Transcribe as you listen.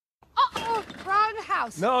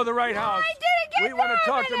house. No, the right house. I didn't get We want to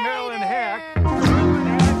talk to Marilyn Hack.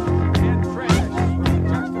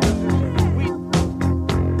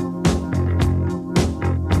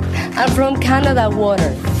 I'm from Canada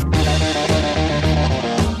Water.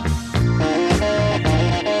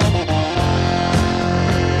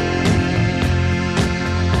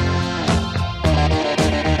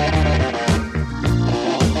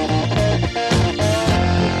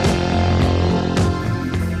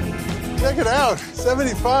 Check it out,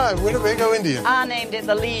 75, Winnebago Indian. I named it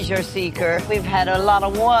the Leisure Seeker. We've had a lot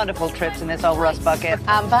of wonderful trips in this old rust bucket.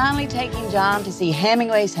 I'm finally taking John to see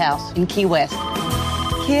Hemingway's house in Key West.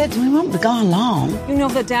 Kids, we won't be gone long. You know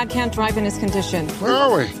that Dad can't drive in his condition. Where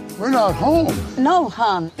are we? We're not home. No,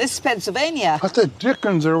 hon, this is Pennsylvania. What the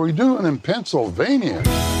dickens are we doing in Pennsylvania?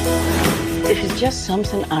 This is just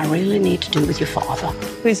something I really need to do with your father.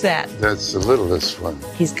 Who's that? That's the littlest one.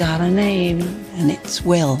 He's got a name, and it's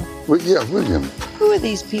Will. Well, yeah, William. Who are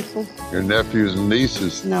these people? Your nephews and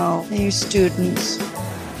nieces. No, they're your students.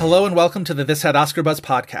 Hello and welcome to the This Had Oscar Buzz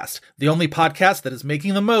podcast, the only podcast that is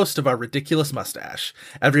making the most of our ridiculous mustache.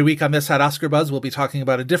 Every week on This Had Oscar Buzz, we'll be talking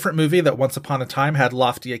about a different movie that once upon a time had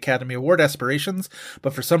lofty Academy Award aspirations,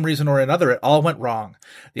 but for some reason or another, it all went wrong.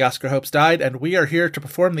 The Oscar hopes died, and we are here to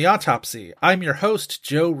perform the autopsy. I'm your host,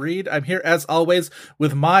 Joe Reed. I'm here, as always,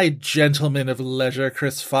 with my gentleman of leisure,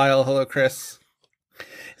 Chris File. Hello, Chris.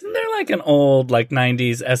 Isn't there like an old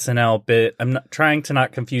 90s SNL bit? I'm not trying to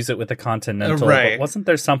not confuse it with the Continental, right. But wasn't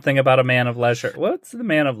there something about a man of leisure? What's the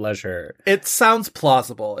man of leisure? It sounds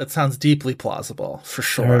plausible. It sounds deeply plausible, for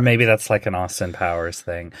sure. Or maybe that's like an Austin Powers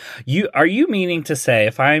thing. Are you meaning to say,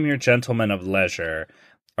 if I am your gentleman of leisure,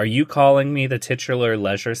 are you calling me the titular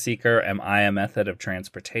leisure seeker? Am I a method of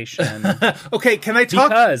transportation? Okay, can I talk?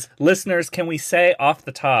 Because, listeners, can we say off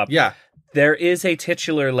the top? Yeah. There is a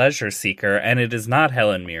titular leisure seeker, and it is not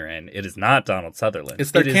Helen Mirren. It is not Donald Sutherland.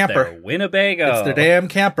 It's their camper. It is their Winnebago. It's their damn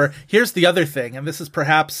camper. Here's the other thing, and this is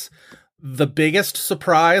perhaps the biggest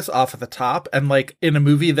surprise off of the top, and in a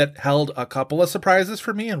movie that held a couple of surprises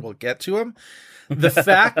for me, and we'll get to them. The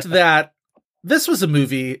fact that this was a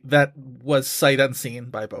movie that was sight unseen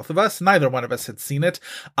by both of us. Neither one of us had seen it.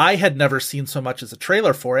 I had never seen so much as a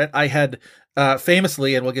trailer for it. I had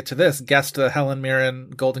famously, and we'll get to this, guessed the Helen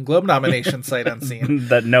Mirren Golden Globe nomination sight unseen.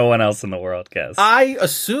 That no one else in the world guessed. I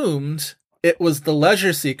assumed it was The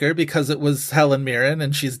Leisure Seeker because it was Helen Mirren,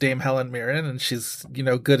 and she's Dame Helen Mirren, and she's,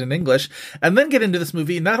 good in English. And then get into this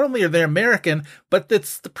movie, not only are they American, but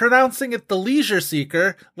it's pronouncing it The Leisure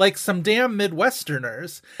Seeker like some damn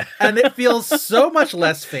Midwesterners. And it feels so much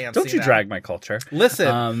less fancy. Don't you now. drag my culture.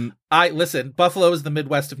 Listen, listen, Buffalo is the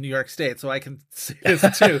Midwest of New York State, so I can say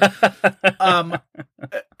this too.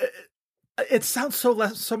 It sounds so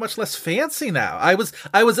much less fancy now. I was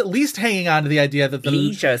at least hanging on to the idea that the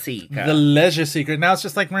Leisure Seeker. The Leisure Seeker. Now it's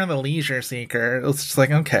just we're in the Leisure Seeker. It's just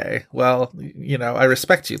okay, well, I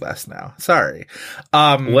respect you less now. Sorry.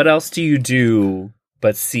 What else do you do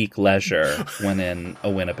but seek leisure when in a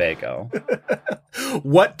Winnebago?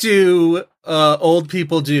 What do old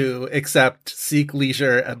people do except seek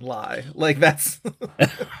leisure and lie? That's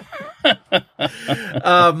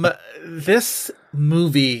this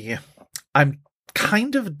movie. I'm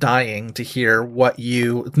kind of dying to hear what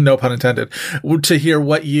you, no pun intended, to hear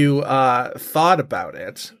what you thought about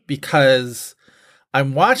it, because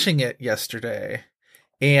I'm watching it yesterday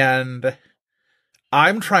and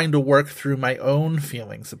I'm trying to work through my own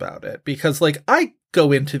feelings about it, because I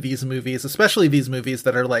go into these movies, especially these movies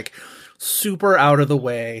that are super out of the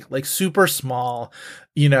way, super small,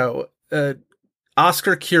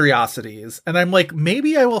 Oscar curiosities, and I'm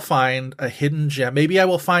maybe I will find a hidden gem. Maybe I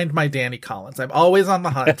will find my Danny Collins. I'm always on the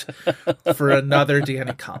hunt for another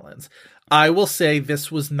Danny Collins. I will say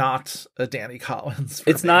this was not a Danny Collins.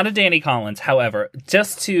 It's not a Danny Collins. However,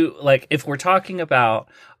 just to if we're talking about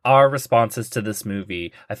our responses to this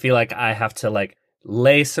movie, I feel like I have to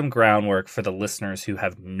lay some groundwork for the listeners who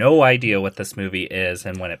have no idea what this movie is,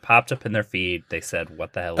 and when it popped up in their feed, they said,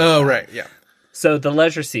 "What the hell is that?" Right, yeah. So, The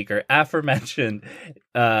Leisure Seeker, aforementioned,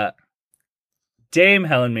 Dame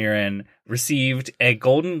Helen Mirren received a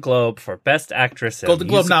Golden Globe for Best Actress in Golden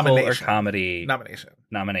Globe musical nomination. or comedy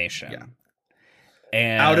Nomination. Yeah.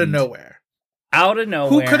 And Out of nowhere.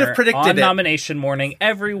 Who could have predicted on it? nomination morning,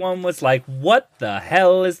 everyone was like, what the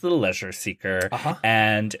hell is The Leisure Seeker? Uh-huh.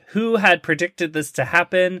 And who had predicted this to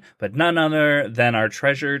happen but none other than our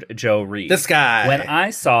treasured Joe Reed. This guy. When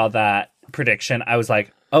I saw that prediction, I was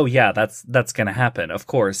like, oh yeah, that's going to happen. Of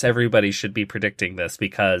course, everybody should be predicting this,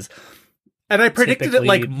 because And I predicted it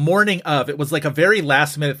like typically- morning of. It was like a very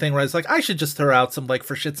last minute thing where I was like, I should just throw out some like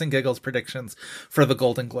for shits and giggles predictions for the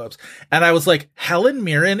Golden Globes. And I was like, Helen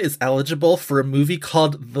Mirren is eligible for a movie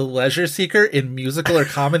called The Leisure Seeker in musical or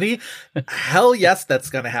comedy. Hell yes, that's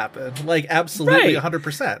going to happen. Like absolutely Right.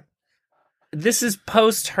 100%. This is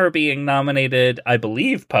post her being nominated, I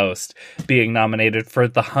believe post being nominated for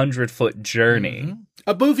The 100-Foot Journey. Mm-hmm.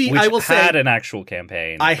 A movie, Which I will had say, an actual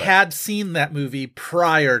campaign. I but- had seen that movie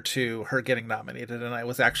prior to her getting nominated, and I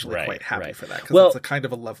was actually Right, quite happy right. for that because Well- it's a kind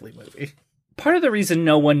of a lovely movie. part of the reason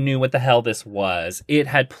no one knew what the hell this was, it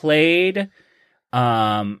had played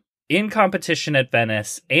in competition at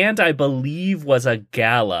Venice, and I believe was a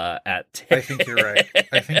gala at I think you're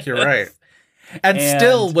right. And And-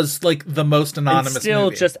 still was like the most anonymous and still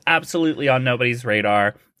movie. just absolutely on nobody's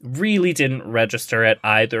radar. Really didn't register at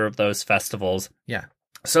either of those festivals. Yeah.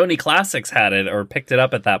 Sony Classics had it or picked it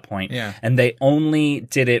up at that point, Yeah. and they only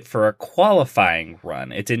did it for a qualifying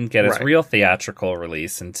run. It didn't get its Right. real theatrical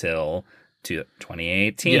release until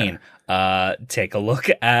 2018. Take a look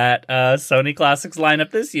at Sony Classics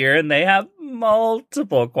lineup this year, and they have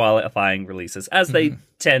multiple qualifying releases, as they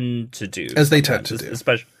tend to do. Mm-hmm. As they tend sometimes, to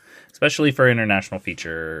do. especially for international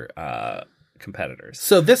feature competitors.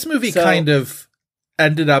 So this movie So- kind of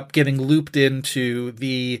ended up getting looped into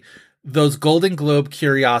those Golden Globe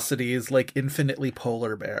curiosities like Infinitely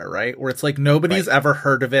Polar Bear, right? Where it's like nobody's ever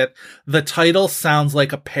heard of it. The title sounds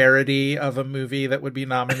like a parody of a movie that would be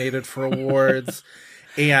nominated for awards.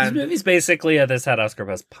 This And movie's basically a This Had Oscar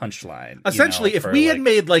Buzz punchline. essentially, if for, we had like-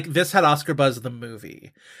 made like This Had Oscar Buzz the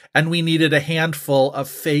movie, and we needed a handful of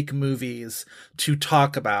fake movies to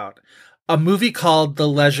talk about, a movie called The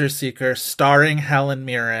Leisure Seeker starring Helen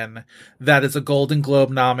Mirren that is a Golden Globe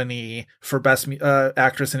nominee for Best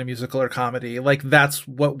Actress in a Musical or Comedy, like that's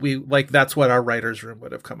what our writer's room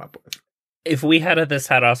would have come up with. if we had a This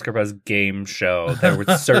Had Oscar Buzz game show, there would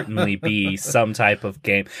certainly be some type of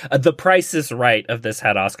game. The Price is Right of This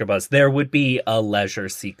Had Oscar Buzz. There would be a Leisure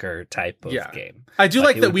Seeker type of game. I do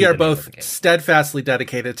like it that would we be are the name of both the game. steadfastly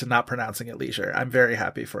dedicated to not pronouncing it leisure. I'm very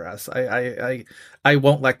happy for us. I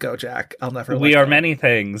won't let go, Jack. I'll never let We go. are many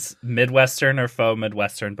things, Midwestern or faux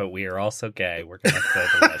Midwestern, but we are also gay. We're going to play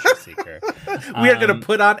the Leisure Seeker. We are going to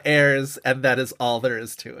put on airs, and that is all there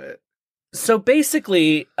is to it. So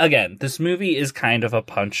basically, again, this movie is kind of a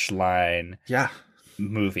punchline Yeah.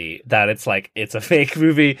 movie that it's like, it's a fake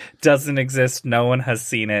movie, doesn't exist, no one has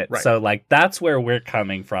seen it. Right. So like that's where we're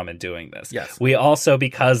coming from in doing this. Yes. We also,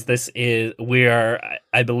 because we are,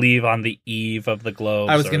 I believe, on the eve of the Globes.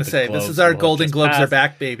 I was going to say, this is our Golden Globes are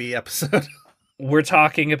back, baby episode. We're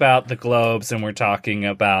talking about the Globes, and we're talking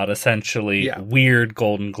about essentially weird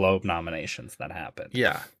Golden Globe nominations that happen.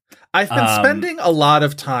 Yeah. I've been spending a lot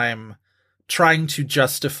of time trying to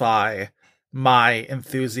justify my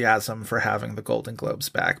enthusiasm for having the Golden Globes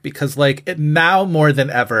back, because like now more than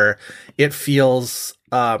ever, it feels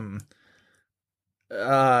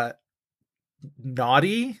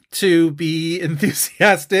naughty to be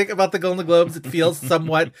enthusiastic about the Golden Globes. It feels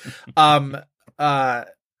somewhat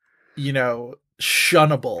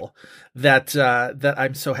shunnable that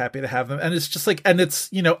I'm so happy to have them. And it's just like, and it's,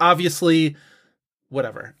 obviously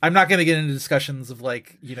whatever. I'm not going to get into discussions of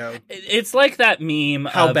like, it's like that meme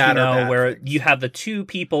how of, bad are bad where things. you have the two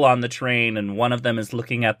people on the train, and one of them is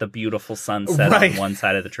looking at the beautiful sunset Right. on one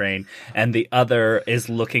side of the train, and the other is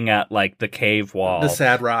looking at like the cave wall, the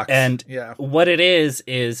sad rocks. And yeah. what it is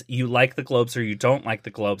you like the Globes or you don't like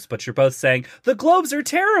the Globes, but you're both saying the Globes are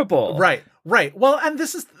terrible. Right. Well, and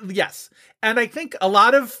this is, yes. And I think a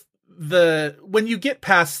lot of when you get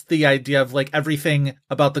past the idea of like everything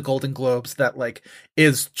about the Golden Globes that like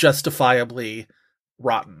is justifiably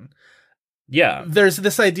rotten. Yeah. There's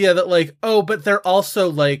this idea that like, oh, but they're also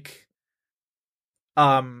like,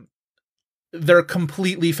 they're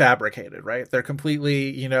completely fabricated, right? They're completely,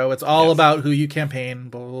 it's all about who you campaign,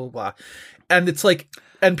 blah, blah, blah. And it's like,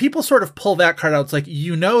 and people sort of pull that card out. It's like,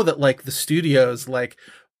 that like the studios like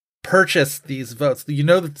purchase these votes. That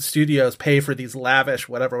the studios pay for these lavish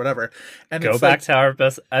whatever. And Go it's back like, to our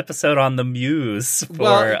best episode on the Muse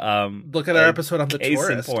for look at our episode on the case in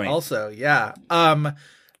Tourist point. also. Yeah.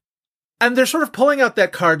 And they're sort of pulling out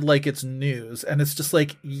that card like it's news, and it's just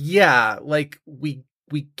like, yeah, like we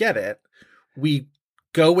get it. We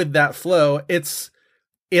go with that flow. It's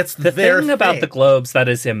the their thing about thing. the Globes that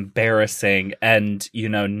is embarrassing and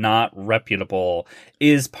not reputable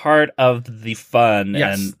is part of the fun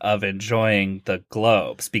Yes. and of enjoying the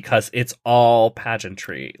Globes, because it's all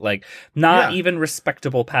pageantry, like not even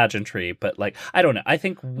respectable pageantry, but like I don't know. I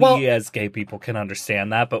think we as gay people can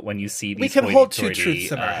understand that, but when you see these we can hold two hoity-toity,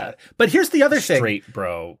 truths in our head. But here's the other thing. straight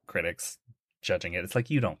bro critics judging it. It's like,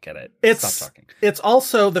 you don't get it. Stop talking. It's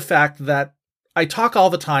also the fact that I talk all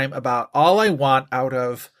the time about all I want out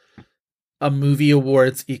of a movie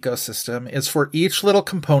awards ecosystem is for each little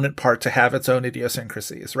component part to have its own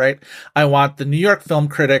idiosyncrasies, right? I want the New York Film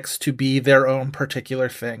Critics to be their own particular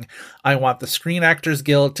thing. I want the Screen Actors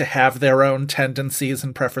Guild to have their own tendencies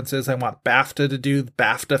and preferences. I want BAFTA to do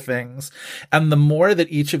BAFTA things. And the more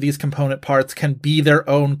that each of these component parts can be their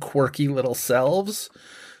own quirky little selves,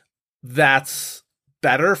 that's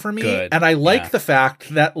better for me. Good. And I like the fact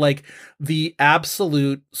that, like, the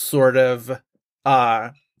absolute sort of,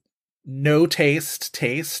 no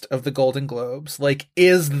taste of the Golden Globes, like,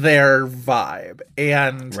 is their vibe.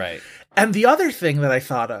 And and the other thing that I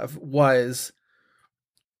thought of was,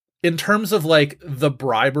 in terms of, like, the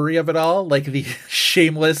bribery of it all, like the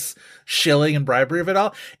shameless shilling and bribery of it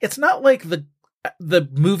all, it's not like the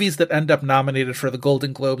movies that end up nominated for the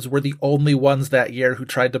Golden Globes were the only ones that year who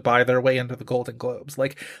tried to buy their way into the Golden Globes.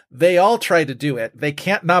 Like, they all try to do it. They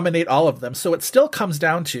can't nominate all of them. So it still comes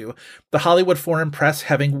down to the Hollywood Foreign Press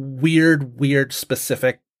having weird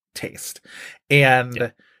specific taste.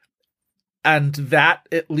 And that,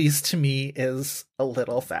 at least to me, is a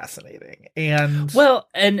little fascinating. And well,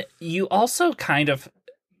 and you also kind of,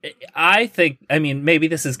 I think, I mean, maybe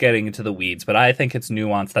this is getting into the weeds, but I think it's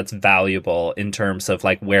nuance that's valuable in terms of,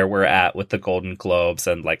 like, where we're at with the Golden Globes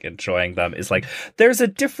and, like, enjoying them, is, like, there's a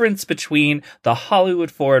difference between the Hollywood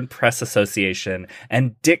Foreign Press Association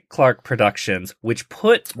and Dick Clark Productions, which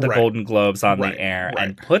put the Golden Globes on the air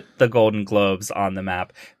and put the Golden Globes on the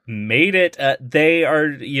map, made it, they are,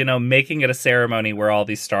 you know, making it a ceremony where all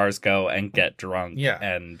these stars go and get drunk.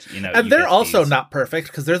 And, you know, and they're also not perfect,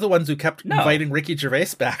 because they're the ones who kept inviting Ricky Gervais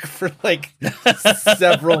back for, like,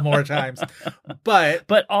 several more times.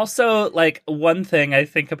 But also, like, one thing I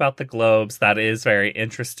think about the Globes that is very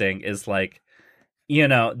interesting is, like, you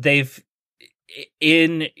know, they've,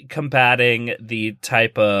 in combating the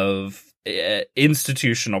type of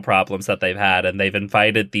institutional problems that they've had, and they've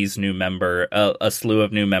invited these new a slew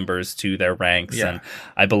of new members to their ranks, and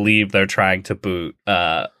I believe they're trying to boot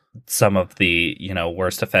some of the, you know,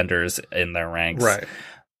 worst offenders in their ranks,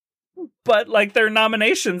 but, like, their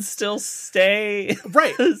nominations still stay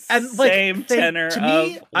and, like, same tenor to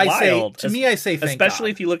me, of wild. I say thank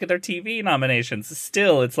especially God. If you look at their TV nominations,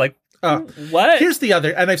 still it's like, what? Here's the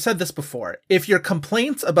other, and I've said this before. If your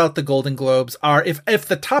complaints about the Golden Globes are, if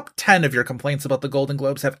the top 10 of your complaints about the Golden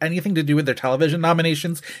Globes have anything to do with their television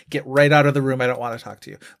nominations, get right out of the room. I don't want to talk to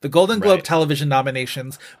you. The Golden Globe television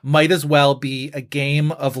nominations might as well be a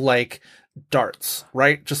game of, like, darts,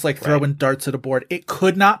 right? Just like throwing darts at a board. It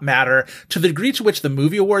could not matter. To the degree to which the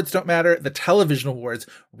movie awards don't matter, the television awards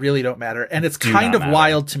really don't matter. And it's kind of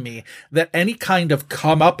wild to me that any kind of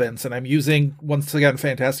comeuppance, and I'm using, once again,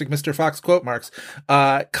 fantastic Mr. Fox quote marks,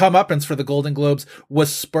 comeuppance for the Golden Globes was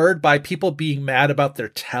spurred by people being mad about their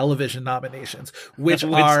television nominations, which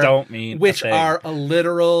are a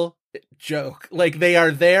literal joke. Like, they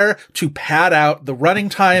are there to pad out the running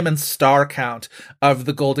time and star count of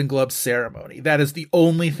the Golden Globe ceremony. That is the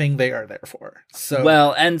only thing they are there for. So,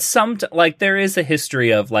 well, and like, there is a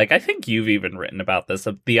history of, like, I think you've even written about this,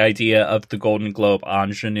 of the idea of the Golden Globe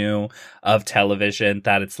ingenue of television,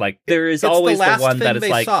 that it's like, there is always the one that is,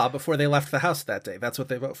 like, they saw before they left the house that day. That's what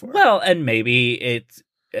they vote for. Well, and maybe it's,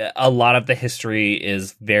 a lot of the history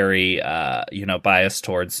is very, you know, biased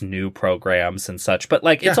towards new programs and such. But,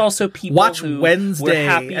 like, it's also people watch who Wednesday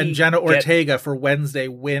happy and Jenna Ortega for Wednesday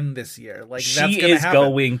win this year. Like, she is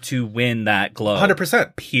going to win that Globe.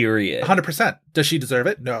 100%. Period. 100%. Does she deserve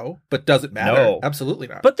it? No. But does it matter? No. Absolutely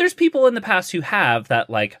not. But there's people in the past who have that,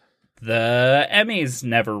 like, the Emmys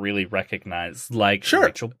never really recognized, like,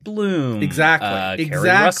 Rachel Bloom, exactly, Kerry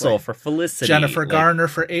Russell for Felicity, Jennifer Garner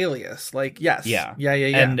for Alias. Like, yes, yeah.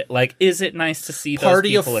 And, like, is it nice to see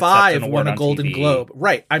Party those people of Five accept won a on Golden TV? Globe?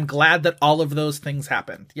 Right. I'm glad that all of those things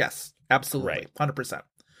happened. Yes, absolutely, 100%.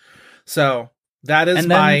 So that is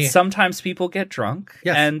then sometimes people get drunk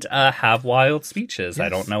and have wild speeches. Yes. I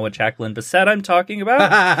don't know what Jacqueline Bisset I'm talking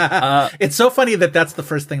about. It's so funny that that's the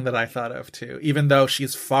first thing that I thought of too, even though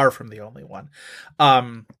she's far from the only one.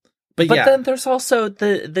 But then there's also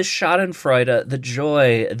the Schadenfreude, the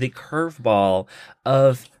joy, the curveball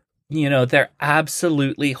of, you know, they're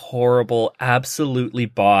absolutely horrible, absolutely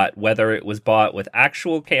bought, whether it was bought with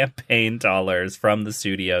actual campaign dollars from the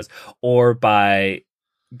studios or by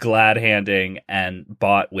glad handing and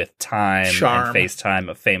bought with time and FaceTime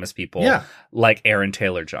of famous people like Aaron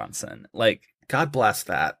Taylor Johnson. Like, God bless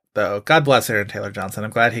that. though. God bless Aaron Taylor Johnson.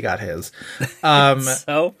 I'm glad he got his.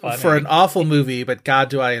 So funny. For an awful movie, but God,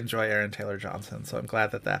 do I enjoy Aaron Taylor Johnson. So I'm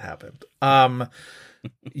glad that happened.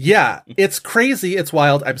 Yeah, it's crazy. It's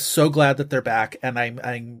wild. I'm so glad that they're back, and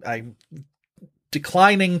I'm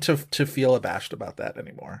declining to feel abashed about that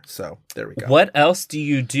anymore. So there we go. What else do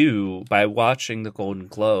you do by watching the Golden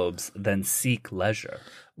Globes than seek leisure?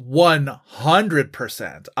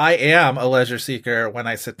 100%. I am a leisure seeker when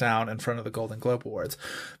I sit down in front of the Golden Globe Awards.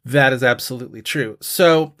 That is absolutely true.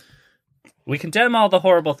 So we condemn all the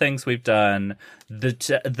horrible things we've done.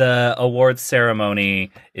 The awards ceremony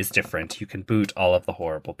is different. You can boot all of the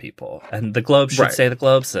horrible people, and the Globes should say the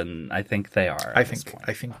Globes, and I think they are. I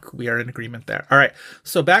think we are in agreement there. All right.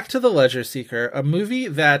 So back to The Leisure Seeker, a movie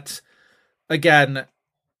that, again,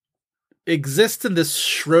 exists in this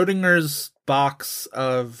Schrodinger's box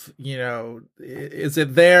of, is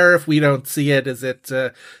it there if we don't see it? Is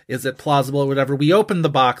it plausible or whatever? We opened the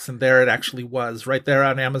box and there it actually was, right there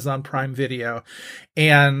on Amazon Prime Video.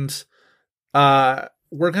 And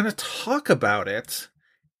we're going to talk about it.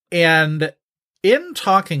 And in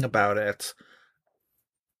talking about it,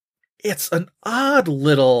 it's an odd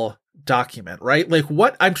little document, right? Like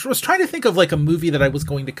what I was trying to think of, like a movie that I was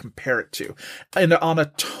going to compare it to, and on a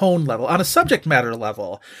tone level, on a subject matter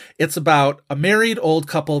level, it's about a married old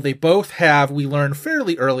couple. They both have, we learn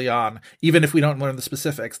fairly early on, even if we don't learn the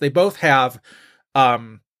specifics, they both have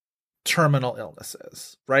terminal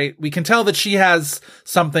illnesses, right? We can tell that she has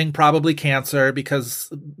something, probably cancer,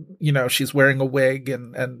 because, she's wearing a wig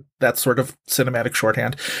and that's sort of cinematic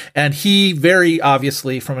shorthand. And he very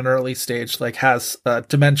obviously from an early stage, like has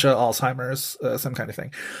dementia, Alzheimer's, some kind of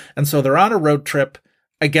thing. And so they're on a road trip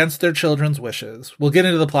against their children's wishes. We'll get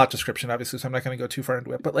into the plot description, obviously, so I'm not going to go too far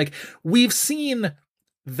into it, but like we've seen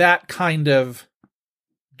that kind of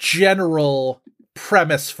general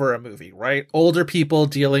premise for a movie, right? Older people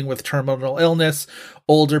dealing with terminal illness,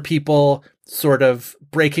 older people sort of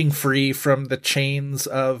breaking free from the chains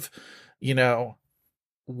of,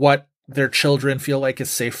 what their children feel like is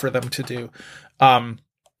safe for them to do.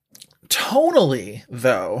 Tonally,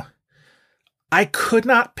 though, I could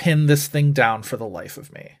not pin this thing down for the life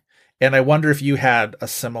of me. And I wonder if you had a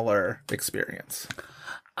similar experience.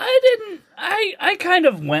 I didn't. I kind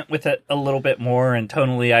of went with it a little bit more, and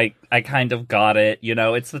tonally I kind of got it.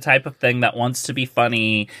 It's the type of thing that wants to be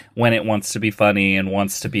funny when it wants to be funny, and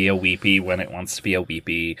wants to be a weepy when it wants to be a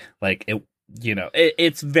weepy. Like it,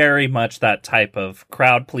 it's very much that type of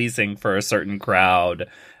crowd pleasing for a certain crowd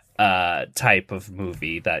type of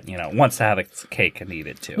movie that, wants to have its cake and eat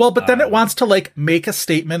it too. Well, but then it wants to like make a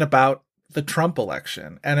statement about the Trump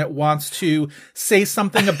election, and it wants to say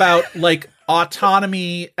something about like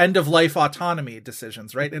autonomy, end of life autonomy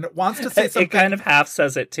decisions, right? And it wants to say something. It kind of half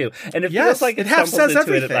says it too, and it feels like it half says into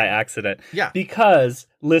everything it by accident. Yeah, because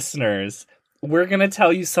listeners, we're gonna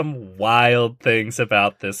tell you some wild things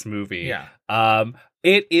about this movie. Yeah.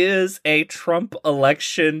 It is a Trump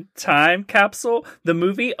election time capsule. The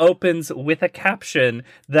movie opens with a caption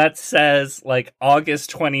that says, like, August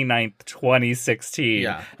 29th, 2016.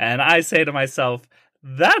 Yeah. And I say to myself,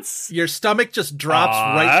 that's... Your stomach just drops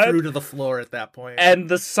right through to the floor at that point. And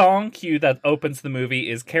the song cue that opens the movie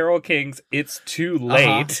is Carole King's It's Too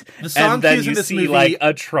Late. The song and then cues you in this see, movie... like,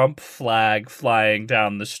 a Trump flag flying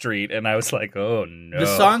down the street. And I was like, oh, no.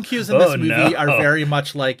 The song cues in this movie are very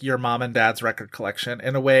much like your mom and dad's record collection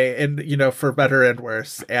in a way, and, for better and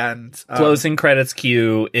worse. And closing credits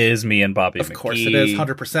cue is me and Bobby McGee. Of course it is,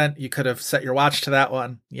 100%. You could have set your watch to that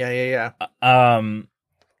one. Yeah.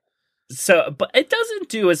 So, but it doesn't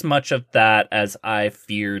do as much of that as I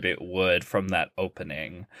feared it would from that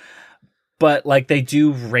opening. But like they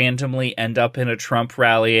do randomly end up in a Trump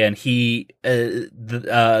rally, and he,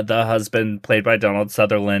 the husband played by Donald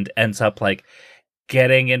Sutherland, ends up like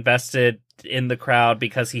getting invested in the crowd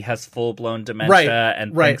because he has full blown dementia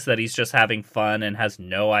and thinks that he's just having fun and has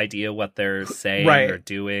no idea what they're saying or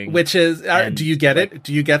doing. Which is, do you get it?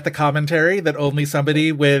 Do you get the commentary that only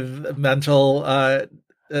somebody with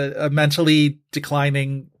a mentally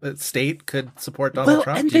declining state could support Donald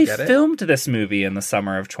Trump? And they filmed this movie in the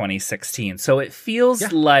summer of 2016, so it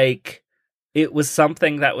feels like it was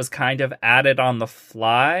something that was kind of added on the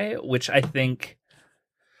fly, which I think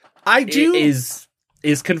is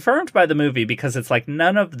confirmed by the movie, because it's like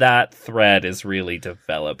none of that thread is really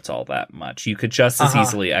developed all that much. You could just as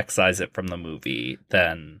easily excise it from the movie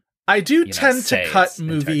than I do tend to cut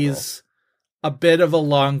movies a bit of a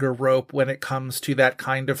longer rope when it comes to that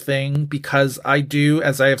kind of thing, because I do,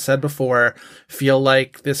 as I have said before, feel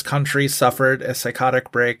like this country suffered a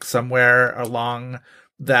psychotic break somewhere along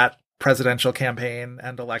that presidential campaign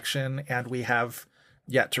and election, and we have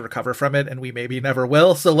yet to recover from it, and we maybe never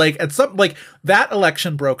will. So like at some like that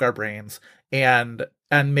election broke our brains and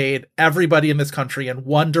made everybody in this country in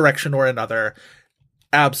one direction or another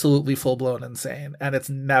absolutely full-blown insane, and it's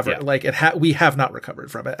never like we have not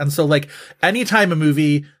recovered from it. And so like anytime a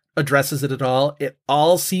movie addresses it at all, it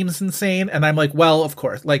all seems insane, and I'm like, well, of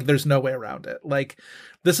course, like there's no way around it. Like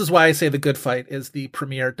this is why I say The Good Fight is the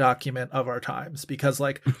premier document of our times, because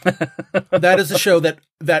like that is a show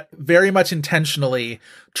that very much intentionally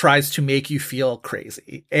tries to make you feel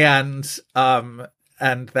crazy, and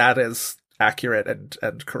that is accurate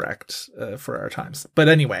and correct for our times. But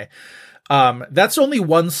anyway, that's only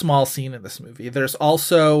one small scene in this movie. There's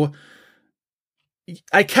also,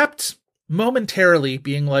 I kept momentarily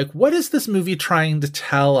being like, what is this movie trying to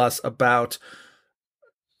tell us about,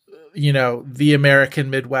 you know, the American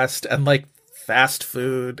Midwest and like fast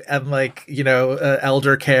food and like, you know,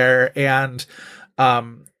 elder care and,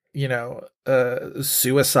 you know,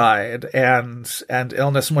 suicide and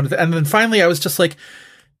illness. And then finally I was just like,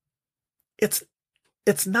 it's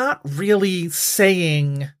not really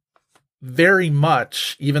saying very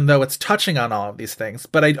much, even though it's touching on all of these things.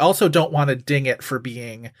 But I also don't want to ding it for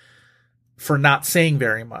not saying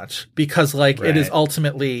very much, because like it is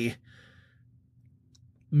ultimately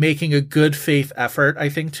making a good faith effort, I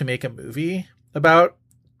think, to make a movie about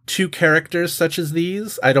two characters such as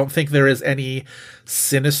these. I don't think there is any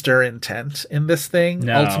sinister intent in this thing,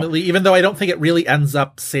 ultimately, even though I don't think it really ends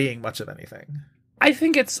up saying much of anything. I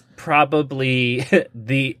think it's probably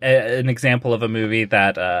an example of a movie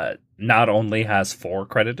that not only has 4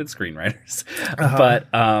 credited screenwriters, but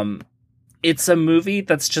it's a movie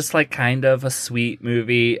that's just like kind of a sweet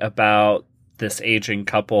movie about this aging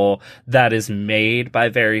couple that is made by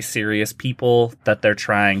very serious people that they're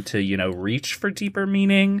trying to, you know, reach for deeper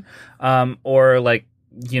meaning, or like,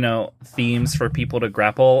 you know, themes for people to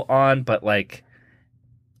grapple on, but like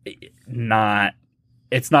it's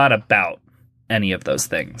not about any of those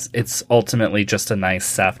things. It's ultimately just a nice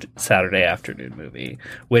Saturday afternoon movie,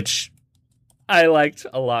 which I liked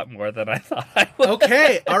a lot more than I thought I would.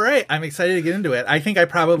 Okay, all right. I'm excited to get into it. I think I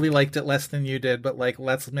probably liked it less than you did, but like,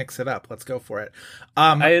 let's mix it up. Let's go for it.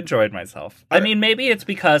 I enjoyed myself. I mean, maybe it's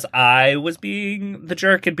because I was being the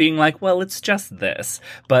jerk and being like, well, it's just this.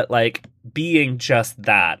 But like, being just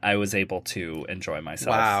that, I was able to enjoy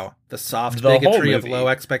myself. Wow. The soft bigotry of Low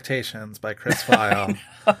Expectations by Chris Feil.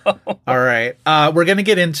 All right. We're going to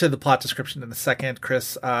get into the plot description in a second.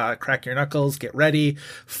 Chris, crack your knuckles, get ready,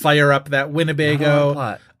 fire up that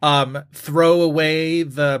Winnebago, throw away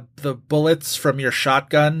the bullets from your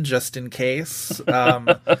shotgun just in case.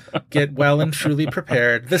 Get well and truly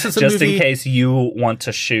prepared. This is a just movie, in case you want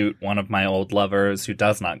to shoot one of my old lovers who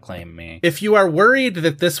does not claim me. If you are worried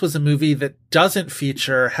that this was a movie that doesn't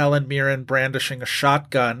feature Helen Mirren brandishing a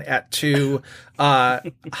shotgun at 2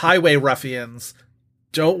 highway ruffians,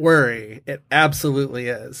 don't worry. It absolutely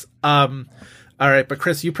is. All right, but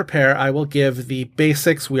Chris, you prepare. I will give the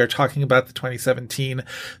basics. We are talking about the 2017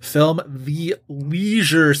 film The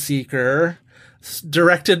Leisure Seeker,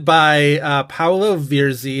 directed by Paolo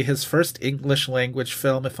Virzi, his first English language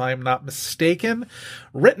film, if I'm not mistaken.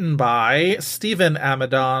 Written by Stephen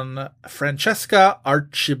Amadon, Francesca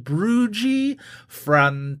Archibruggi,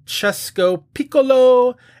 Francesco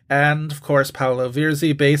Piccolo, and, of course, Paolo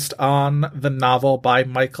Virzi, based on the novel by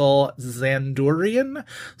Michael Zandurian,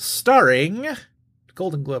 starring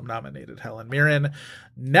Golden Globe-nominated Helen Mirren,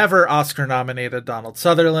 never Oscar-nominated Donald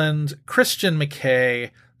Sutherland, Christian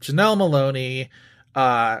McKay, Janelle Maloney,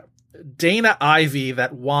 Dana Ivey,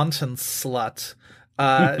 that wanton slut,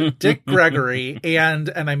 Dick Gregory,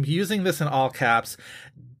 and I'm using this in all caps,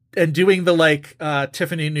 and doing the like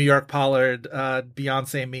Tiffany New York Pollard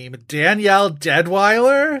Beyonce meme, Danielle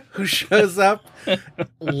Deadwyler, who shows up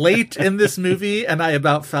late in this movie, and I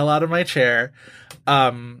about fell out of my chair.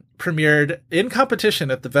 Premiered in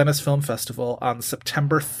competition at the Venice Film Festival on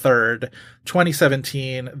September 3rd,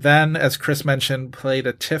 2017. Then, as Chris mentioned, played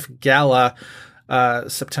a TIFF gala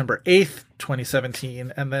September 8th,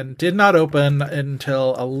 2017, and then did not open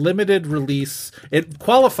until a limited release. It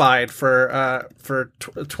qualified for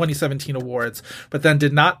 2017 awards, but then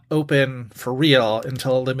did not open for real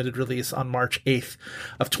until a limited release on March 8th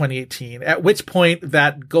of 2018, at which point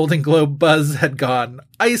that Golden Globe buzz had gone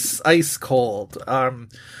ice cold.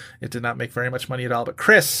 It did not make very much money at all. But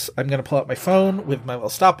Chris, I'm going to pull out my phone with my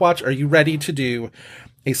little stopwatch. Are you ready to do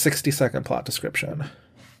a 60-second plot description?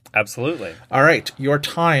 Absolutely. All right. Your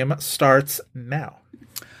time starts now.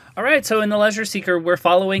 All right, so in The Leisure Seeker, we're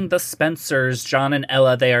following the Spencers, John and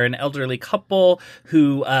Ella. They are an elderly couple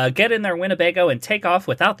who get in their Winnebago and take off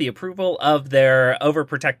without the approval of their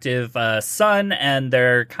overprotective son and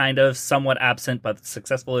their kind of somewhat absent but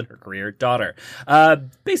successful in her career daughter.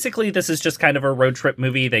 Basically, this is just kind of a road trip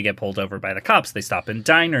movie. They get pulled over by the cops. They stop in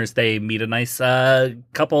diners. They meet a nice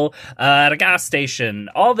couple at a gas station.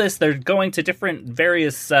 All this, they're going to different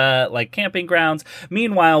various camping grounds.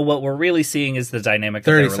 Meanwhile, what we're really seeing is the dynamic of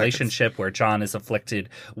their relationship where John is afflicted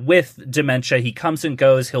with dementia. He comes and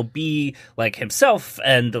goes. He'll be like himself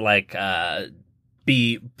and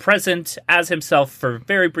be present as himself for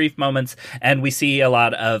very brief moments, and we see a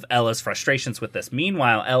lot of Ella's frustrations with this.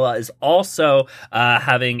 Meanwhile, Ella is also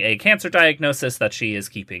having a cancer diagnosis that she is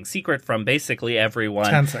keeping secret from basically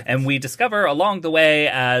everyone, and we discover along the way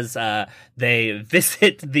as they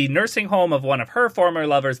visit the nursing home of one of her former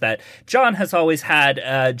lovers that John has always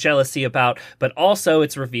had jealousy about, but also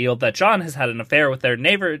it's revealed that John has had an affair with their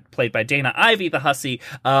neighbor, played by Dana Ivey, the hussy,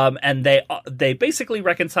 and they basically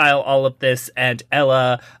reconcile all of this, and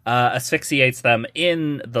Ella asphyxiates them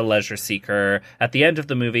in The Leisure Seeker at the end of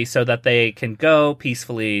the movie so that they can go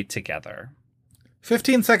peacefully together.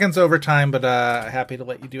 15 seconds overtime, but happy to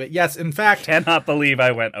let you do it. Yes, in fact... Cannot believe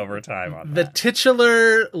I went overtime on the that.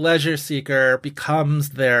 titular Leisure Seeker becomes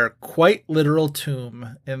their quite literal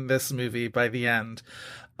tomb in this movie by the end.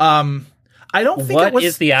 I don't think What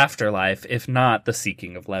is the afterlife, if not the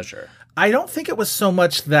seeking of leisure? I don't think it was so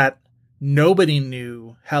much that nobody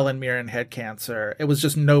knew Helen Mirren had cancer. It was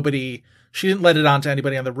just nobody... She didn't let it on to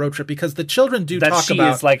anybody on the road trip because the children talk about... That she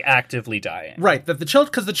is, actively dying. Right.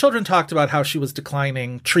 Because the children talked about how she was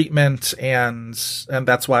declining treatment, and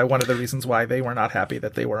that's why one of the reasons why they were not happy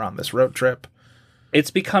that they were on this road trip. It's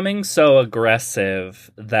becoming so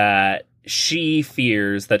aggressive that she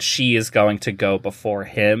fears that she is going to go before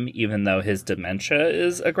him, even though his dementia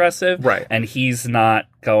is aggressive. Right. And he's not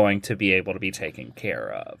going to be able to be taken care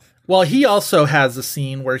of. Well, he also has a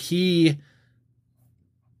scene where he,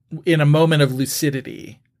 in a moment of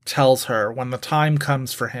lucidity, tells her when the time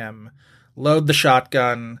comes for him, load the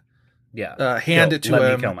shotgun, hand it to him.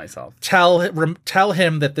 Let me kill myself. Tell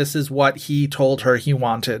him that this is what he told her he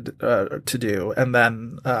wanted to do, and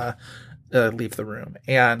then leave the room.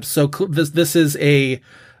 And so this is a,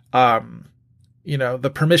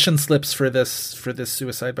 the permission slips for this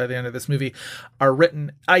suicide by the end of this movie are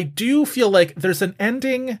written. I do feel like there's an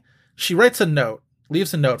ending. She leaves a note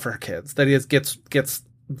for her kids that gets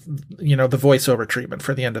the voiceover treatment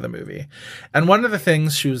for the end of the movie. And one of the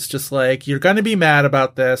things she was just like, you're going to be mad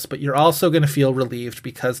about this, but you're also going to feel relieved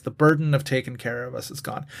because the burden of taking care of us is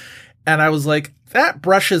gone. And I was like, that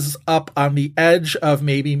brushes up on the edge of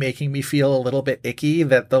maybe making me feel a little bit icky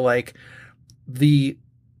that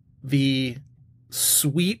the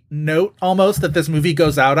sweet note almost that this movie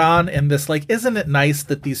goes out on, and this isn't it nice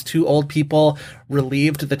that these two old people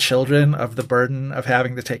relieved the children of the burden of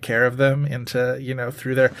having to take care of them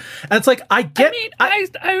through their, and it's like I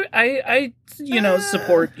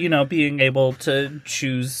support being able to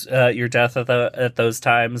choose your death at those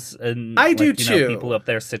times, and I do too. People of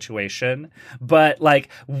their situation, but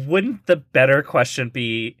wouldn't the better question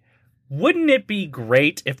be, wouldn't it be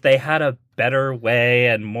great if they had a better way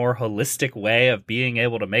and more holistic way of being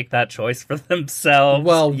able to make that choice for themselves?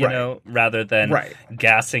 Well, rather than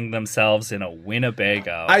gassing themselves in a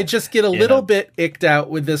Winnebago. I just get a little bit icked out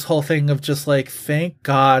with this whole thing of just thank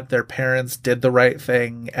God their parents did the right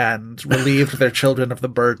thing and relieved their children of the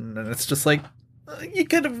burden. And it's just you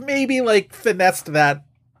could have maybe finessed that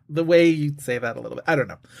the way you say that a little bit. I don't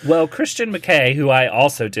know. Well, Christian McKay, who I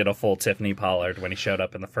also did a full Tiffany Pollard when he showed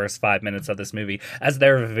up in the first 5 minutes of this movie as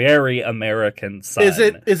their very American son.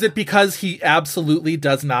 Is it because he absolutely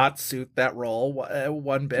does not suit that role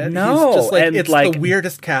one bit? No. He's just it's the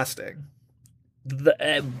weirdest casting.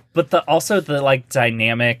 But the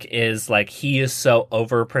dynamic is he is so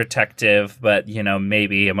overprotective, but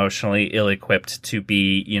maybe emotionally ill-equipped to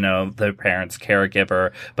be the parents'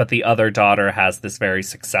 caregiver. But the other daughter has this very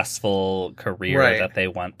successful career that they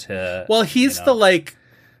want to. Well, he's the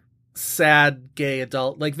sad gay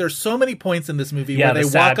adult. There's so many points in this movie where they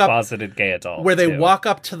walk up, closeted gay adult, where they walk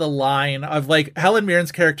up to the line of Helen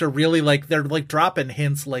Mirren's character really they're dropping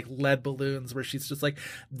hints lead balloons, where she's just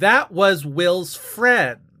that was Will's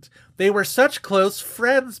friend. They were such close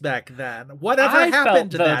friends back then. Whatever happened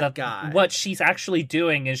to that guy? What she's actually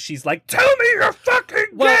doing is she's like, tell me you're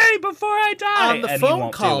fucking gay before I die. On the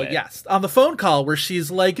phone call, yes. On the phone call where she's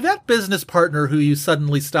like, that business partner who you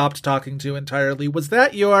suddenly stopped talking to entirely, was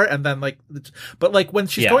that your? And then but when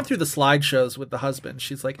she's going through the slideshows with the husband,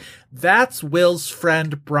 she's like, that's Will's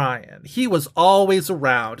friend Brian. He was always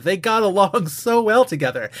around. They got along so well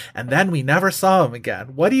together. And then we never saw him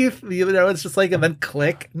again. What do it's just like, and then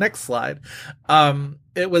click, next slide.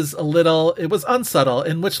 It was unsubtle,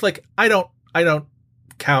 in which I don't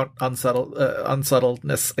count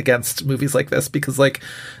unsubtleness against movies like this, because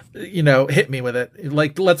hit me with it.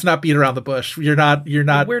 Let's not beat around the bush. We're not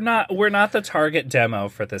the target demo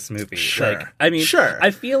for this movie. Sure. Sure.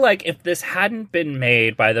 I feel like if this hadn't been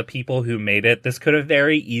made by the people who made it, this could have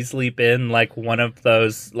very easily been one of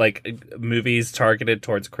those movies targeted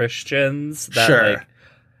towards Christians that sure.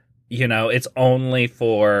 It's only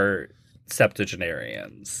for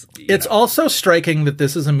septuagenarians. It's also striking that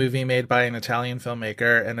this is a movie made by an Italian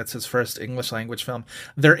filmmaker, and it's his first English language film.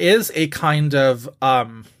 There is a kind of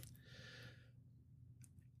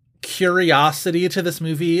curiosity to this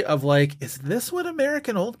movie of is this what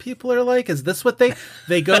American old people are like? Is this what they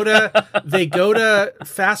go to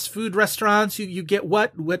fast food restaurants? You get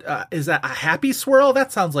what is that, a Happy Swirl?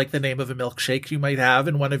 That sounds like the name of a milkshake you might have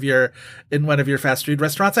in one of your fast food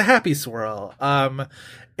restaurants, a Happy Swirl.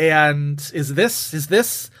 And is this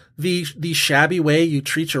the shabby way you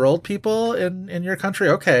treat your old people in your country?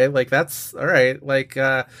 Okay, that's all right.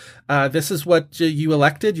 This is what you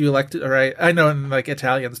elected. All right. I know, and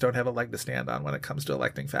Italians don't have a leg to stand on when it comes to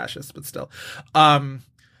electing fascists, but still,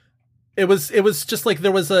 it was just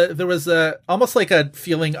there was a almost a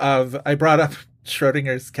feeling of, I brought up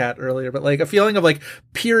Schrodinger's cat earlier, but a feeling of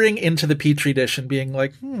peering into the petri dish and being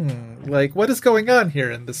what is going on here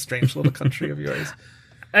in this strange little country of yours?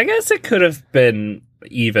 I guess it could have been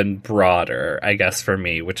even broader, I guess, for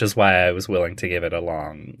me, which is why I was willing to give it a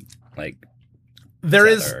long, there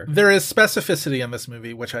is specificity in this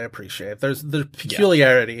movie, which I appreciate. There's the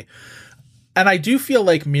peculiarity. Yeah. And I do feel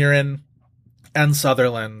like Mirren and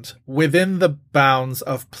Sutherland, within the bounds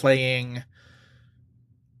of playing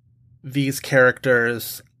these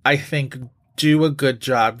characters, I think do a good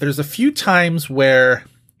job. There's a few times where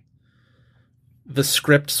the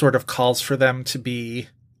script sort of calls for them to be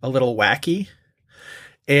a little wacky,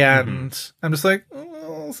 and I'm just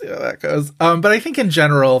we'll see how that goes. But I think in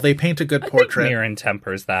general they paint a good portrait. I think Mirren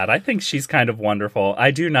tempers that. I think she's kind of wonderful. I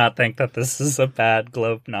do not think that this is a bad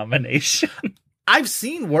Globe nomination. I've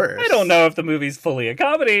seen worse. I don't know if the movie's fully a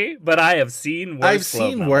comedy, but I have seen worse.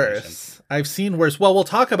 I've seen worse. Well, we'll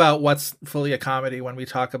talk about what's fully a comedy when we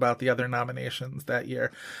talk about the other nominations that year.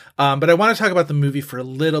 But I want to talk about the movie for a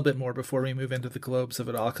little bit more before we move into the Globes of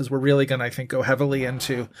it all, because we're really going to, I think, go heavily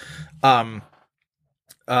into that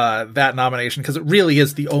nomination, because it really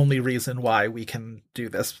is the only reason why we can do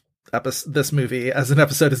this movie as an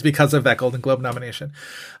episode, is because of that Golden Globe nomination.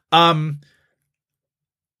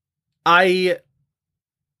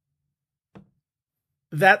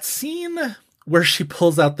 That scene where she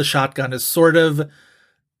pulls out the shotgun is sort of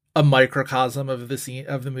a microcosm of the scene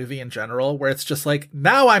of the movie in general, where it's just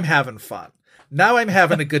now I'm having fun. Now I'm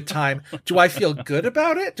having a good time. Do I feel good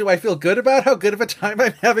about it? Do I feel good about how good of a time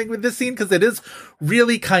I'm having with this scene? Because it is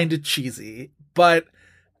really kind of cheesy, but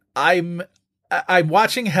I'm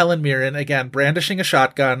watching Helen Mirren, again, brandishing a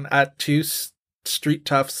shotgun at two street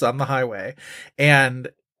toughs on the highway and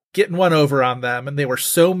getting one over on them. And they were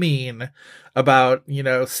so mean about,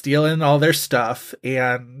 stealing all their stuff.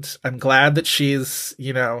 And I'm glad that she's,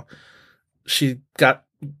 she got,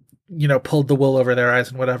 pulled the wool over their eyes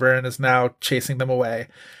and whatever, and is now chasing them away.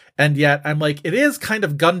 And yet I'm it is kind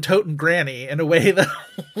of gun-toting Granny in a way that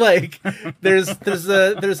there's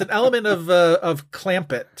an element of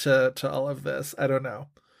Clampett to all of this. I don't know.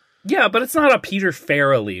 Yeah, but it's not a Peter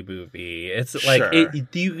Farrelly movie. It's sure.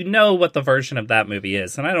 You know what the version of that movie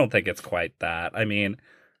is, and I don't think it's quite that. I mean,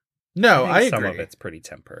 no, I agree. Some of it's pretty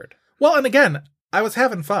tempered. Well, and again, I was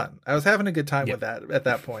having fun. I was having a good time with that at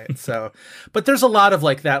that point. So, but there's a lot of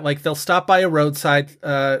that. They'll stop by a roadside,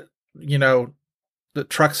 the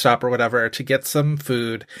truck stop or whatever to get some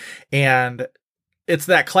food, and it's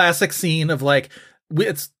that classic scene of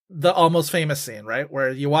it's the Almost Famous scene, right,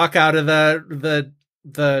 where you walk out of the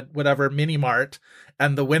whatever mini mart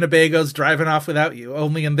and the Winnebago's driving off without you.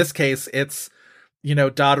 Only in this case, it's,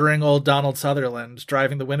 doddering old Donald Sutherland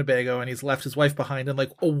driving the Winnebago, and he's left his wife behind, and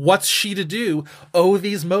what's she to do? Oh,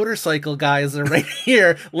 these motorcycle guys are right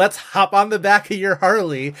here. Let's hop on the back of your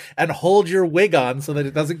Harley and hold your wig on so that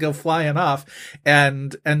it doesn't go flying off,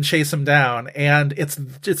 and chase him down. And it's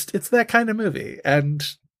that kind of movie. And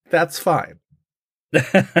that's fine.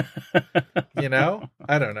 You know?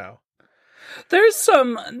 I don't know. There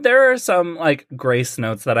are some like grace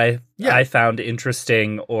notes that I found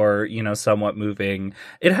interesting or, you know, somewhat moving.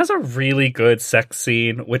 It has a really good sex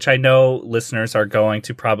scene, which I know listeners are going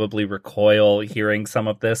to probably recoil hearing some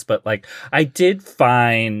of this, but like I did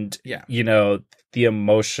find, you know, the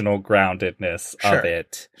emotional groundedness of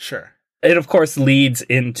it. Sure. It of course leads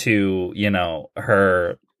into, you know,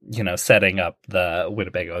 her, you know, setting up the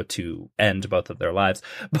Winnebago to end both of their lives.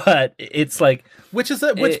 But it's like... Which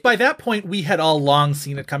by that point, we had all long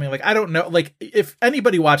seen it coming. Like, I don't know, like, if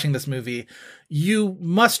anybody watching this movie, you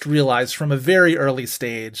must realize from a very early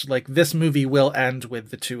stage, like, this movie will end with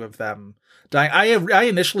the two of them dying. I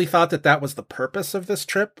initially thought that was the purpose of this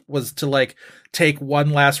trip, was to, like, take one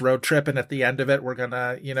last road trip, and at the end of it, we're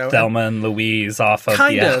gonna, you know... Thelma and Louise off of...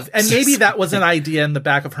 Kind of. And maybe that was an idea in the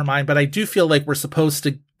back of her mind, but I do feel like we're supposed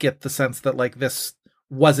to get the sense that, like, this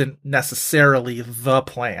wasn't necessarily the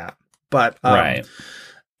plan. But, right.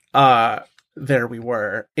 There we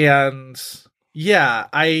were. And, yeah,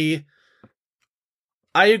 I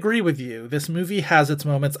agree with you. This movie has its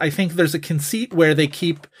moments. I think there's a conceit where they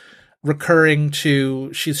keep recurring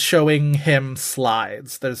to, she's showing him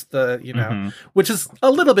slides. There's the, you know, which is a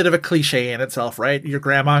little bit of a cliche in itself, right? Your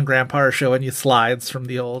grandma and grandpa are showing you slides from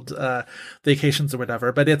the old vacations or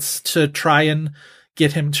whatever, but it's to try and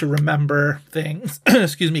get him to remember things.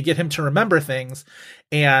 Excuse me, get him to remember things.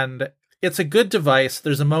 And it's a good device.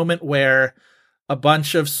 There's a moment where a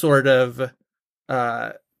bunch of sort of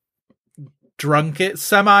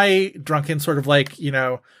semi-drunken sort of like, you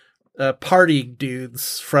know, party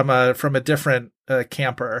dudes from a different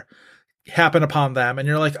camper happen upon them, and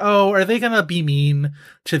you're like, oh, are they gonna be mean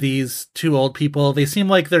to these two old people? They seem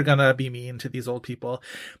like they're gonna be mean to these old people.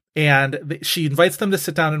 And she invites them to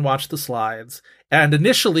sit down and watch the slides. And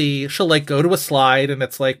initially she'll like go to a slide and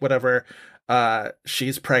it's like whatever,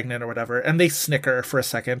 she's pregnant or whatever, and they snicker for a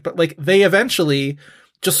second, but like they eventually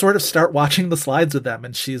just sort of start watching the slides with them.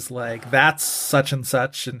 And she's like, that's such and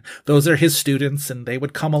such. And those are his students. And they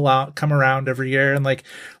would come around every year. And like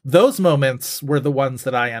those moments were the ones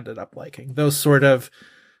that I ended up liking. Those sort of,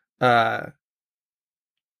 the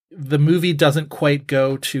movie doesn't quite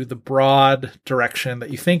go to the broad direction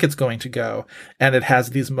that you think it's going to go. And it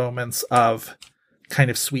has these moments of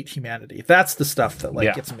kind of sweet humanity. That's the stuff that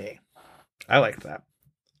like gets me. I liked that.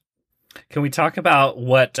 Can we talk about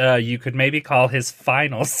what you could maybe call his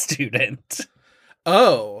final student?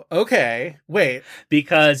 Oh, okay. Wait.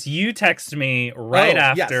 Because you texted me right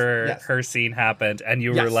after her scene happened, and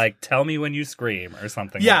you were like, tell me when you scream or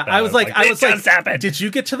something like that. I was like, happened. Did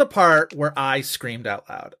you get to the part where I screamed out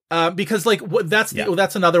loud? Because like that's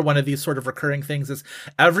another one of these sort of recurring things is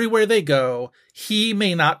everywhere they go, he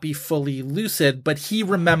may not be fully lucid, but he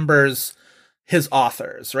remembers his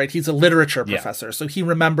authors, right? He's a literature professor. So he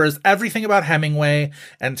remembers everything about Hemingway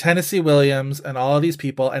and Tennessee Williams and all of these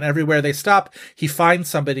people. And everywhere they stop, he finds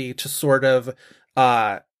somebody to sort of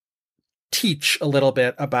teach a little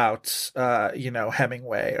bit about,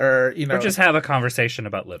 Hemingway or just have a conversation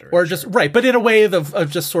about literature. Or just, right. But in a way of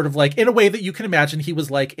just sort of like, in a way that you can imagine he was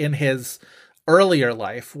like in his earlier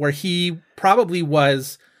life where he probably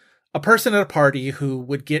was a person at a party who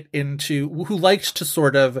liked to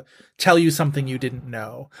sort of tell you something you didn't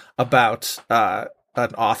know about an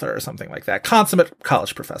author or something like that. Consummate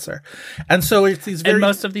college professor. And so it's these and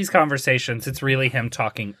most of these conversations, it's really him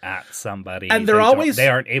talking at somebody. And they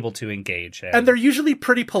aren't able to engage him. And they're usually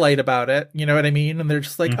pretty polite about it. You know what I mean? And they're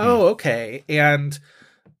just like, oh, okay. And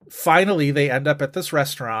finally, they end up at this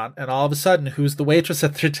restaurant, and all of a sudden, who's the waitress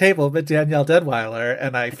at their table but Danielle Deadwyler?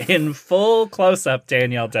 And in full close-up,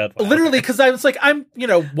 Danielle Deadwyler. Literally, because I was like, I'm,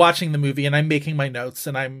 watching the movie, and I'm making my notes,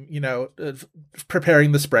 and I'm,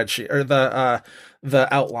 preparing the spreadsheet or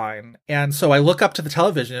the outline. And so I look up to the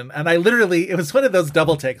television, and it was one of those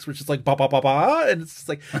double takes, which is like, ba ba ba ba, and it's just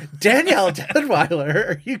like, Danielle Deadwyler,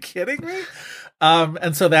 are you kidding me?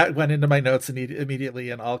 And so that went into my notes immediately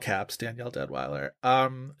in all caps, Danielle Deadwyler.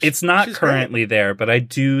 It's not currently there, but I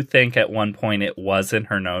do think at one point it was in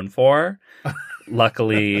her known for.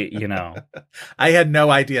 Luckily, I had no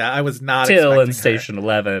idea. I was not Till expecting and Station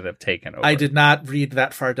 11 have taken over. I did not read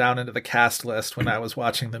that far down into the cast list when I was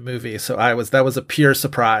watching the movie. So that was a pure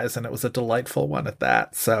surprise, and it was a delightful one at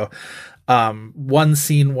that. So, one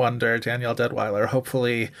scene wonder, Danielle Deadwyler,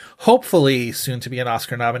 hopefully soon to be an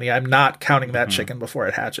Oscar nominee. I'm not counting that chicken before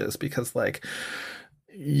it hatches because like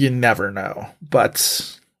you never know,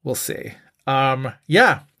 but we'll see.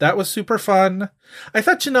 That was super fun. I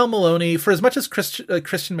thought Janelle Maloney, for as much as Christian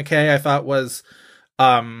McKay, I thought was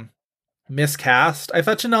miscast. I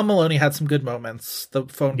thought Janelle Maloney had some good moments. The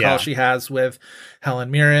phone call Yeah. she has with Helen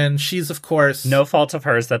Mirren. She's, of course... No fault of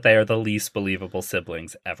hers that they are the least believable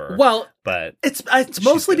siblings ever. Well, but it's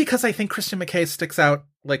mostly because I think Christian McKay sticks out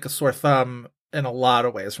like a sore thumb in a lot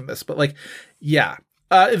of ways from this. But like, yeah.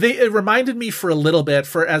 It reminded me for a little bit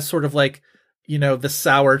as sort of like, you know, the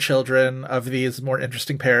sour children of these more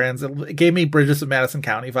interesting parents. It gave me Bridges of Madison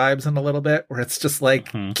County vibes in a little bit, where it's just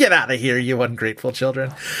like, get out of here, you ungrateful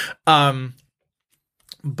children.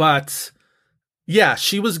 But yeah,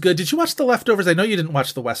 she was good. Did you watch The Leftovers? I know you didn't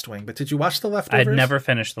watch The West Wing, but did you watch The Leftovers? I'd never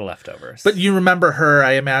finished The Leftovers. But you remember her,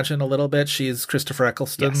 I imagine, a little bit. She's Christopher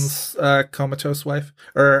Eccleston's comatose wife,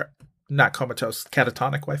 or not comatose,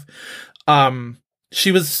 catatonic wife.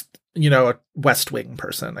 She was, you know, a West Wing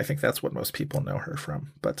person. I think that's what most people know her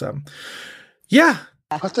from. But yeah.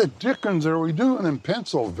 What the dickens are we doing in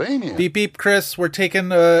Pennsylvania? Beep beep, Chris. We're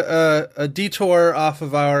taking a detour off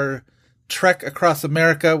of our trek across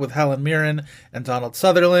America with Helen Mirren and Donald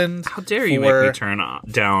Sutherland. How dare you make me turn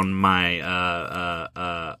down my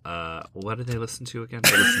what did they listen to again?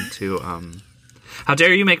 They listened to how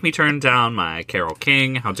dare you make me turn down my Carole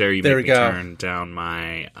King? How dare you make me turn down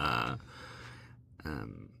my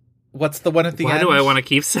what's the one at the end? Why do I want to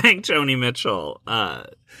keep saying Joni Mitchell? I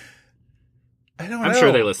don't know. I'm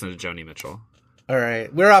sure they listen to Joni Mitchell. All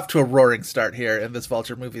right. We're off to a roaring start here in this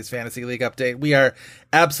Vulture Movies Fantasy League update. We are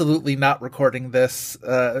absolutely not recording this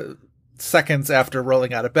seconds after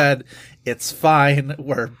rolling out of bed. It's fine.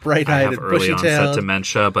 We're bright-eyed and bushy-tailed. I have early onset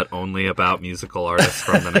dementia, but only about musical artists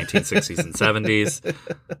from the 1960s and 70s.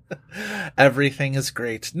 Everything is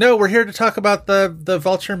great. No, we're here to talk about the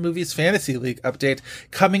Vulture Movies Fantasy League update,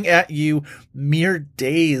 coming at you mere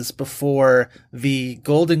days before the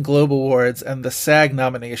Golden Globe Awards and the SAG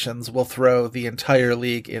nominations will throw the entire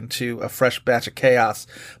league into a fresh batch of chaos.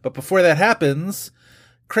 But before that happens,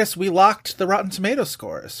 Chris, we locked the Rotten Tomato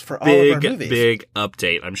scores for all of our movies. Big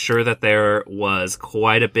update. I'm sure that there was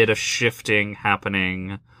quite a bit of shifting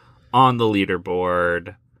happening on the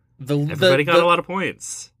leaderboard. Everybody got a lot of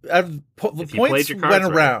points. The points went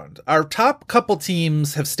around. Our top couple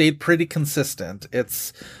teams have stayed pretty consistent.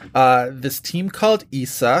 It's this team called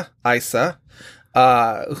ISA,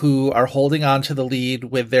 who are holding on to the lead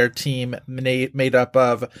with their team made up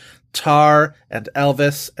of Tar and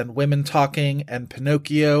Elvis and Women Talking and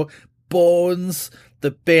Pinocchio, Bones,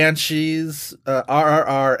 The Banshees,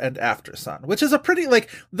 RRR, and Aftersun, which is a pretty, like,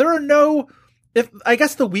 there are no, I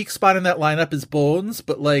guess the weak spot in that lineup is Bones,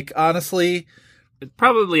 but, like, honestly,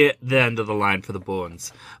 probably at the end of the line for the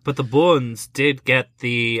Bones. But the Bones did get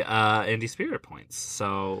the Indie Spirit points.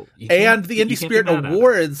 So and the Indie Spirit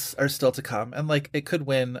awards are still to come. And, like, it could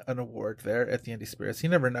win an award there at the Indie Spirits. You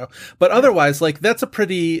never know. But otherwise, like, that's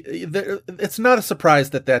it's not a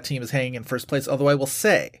surprise that team is hanging in first place. Although I will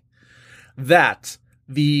say that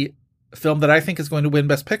the film that I think is going to win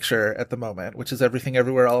Best Picture at the moment, which is Everything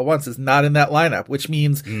Everywhere All at Once, is not in that lineup, which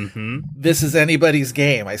means this is anybody's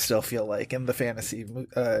game. I still feel like in the fantasy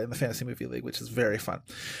movie league, which is very fun.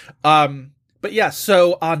 But yeah,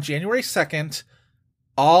 so on January 2nd,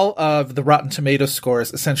 all of the Rotten Tomatoes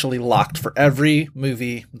scores essentially locked for every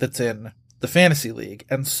movie that's in the fantasy league,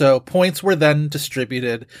 and so points were then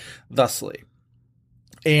distributed thusly.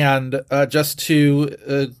 And just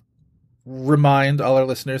to remind all our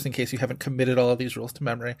listeners, in case you haven't committed all of these rules to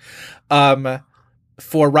memory,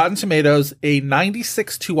 for Rotten Tomatoes, a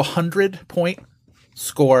 96 to 100 point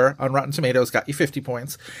score on Rotten Tomatoes got you 50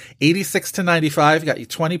 points. 86 to 95 got you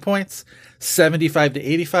 20 points. 75 to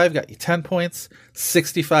 85 got you 10 points.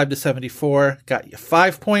 65 to 74 got you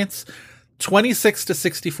 5 points. 26 to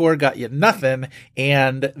 64 got you nothing,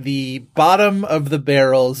 and the bottom of the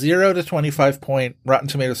barrel 0 to 25 point Rotten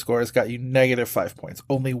Tomato scores got you negative 5 points.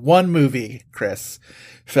 Only one movie, Chris,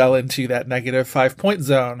 fell into that negative 5 point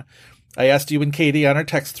zone. I asked you and Katie on our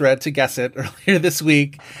text thread to guess it earlier this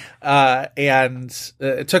week, and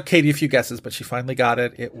it took Katie a few guesses, but she finally got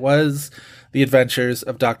it. It was The Adventures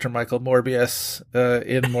of Dr. Michael Morbius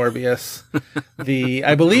in Morbius.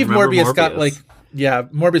 I believe Morbius got like... Yeah,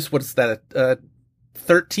 Morbius, what is that?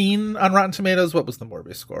 13 on Rotten Tomatoes? What was the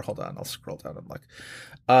Morbius score? Hold on, I'll scroll down and look.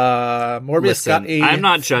 Morbius got a... I'm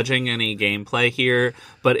not judging any gameplay here,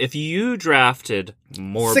 but if you drafted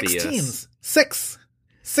Morbius... 6 teams.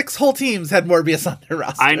 Six whole teams had Morbius on their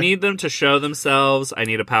roster. I need them to show themselves. I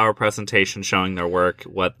need a power presentation showing their work,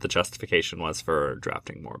 what the justification was for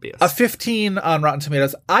drafting Morbius. A 15 on Rotten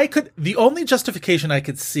Tomatoes. The only justification I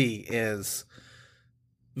could see is...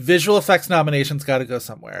 visual effects nominations got to go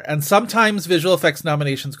somewhere. And sometimes visual effects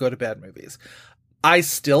nominations go to bad movies. I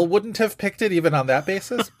still wouldn't have picked it even on that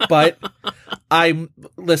basis, but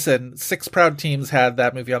listen, Six Proud Teams had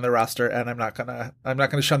that movie on their roster, and I'm not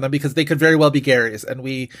gonna shun them because they could very well be Gary's, and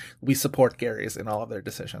we support Gary's in all of their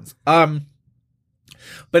decisions.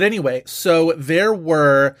 But anyway, so there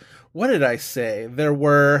were, what did I say? There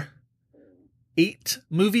were 8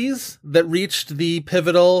 movies that reached the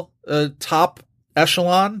pivotal top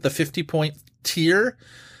echelon, the 50-point tier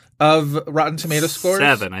of Rotten Tomato scores.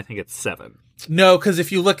 7, I think it's 7. No, because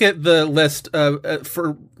if you look at the list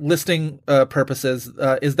for listing purposes,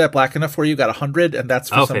 Is That Black Enough For You got 100, and that's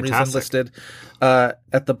for some reason listed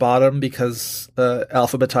at the bottom because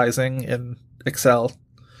alphabetizing in Excel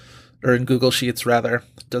or in Google Sheets rather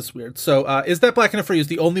does weird. So Is That Black Enough For You is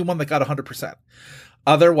the only one that got 100%.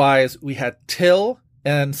 Otherwise, we had Till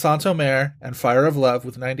and Saint-Omer and Fire of Love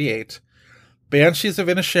with 98, Banshees of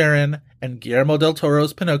Inisherin and Guillermo del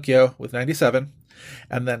Toro's Pinocchio with 97.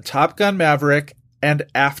 And then Top Gun Maverick and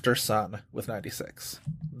After Sun with 96.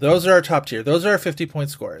 Those are our top tier. Those are our 50-point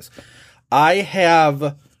scores. I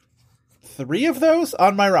have 3 of those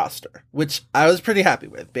on my roster, which I was pretty happy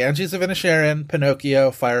with. Banshees of Inisherin,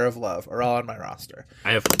 Pinocchio, Fire of Love are all on my roster.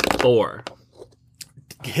 I have 4.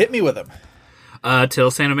 Hit me with them.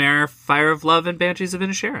 Till, Saint-Omer, Fire of Love, and Banshees of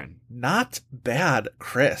Inisherin. Not bad,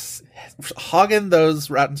 Chris. Hogging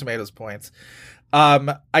those Rotten Tomatoes points.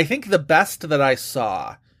 I think the best that I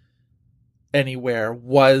saw anywhere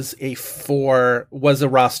was a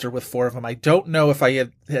roster with 4 of them. I don't know if I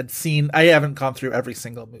had seen, I haven't gone through every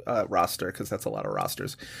single roster because that's a lot of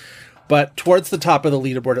rosters, but towards the top of the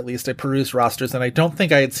leaderboard, at least I perused rosters and I don't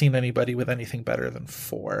think I had seen anybody with anything better than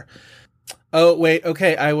 4. Oh, wait.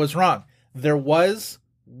 Okay. I was wrong. There was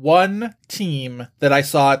one team that I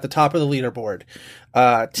saw at the top of the leaderboard,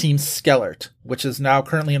 Team Skellert, which is now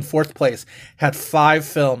currently in 4th place, had 5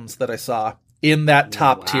 films that I saw in that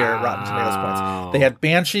top tier Rotten Tomatoes points. They had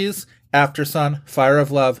Banshees, After Sun, Fire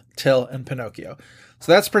of Love, Till, and Pinocchio.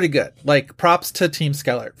 So that's pretty good. Like, props to Team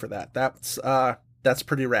Skellert for that. That's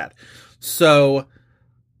pretty rad. So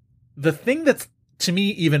the thing that's to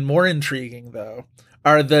me even more intriguing though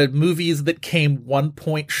are the movies that came 1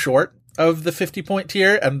 point short of the 50-point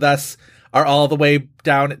tier and thus are all the way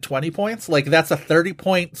down at 20 points. Like, that's a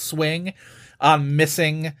 30-point swing on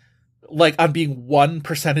missing, like, on being 1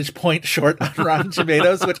 percentage point short on Rotten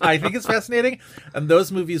Tomatoes, which I think is fascinating. And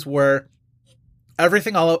those movies were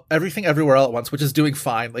Everything Everywhere All at Once, which is doing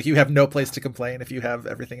fine. Like, you have no place to complain if you have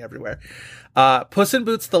Everything Everywhere. Puss in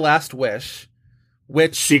Boots: The Last Wish,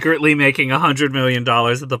 which secretly making $100 million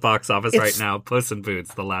at the box office right now. Puss in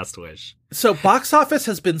Boots: The Last Wish. So box office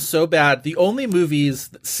has been so bad. The only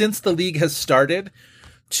movies since the league has started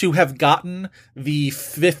to have gotten the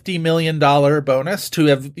 $50 million bonus, to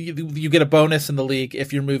have, you get a bonus in the league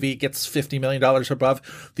if your movie gets $50 million or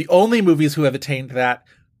above. The only movies who have attained that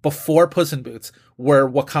before Puss in Boots were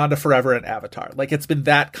Wakanda Forever and Avatar. Like, it's been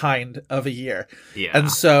that kind of a year. Yeah. And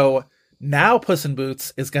so now Puss in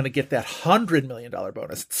Boots is going to get that $100 million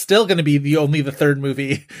bonus. It's still going to be the 3rd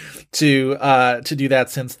movie to do that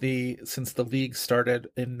since the league started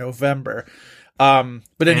in November.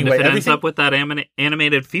 But anyway, and if it ends up with that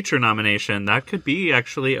animated feature nomination, that could be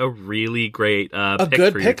actually a really great a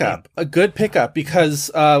good pickup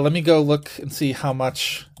because let me go look and see how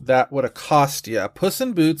much that would have cost you. Puss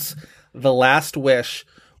in Boots: The Last Wish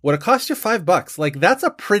would have cost you $5. Like, that's a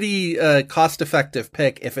pretty cost-effective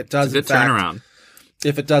pick if it does. It's a good turnaround.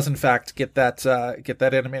 If it does in fact get that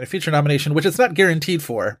animated feature nomination, which it's not guaranteed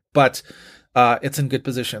for, but it's in good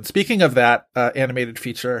position. Speaking of that animated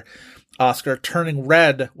feature Oscar, Turning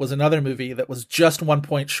Red was another movie that was just 1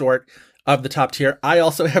 point short of the top tier. I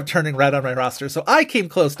also have Turning Red on my roster, so I came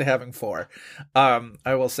close to having 4. I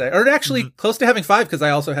will say, or actually close to having 5 because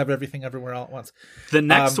I also have Everything Everywhere All at Once. The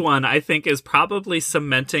next one I think is probably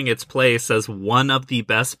cementing its place as one of the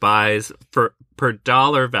best buys per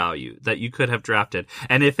dollar value that you could have drafted.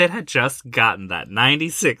 And if it had just gotten that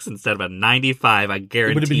 96 instead of a 95, I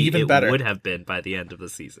guarantee it would have been by the end of the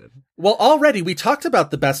season. Well, already we talked about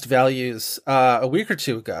the best values a week or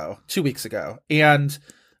 2 weeks ago, and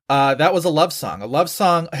that was A Love Song. A Love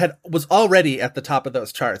Song was already at the top of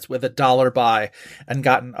those charts with $1 buy and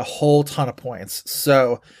gotten a whole ton of points.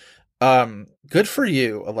 So good for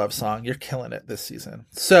you, A Love Song. You're killing it this season.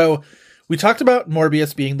 So we talked about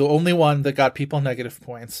Morbius being the only one that got people negative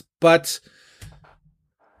points, but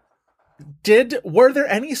were there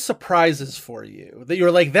any surprises for you that you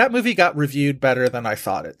were like, that movie got reviewed better than I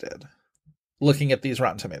thought it did, looking at these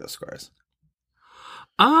Rotten Tomatoes scores?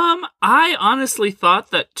 I honestly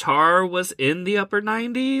thought that Tar was in the upper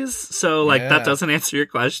 90s, so that doesn't answer your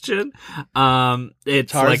question.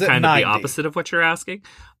 It's Tar's like kind of the opposite of what you're asking.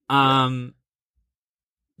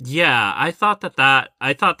 Yeah, I thought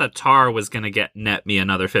that Tar was going to net me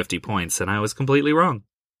another 50 points, and I was completely wrong.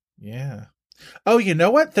 Yeah. Oh, you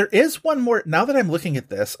know what? There is one more. Now that I'm looking at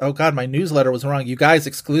this, oh God, my newsletter was wrong. You guys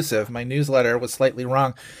exclusive. My newsletter was slightly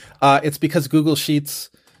wrong. It's because Google Sheets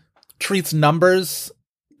treats numbers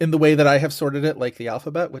in the way that I have sorted it, like the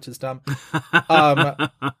alphabet, which is dumb.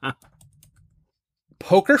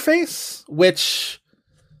 Poker Face, which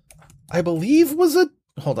I believe was a...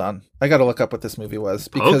 Hold on. I got to look up what this movie was.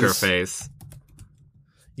 Poker Face.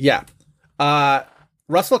 Yeah.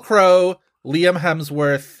 Russell Crowe, Liam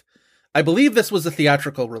Hemsworth. I believe this was a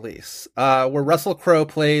theatrical release where Russell Crowe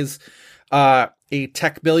plays a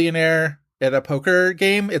tech billionaire at a poker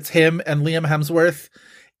game. It's him and Liam Hemsworth.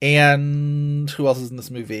 And who else is in this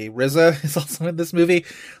movie? RZA is also in this movie.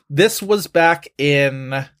 This was back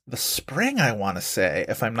in the spring, I want to say,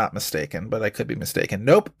 if I'm not mistaken, but I could be mistaken.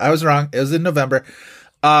 Nope, I was wrong. It was in November.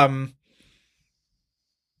 And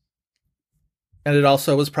it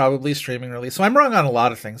also was probably streaming release. So I'm wrong on a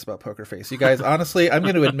lot of things about Poker Face. You guys, honestly, I'm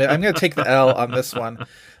going to admit, I'm going to take the L on this one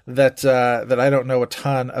that I don't know a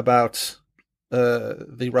ton about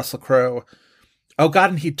the Russell Crowe. Oh God,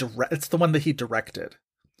 and it's the one that he directed.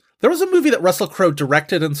 There was a movie that Russell Crowe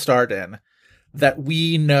directed and starred in that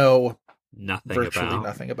we know virtually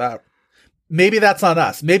nothing about. Maybe that's on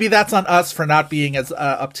us. Maybe that's on us for not being as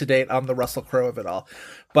up to date on the Russell Crowe of it all.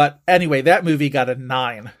 But anyway, that movie got a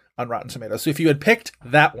 9 on Rotten Tomatoes. So if you had picked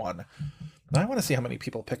that one, I want to see how many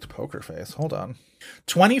people picked Poker Face. Hold on.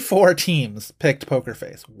 24 teams picked Poker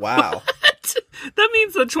Face. Wow. What? That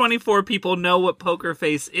means that 24 people know what Poker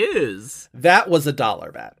Face is. That was a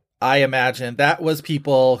dollar bet. I imagine that was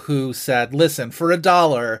people who said, listen, for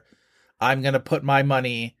 $1, I'm going to put my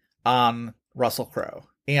money on Russell Crowe.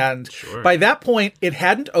 And by that point, it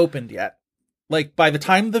hadn't opened yet. Like, by the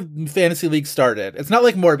time the Fantasy League started, it's not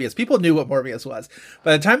like Morbius. People knew what Morbius was.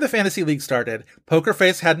 By the time the Fantasy League started, Poker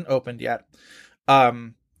Face hadn't opened yet.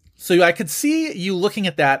 So I could see you looking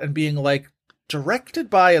at that and being like,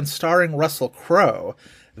 directed by and starring Russell Crowe.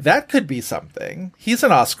 That could be something. He's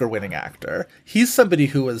an Oscar-winning actor. He's somebody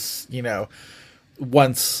who was,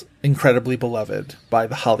 once incredibly beloved by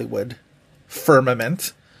the Hollywood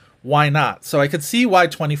firmament. Why not? So I could see why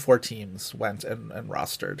 24 teams went and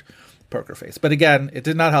rostered Poker Face. But again, it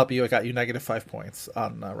did not help you. It got you -5 points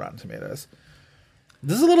on Rotten Tomatoes.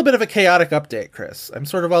 This is a little bit of a chaotic update, Chris. I'm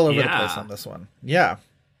sort of all over the place on this one. Yeah.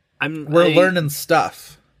 We're learning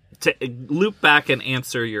stuff. To loop back and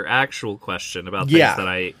answer your actual question about things that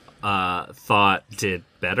I thought did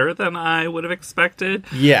better than I would have expected.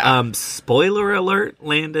 Yeah. Spoiler alert,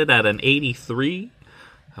 landed at an 83.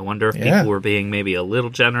 I wonder if people were being maybe a little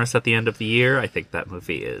generous at the end of the year. I think that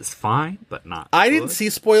movie is fine, but not I good. didn't see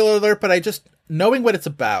spoiler alert, but I just, knowing what it's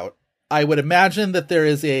about, I would imagine that there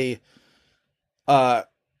is an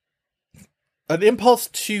impulse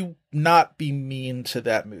to not be mean to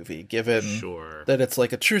that movie, given that it's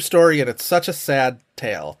like a true story and it's such a sad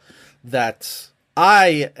tale that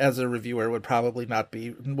I, as a reviewer, would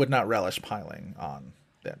not relish piling on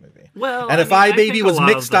that movie. Well, and if I maybe was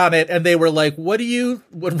mixed on it and they were like,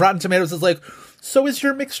 when Rotten Tomatoes is like, so is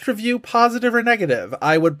your mixed review positive or negative?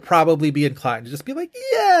 I would probably be inclined to just be like,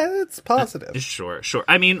 yeah, it's positive. Sure.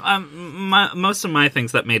 I mean, most of my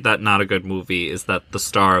things that made that not a good movie is that the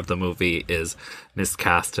star of the movie is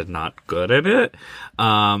miscast and not good at it.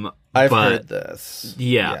 I've heard this.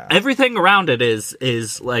 Yeah. Everything around it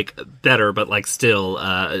is like better, but like still,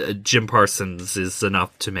 Jim Parsons is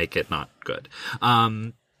enough to make it not good.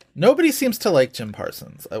 Nobody seems to like Jim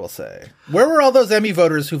Parsons, I will say. Where were all those Emmy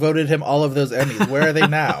voters who voted him all of those Emmys? Where are they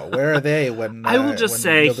now? Where are they when I will just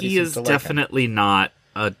say he is definitely not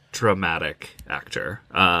a dramatic actor.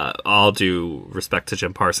 All due respect to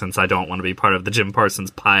Jim Parsons, I don't want to be part of the Jim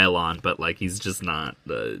Parsons pile-on, but like he's just not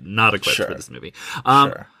equipped for this movie.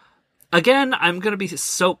 Again, I'm going to be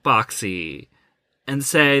soapboxy and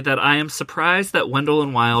say that I am surprised that Wendell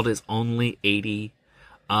and Wild is only 80.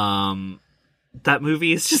 That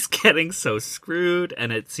movie is just getting so screwed,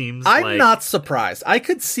 and it seems I'm not surprised. I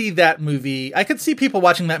could see that movie. I could see people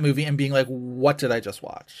watching that movie and being like, what did I just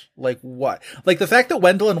watch? Like, what? Like, the fact that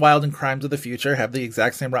Wendell and Wild and Crimes of the Future have the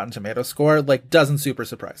exact same Rotten Tomato score, like, doesn't super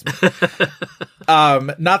surprise me.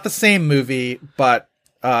 Not the same movie, but,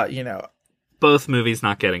 both movies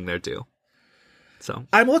not getting their due. So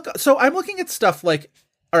I'm looking at stuff like,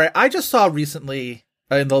 all right, I just saw recently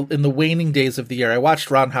in the waning days of the year, I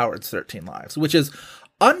watched Ron Howard's 13 Lives, which is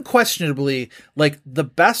unquestionably like the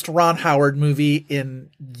best Ron Howard movie in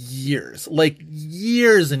years, like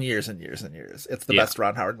years and years and years and years. It's the best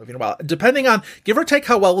Ron Howard movie in a while, depending on give or take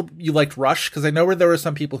how well you liked Rush. Cause I know where there were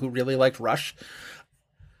some people who really liked Rush.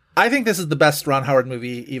 I think this is the best Ron Howard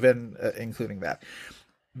movie, even including that.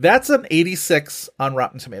 That's an 86 on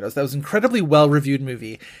Rotten Tomatoes. That was an incredibly well-reviewed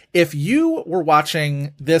movie. If you were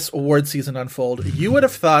watching this award season unfold, you would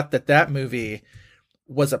have thought that that movie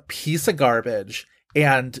was a piece of garbage,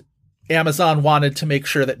 and Amazon wanted to make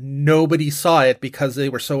sure that nobody saw it because they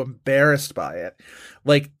were so embarrassed by it.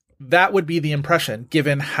 Like, that would be the impression,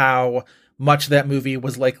 given how much that movie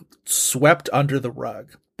was, like, swept under the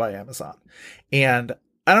rug by Amazon. And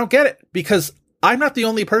I don't get it, because I'm not the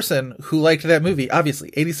only person who liked that movie. Obviously,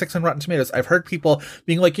 86 on Rotten Tomatoes. I've heard people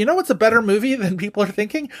being like, you know what's a better movie than people are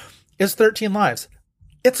thinking? Is 13 Lives.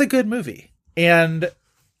 It's a good movie. And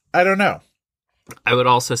I don't know. I would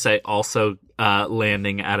also say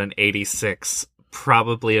landing at an 86,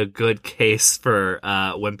 probably a good case for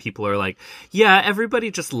when people are like, yeah, everybody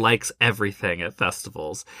just likes everything at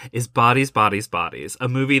festivals, is Bodies, Bodies, Bodies. A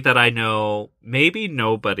movie that I know maybe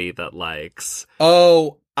nobody that likes.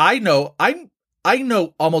 Oh, I know. I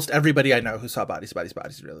know almost everybody I know who saw Bodies, Bodies,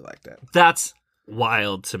 Bodies really liked it. That's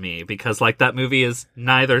wild to me, because like that movie is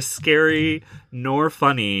neither scary nor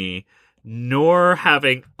funny, nor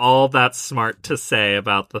having all that smart to say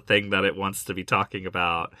about the thing that it wants to be talking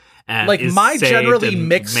about. And like, is my saved generally and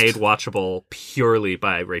mixed, made watchable purely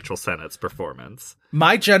by Rachel Sennett's performance.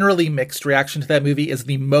 My generally mixed reaction to that movie is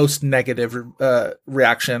the most negative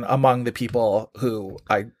reaction among the people who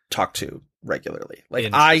I talk to regularly. Like,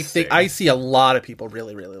 I think I see a lot of people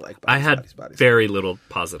really, really like Bodies, I had Bodies, Bodies. very little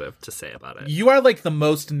positive to say about it. You are like the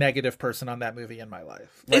most negative person on that movie in my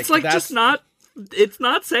life. It's like just not. It's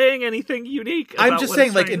not saying anything unique. I'm just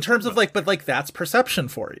saying, like, in terms of like, but like, that's perception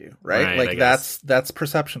for you, right? Like, that's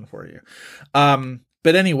perception for you.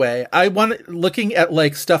 But anyway, looking at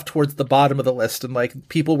like stuff towards the bottom of the list, and like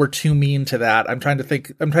people were too mean to that. I'm trying to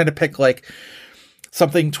pick like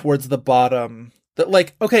something towards the bottom that,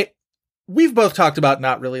 like, okay, we've both talked about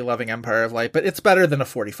not really loving Empire of Light, but it's better than a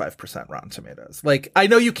 45% Rotten Tomatoes. Like, I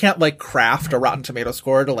know you can't like craft a Rotten Tomato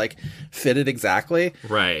score to like fit it exactly.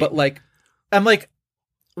 Right. But like, I'm like,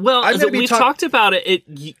 well, we've talked about it.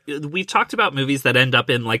 We've talked about movies that end up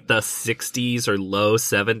in like the 60s or low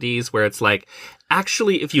 70s, where it's like,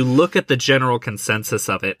 actually, if you look at the general consensus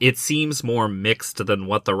of it, it seems more mixed than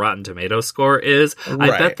what the Rotten Tomato score is.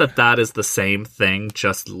 Right. I bet that is the same thing,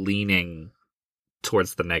 just leaning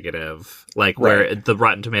towards the negative, like where the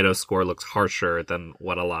Rotten Tomato score looks harsher than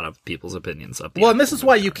what a lot of people's opinions of. Well, and this is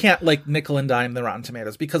why you can't like nickel and dime the Rotten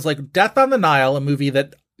Tomatoes, because like Death on the Nile, a movie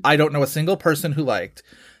that I don't know a single person who liked,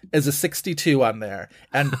 is a 62 on there,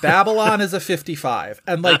 and Babylon is a 55,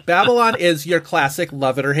 and like Babylon is your classic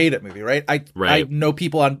love it or hate it movie, right? I know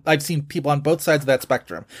I've seen people on both sides of that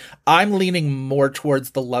spectrum. I'm leaning more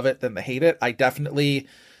towards the love it than the hate it. I definitely,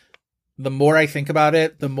 the more I think about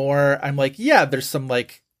it, the more I'm like, yeah, there's some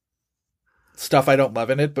like stuff I don't love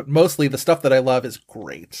in it, but mostly the stuff that I love is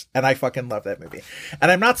great, and I fucking love that movie. And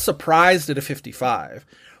I'm not surprised at a 55,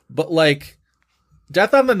 but like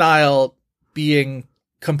Death on the Nile being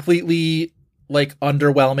completely like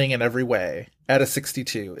underwhelming in every way at a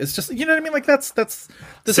 62 is just, you know what I mean? Like this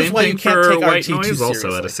Same is why you can't take White RT too Noise seriously.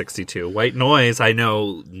 also at a 62. White Noise, I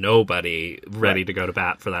know nobody ready to go to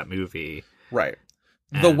bat for that movie. Right.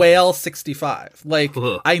 The Whale 65. Like,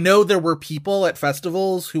 I know there were people at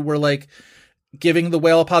festivals who were like giving The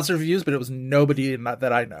Whale positive reviews, but it was nobody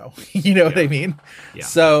that I know. You know what I mean? Yeah.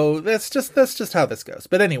 So that's just how this goes.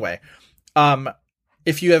 But anyway,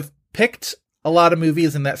 if you have picked a lot of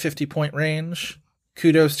movies in that 50-point range,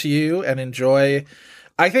 kudos to you and enjoy.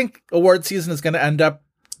 I think award season is going to end up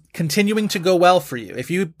continuing to go well for you.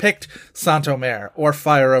 If you picked Saint-Omer or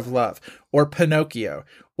Fire of Love or Pinocchio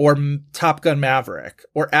or Top Gun Maverick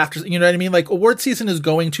or After, you know what I mean? Like, award season is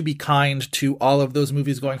going to be kind to all of those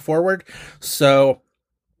movies going forward. So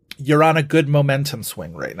you're on a good momentum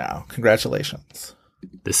swing right now. Congratulations.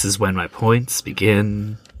 This is when my points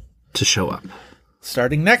begin to show up.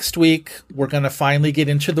 Starting next week, we're going to finally get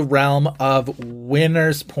into the realm of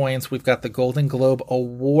winners' points. We've got the Golden Globe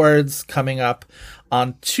Awards coming up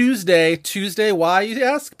on Tuesday. Tuesday, why, you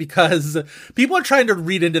ask? Because people are trying to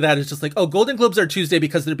read into that as just like, oh, Golden Globes are Tuesday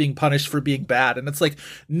because they're being punished for being bad. And it's like,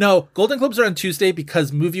 no, Golden Globes are on Tuesday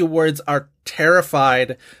because movie awards are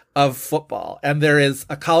terrified of football. And there is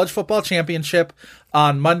a college football championship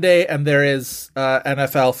on Monday, and there is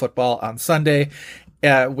NFL football on Sunday.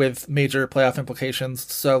 With major playoff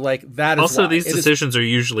implications. So, like, that is also why. These decisions are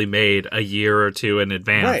usually made a year or two in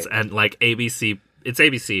advance. Right. And, like, ABC, it's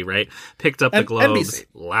ABC, right? Picked up the Globes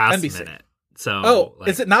last minute. So,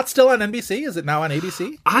 is it not still on NBC? Is it now on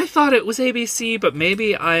ABC? I thought it was ABC, but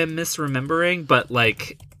maybe I am misremembering. But,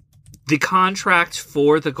 like, the contract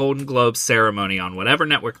for the Golden Globe ceremony on whatever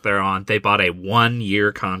network they're on, they bought a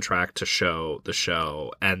 1-year contract to show the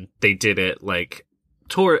show, and they did it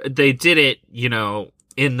they did it,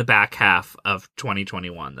 in the back half of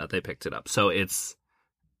 2021 that they picked it up. So it's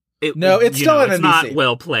still on NBC. It's not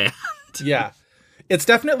well planned. Yeah. It's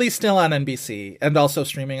definitely still on NBC and also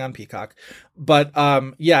streaming on Peacock. But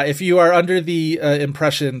if you are under the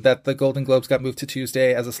impression that the Golden Globes got moved to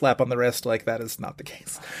Tuesday as a slap on the wrist, that is not the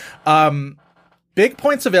case. Big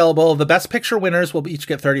points available. The Best Picture winners will each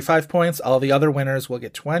get 35 points. All the other winners will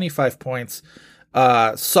get 25 points.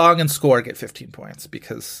 Song and score get 15 points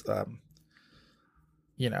because,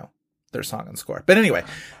 they're song and score. But anyway,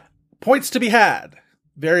 points to be had.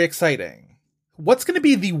 Very exciting. What's going to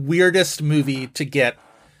be the weirdest movie to get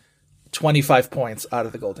 25 points out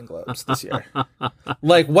of the Golden Globes this year?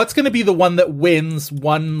 What's going to be the one that wins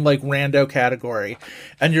one, rando category?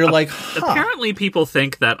 And you're Apparently people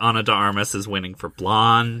think that Ana de Armas is winning for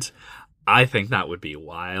Blonde. I think that would be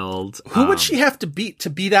wild. Who would she have to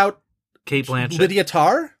beat out Cate Blanchett? Lydia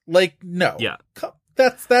Tarr? No. Yeah.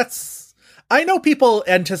 That's... I know people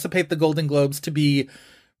anticipate the Golden Globes to be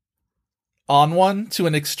on one to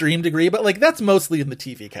an extreme degree, but that's mostly in the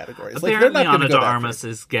TV categories. Apparently, they're not Ana de Armas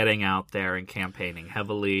is getting out there and campaigning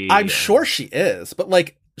heavily. I'm sure she is, but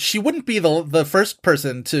she wouldn't be the first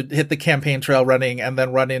person to hit the campaign trail running and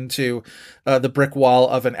then run into the brick wall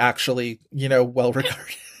of an actually, well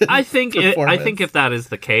regarded. I think if that is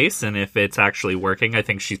the case, and if it's actually working, I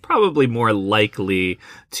think she's probably more likely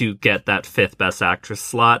to get that 5th Best Actress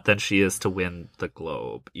slot than she is to win the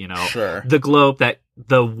Globe. Sure. The Globe, that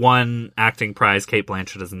the one acting prize Cate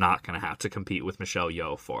Blanchett is not going to have to compete with Michelle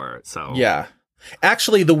Yeoh for. So yeah,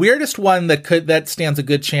 actually, the weirdest one that stands a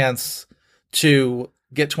good chance to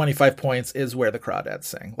get 25 points is Where the Crawdads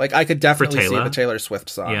Sing. I could definitely see the Taylor Swift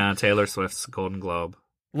song. Yeah, Taylor Swift's Golden Globe.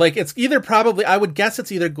 It's either I would guess it's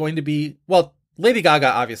either going to be, Lady Gaga,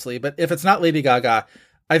 obviously, but if it's not Lady Gaga,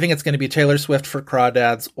 I think it's going to be Taylor Swift for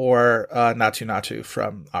Crawdads or Naatu Naatu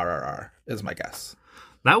from RRR is my guess.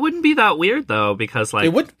 That wouldn't be that weird, though, because,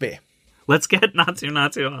 it wouldn't be. Let's get Naatu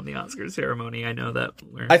Naatu on the Oscars ceremony. I know that.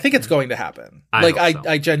 I think it's going to happen.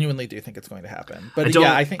 I genuinely do think it's going to happen. But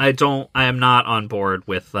I am not on board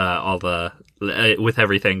with with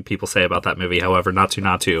everything people say about that movie. However, Naatu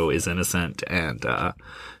Naatu is innocent and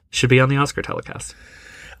should be on the Oscar telecast.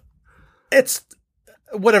 It's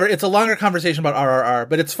whatever. It's a longer conversation about RRR,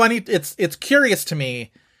 but it's funny. It's curious to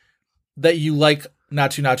me that you like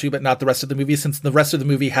Naatu Naatu, but not the rest of the movie, since the rest of the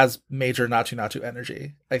movie has major Naatu Naatu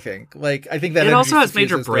energy. I think that it also has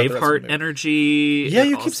major Braveheart energy. Yeah,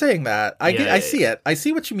 you keep saying that. I see it. I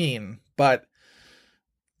see what you mean, but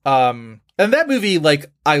and that movie,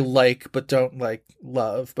 I like, but don't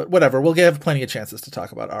love. But whatever, we'll have plenty of chances to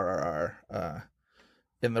talk about RRR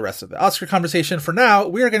in the rest of the Oscar conversation. For now,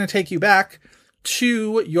 we are going to take you back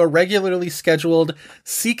to your regularly scheduled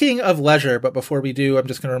Seeking of Leisure. But before we do, I'm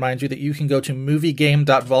just going to remind you that you can go to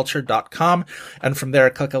moviegame.vulture.com and from there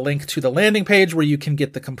click a link to the landing page where you can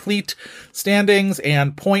get the complete standings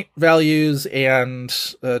and point values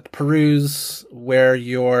and peruse where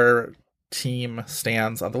your team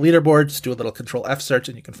stands on the leaderboard. Just do a little Control F search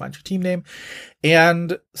and you can find your team name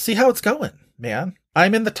and see how it's going, man.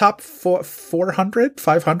 I'm in the top 400,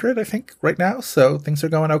 500, I think, right now. So things are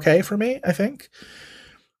going okay for me, I think.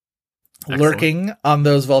 Excellent. Lurking on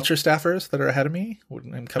those Vulture staffers that are ahead of me.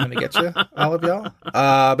 I'm coming to get you, all of y'all.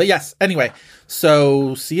 But yes, anyway.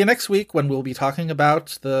 So see you next week when we'll be talking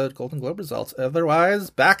about the Golden Globe results.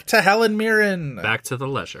 Otherwise, back to Helen Mirren. Back to the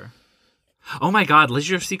Leisure. Oh my God,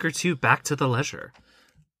 Leisure Seeker 2, Back to the Leisure.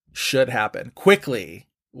 Should happen. Quickly.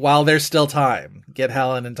 While there's still time, get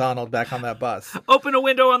Helen and Donald back on that bus. Open a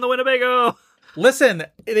window on the Winnebago. Listen,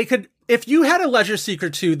 they could, if you had a Leisure Seeker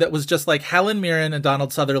 2 that was just like Helen Mirren and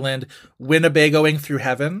Donald Sutherland Winnebagoing through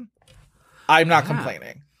heaven, I'm not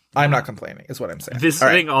complaining. I'm not complaining, is what I'm saying.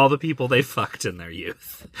 Visiting all the people they fucked in their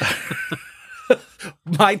youth.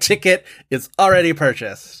 My ticket is already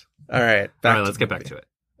purchased. All right. Let's get back to it.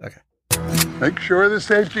 Okay. Make sure the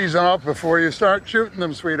safety's off before you start shooting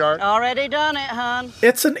them, sweetheart. Already done it, hon.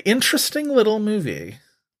 It's an interesting little movie.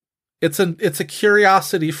 It's a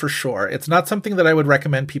curiosity for sure. It's not something that I would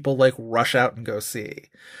recommend people rush out and go see.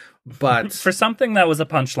 But for something that was a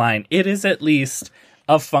punchline, it is at least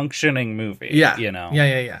a functioning movie. Yeah.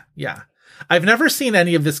 Yeah. I've never seen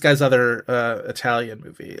any of this guy's other Italian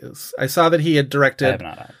movies. I saw that he had directed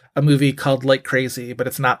a movie called Like Crazy, but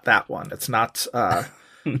it's not that one. It's not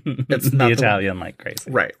it's not the Italian Like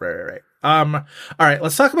Crazy. Right. All right,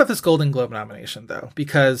 let's talk about this Golden Globe nomination though,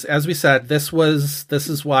 because as we said, this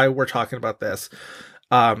is why we're talking about this.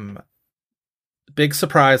 big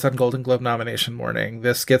surprise on Golden Globe nomination morning.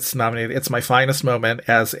 This gets nominated. It's my finest moment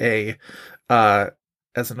as an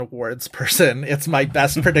awards person. It's my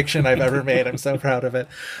best prediction I've ever made. I'm so proud of it.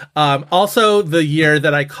 Also, the year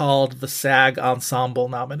that I called the SAG Ensemble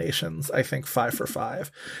nominations, I think 5 for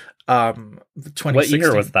 5. What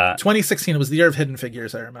year was that? 2016 was the year of Hidden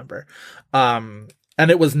Figures, I remember. And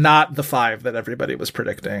it was not the 5 that everybody was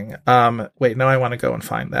predicting. Wait, no, I want to go and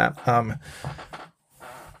find that.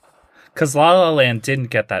 Because La La Land didn't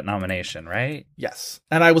get that nomination, right? Yes.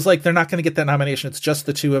 And I was like, they're not going to get that nomination. It's just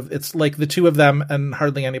the two of them and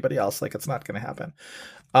hardly anybody else. Like, it's not going to happen.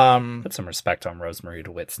 Put some respect on Rosemary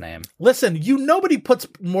DeWitt's name. Listen, nobody puts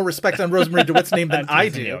more respect on Rosemary DeWitt's name than I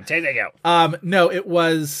do. No, it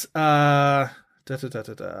was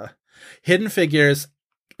Hidden Figures,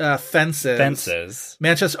 Fences.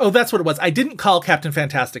 Manchester. Oh, that's what it was. I didn't call Captain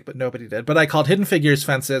Fantastic, but nobody did. But I called Hidden Figures,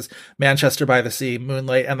 Fences, Manchester by the Sea,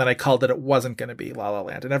 Moonlight, and then I called it wasn't going to be La La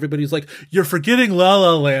Land. And everybody was like, "You're forgetting La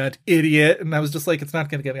La Land, idiot!" And I was just like, "It's not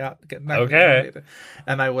going to get out." Okay.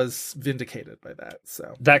 And I was vindicated by that.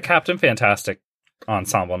 So that Captain Fantastic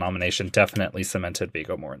ensemble nomination definitely cemented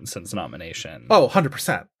Viggo Mortensen's nomination. Oh,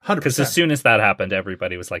 100%. Because as soon as that happened,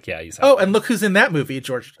 everybody was like, yeah, he's happy. Oh, and look who's in that movie,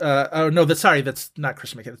 George. That's not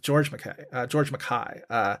Christian McKay. It's George McKay. George Mackay.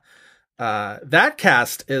 That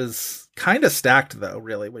cast is kind of stacked, though,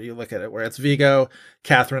 really, when you look at it, where it's Viggo,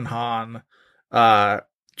 Catherine Hahn,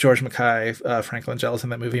 George Mackay, Frank Langella's in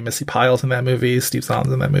that movie, Missy Pyle's in that movie, Steve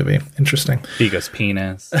Zahn's in that movie. Interesting. Viggo's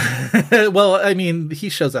penis. Well, I mean, he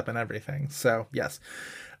shows up in everything, so yes.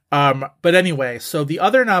 But anyway, so the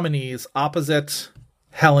other nominees opposite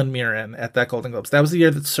Helen Mirren at that Golden Globes, that was the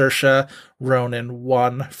year that Saoirse Ronan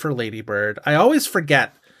won for Lady Bird. I always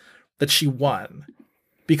forget that she won,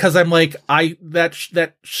 because I'm like,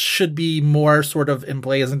 that should be more sort of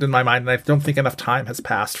emblazoned in my mind, and I don't think enough time has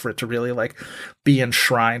passed for it to really like be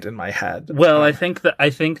enshrined in my head. Well, I think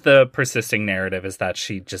the persisting narrative is that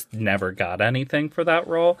she just never got anything for that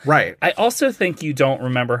role. Right. I also think you don't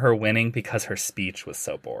remember her winning because her speech was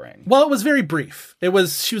so boring. Well, it was very brief.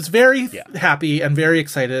 She was very happy and very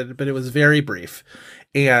excited, but it was very brief.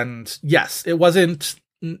 And yes, it wasn't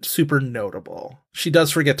super notable. She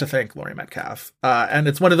does forget to thank Laurie Metcalf. And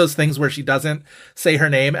it's one of those things where she doesn't say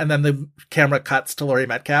her name and then the camera cuts to Laurie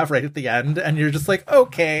Metcalf right at the end. And you're just like,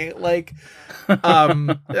 okay, like, she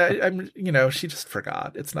just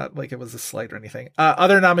forgot. It's not like it was a slight or anything.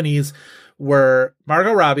 Other nominees were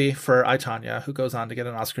Margot Robbie for I, Tonya, who goes on to get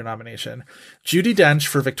an Oscar nomination. Judi Dench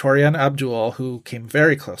for Victoria and Abdul, who came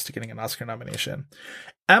very close to getting an Oscar nomination.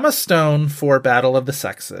 Emma Stone for Battle of the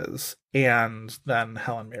Sexes, and then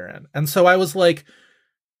Helen Mirren. And so I was like,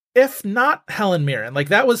 if not Helen Mirren, like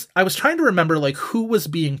I was trying to remember like who was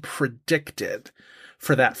being predicted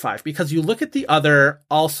for that 5, because you look at the other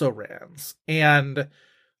also rans, and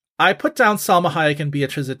I put down Salma Hayek and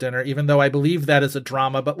Beatriz at Dinner, even though I believe that is a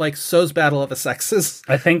drama, but like so's Battle of the Sexes.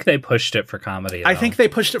 I think they pushed it for comedy. I think they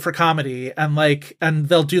pushed it for comedy, and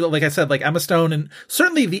they'll do that. Like I said, like Emma Stone, and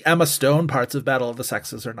certainly the Emma Stone parts of Battle of the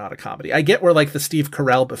Sexes are not a comedy. I get where like the Steve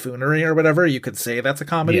Carell buffoonery or whatever, you could say that's a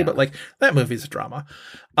comedy, but like that movie's a drama.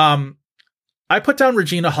 I put down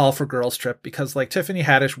Regina Hall for Girls Trip because like Tiffany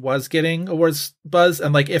Haddish was getting awards buzz,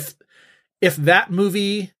 and like if a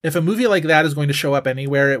movie like that is going to show up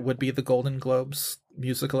anywhere, it would be the Golden Globes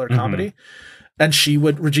musical or comedy. Mm-hmm.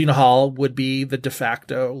 And Regina Hall would be the de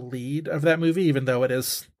facto lead of that movie, even though it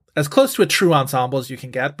is as close to a true ensemble as you can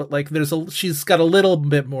get. But like she's got a little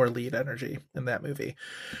bit more lead energy in that movie.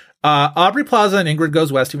 Aubrey Plaza and Ingrid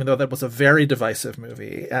Goes West, even though that was a very divisive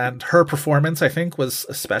movie, and her performance, I think, was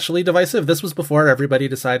especially divisive. This was before everybody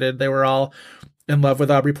decided they were all in love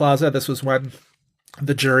with Aubrey Plaza. This was when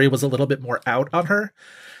the jury was a little bit more out on her.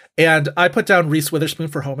 And I put down Reese Witherspoon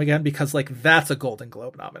for Home Again because, like, that's a Golden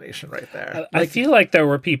Globe nomination right there. I feel like there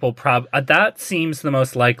were people that seems the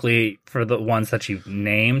most likely for the ones that you've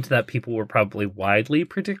named that people were probably widely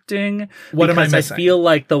predicting. What am I missing? I feel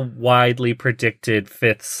like the widely predicted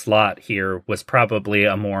 5th slot here was probably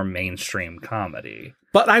a more mainstream comedy.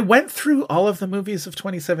 But I went through all of the movies of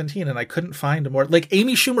 2017 and I couldn't find a more, like,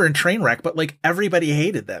 Amy Schumer and Trainwreck, but like everybody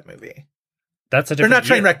hated that movie. That's a different. Or not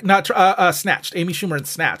Trainwreck, not Snatched. Amy Schumer and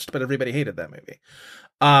Snatched, but everybody hated that movie.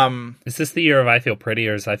 Is this the year of I Feel Pretty,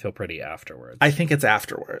 or is I Feel Pretty afterwards? I think it's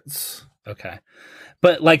afterwards. Okay.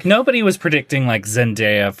 But like nobody was predicting like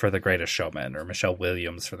Zendaya for The Greatest Showman or Michelle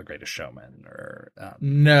Williams for The Greatest Showman or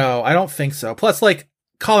No, I don't think so. Plus, like,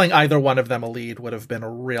 calling either one of them a lead would have been a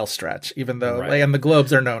real stretch, even though like, and the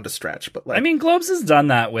Globes are known to stretch. But like, I mean, Globes has done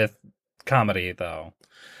that with comedy though.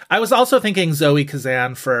 I was also thinking Zoe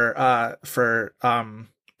Kazan for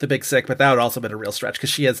The Big Sick, but that would also been a real stretch because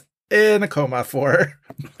she has in a coma for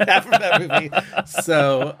half of that movie.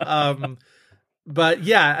 So, but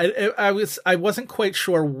yeah, I wasn't quite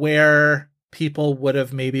sure where people would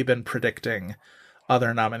have maybe been predicting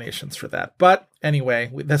other nominations for that. But anyway,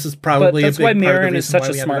 this is probably that's a big why part of the Mirren is reason such why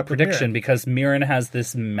a we ended smart up with prediction, Mirren. because Mirren has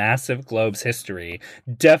this massive Globes history.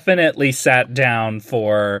 Definitely sat down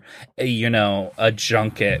for a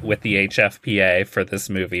junket with the HFPA for this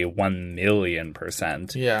movie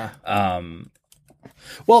 1,000,000%. Yeah.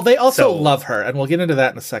 Well, they also love her, and we'll get into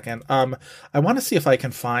that in a second. I want to see if I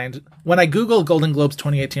can find, when I Google Golden Globes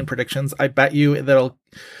 2018 predictions, I bet you that'll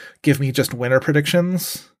give me just winner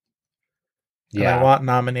predictions. Yeah. And I want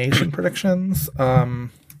nomination predictions.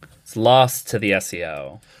 It's lost to the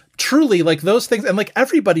SEO. Truly, like those things, and like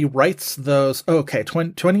everybody writes those. Oh, okay,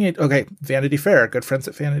 28. Okay, Vanity Fair, good friends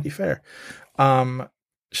at Vanity Fair.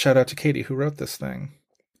 Shout out to Katie who wrote this thing.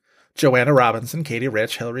 Joanna Robinson, Katie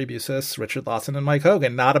Rich, Hillary Busis, Richard Lawson, and Mike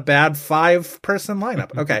Hogan. Not a bad 5-person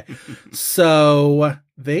lineup. Okay, so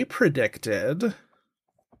they predicted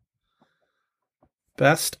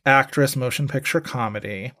Best Actress Motion Picture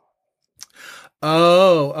Comedy.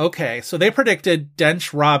 Oh, okay. So they predicted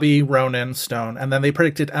Dench, Robbie, Ronan, Stone, and then they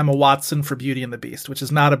predicted Emma Watson for Beauty and the Beast, which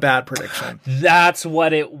is not a bad prediction. That's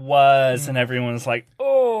what it was, and everyone was like,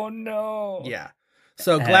 "Oh no!" Yeah.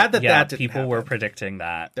 So glad that that didn't people happen. were predicting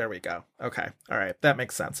that. There we go. Okay. All right. That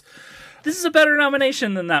makes sense. This is a better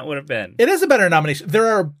nomination than that would have been. It is a better nomination. There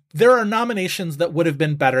are nominations that would have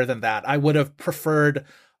been better than that. I would have preferred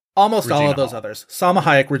almost Regina all of those Hall. others. Salma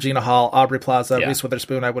Hayek, Regina Hall, Aubrey Plaza, Yeah. Reese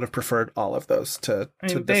Witherspoon. I would have preferred all of those to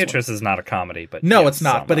this one. Beatrice is not a comedy, but No, yes, it's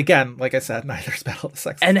not. Selma. But again, like I said, neither is Battle of the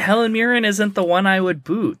Sexes. And Helen Mirren isn't the one I would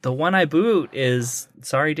boot. The one I boot is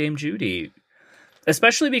Sorry Dame Judy.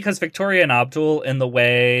 Especially because Victoria and Abdul, in the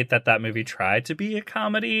way that movie tried to be a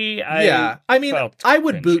comedy, I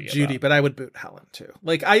would boot cringy Judy, about. but I would boot Helen too.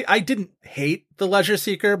 Like I didn't hate The Leisure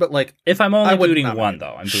Seeker, but like If I'm only I wouldn't booting nominate one, her.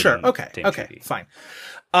 though, I'm sure. booting Okay. Dame Okay. Judy. Fine.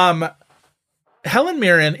 Helen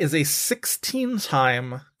Mirren is a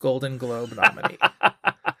 16-time Golden Globe nominee.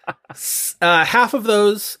 Half of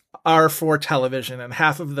those are for television and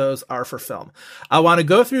half of those are for film. I want to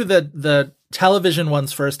go through the television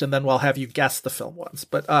ones first, and then we'll have you guess the film ones.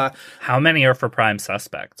 But How many are for Prime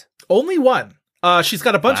Suspect? only one. She's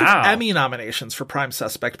got a bunch Wow. of Emmy nominations for Prime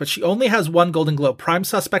Suspect, but she only has one Golden Globe. Prime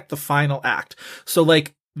Suspect, The Final Act. So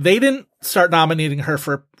like they didn't start nominating her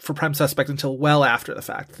for Prime Suspect until well after the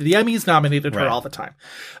fact. The Emmys nominated her Right. all the time.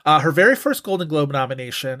 Her very first Golden Globe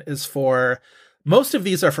nomination is for, most of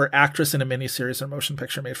these are for actress in a miniseries or motion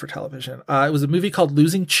picture made for television. It was a movie called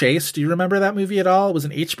Losing Chase. Do you remember that movie at all? It was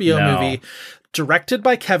an HBO No. movie directed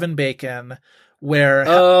by Kevin Bacon, where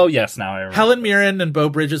Oh, yes, now I remember. Helen Mirren and Beau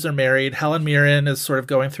Bridges are married. Helen Mirren is sort of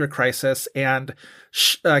going through a crisis, and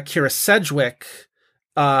Kira Sedgwick,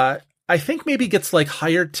 I think maybe gets like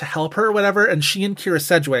hired to help her or whatever. And she and Kira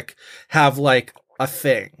Sedgwick have like a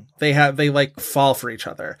thing. They like fall for each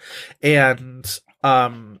other. And,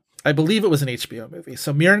 I believe it was an HBO movie.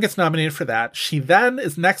 So Mirren gets nominated for that. She then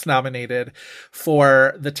is next nominated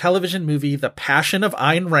for the television movie, The Passion of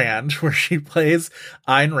Ayn Rand, where she plays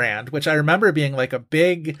Ayn Rand, which I remember being like a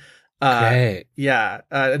big, Great. yeah.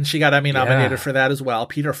 And she got Emmy nominated for that as well.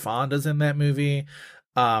 Peter Fonda's in that movie.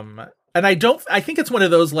 And I think it's one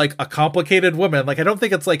of those, like, a complicated woman. Like, I don't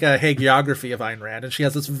think it's like a hagiography of Ayn Rand. And she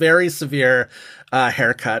has this very severe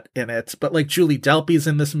haircut in it. But, like, Julie Delpy's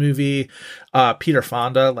in this movie. Peter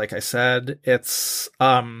Fonda, like I said. It's,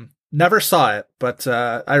 never saw it, but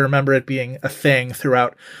I remember it being a thing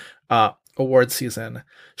throughout award season.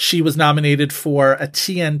 She was nominated for a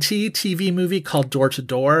TNT TV movie called Door to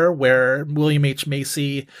Door, where William H.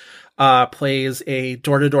 Macy plays a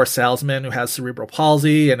door-to-door salesman who has cerebral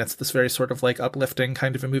palsy, and it's this very sort of like uplifting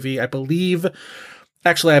kind of a movie. I believe,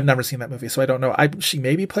 actually, I've never seen that movie, so I don't know. She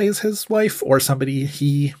maybe plays his wife or somebody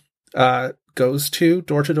he goes to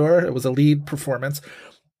door. It was a lead performance.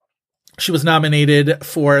 She was nominated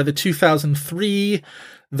for the 2003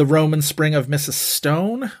 The Roman Spring of Mrs.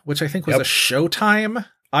 Stone, which I think was a Showtime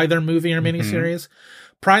either movie or miniseries.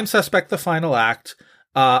 Prime Suspect, The Final Act.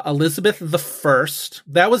 Elizabeth I.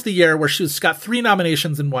 That was the year where she's got 3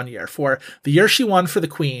 nominations in 1 year. For the year she won for the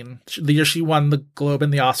Queen, the year she won the Globe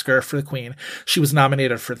and the Oscar for the Queen, she was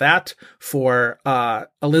nominated for that, for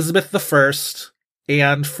Elizabeth I,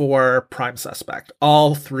 and for Prime Suspect.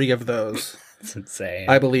 All 3 of those, That's insane.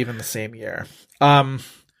 I believe, in the same year.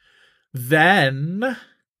 Then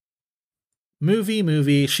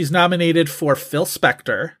movie. She's nominated for Phil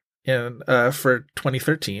Spector for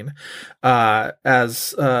 2013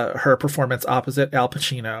 as her performance opposite Al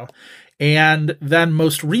Pacino, And then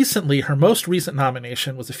most recently, her most recent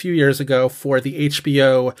nomination was a few years ago for the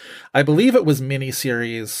HBO, I believe it was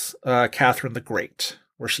miniseries, Catherine the Great,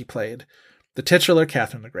 where she played the titular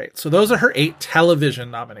Catherine the Great. So those are her 8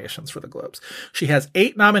 television nominations for the Globes. She has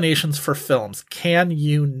 8 nominations for films. Can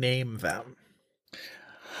you name them?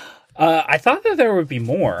 I thought that there would be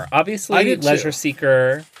more. Obviously, Leisure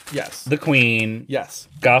Seeker. Yes. The Queen. Yes.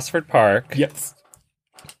 Gosford Park. Yes.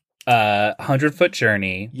 100-Foot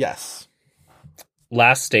Journey. Yes.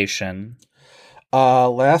 Last Station.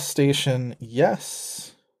 Last Station,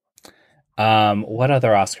 yes. What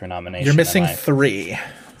other Oscar nomination? You're missing 3.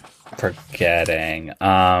 Forgetting.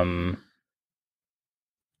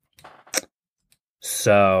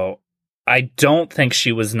 So I don't think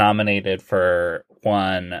she was nominated for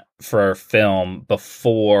a film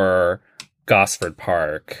before Gosford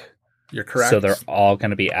Park. You're correct. So they're all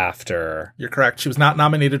going to be after. You're correct. She was not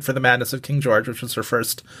nominated for The Madness of King George, which was her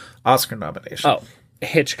first Oscar nomination. Oh,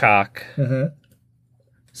 Hitchcock. Mm-hmm.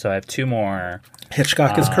 So I have 2 more.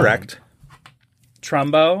 Hitchcock is correct.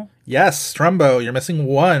 Trumbo? Yes, Trumbo. You're missing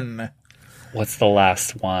 1. What's the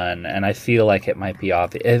last one? And I feel like it might be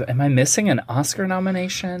obvious. Am I missing an Oscar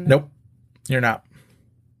nomination? Nope, you're not.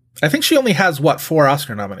 I think she only has, 4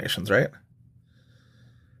 Oscar nominations, right?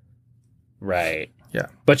 Right. Yeah.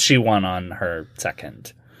 But she won on her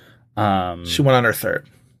second. She won on her third.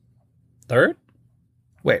 Third?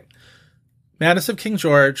 Wait. Madness of King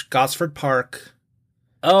George, Gosford Park.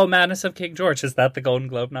 Oh, Madness of King George. Is that the Golden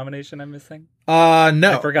Globe nomination I'm missing?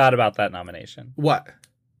 No. I forgot about that nomination. What?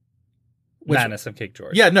 Madness of King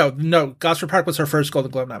George. Yeah, no. Gosford Park was her first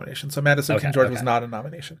Golden Globe nomination, so Madness of King George was not a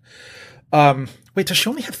nomination. Wait, does she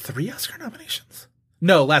only have 3 Oscar nominations?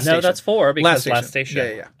 No, Last Station. No, that's 4 because Last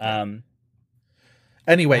Station. Yeah.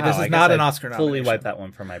 Anyway, this is not an Oscar nomination. Fully wiped that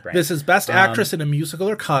one from my brain. This is Best Actress in a Musical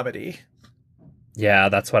or Comedy. Yeah,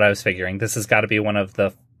 that's what I was figuring. This has got to be one of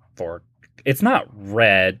the 4. It's not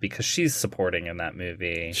Red because she's supporting in that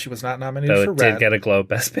movie. She was not nominated for Red. Though it did get a Globe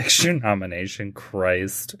Best Picture nomination.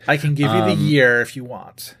 Christ. I can give you the year if you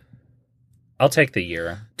want. I'll take the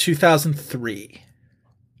year. 2003.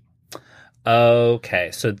 Okay,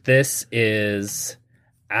 so this is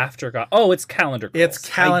after... it's Calendar Girls. It's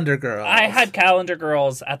Calendar Girls. I had Calendar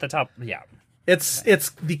Girls at the top. Yeah. It's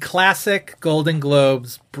the classic Golden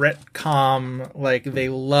Globes, Britcom, like they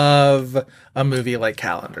love a movie like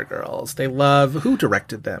Calendar Girls. They love, who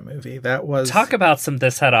directed that movie? That was... Talk about some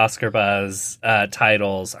This Had Oscar Buzz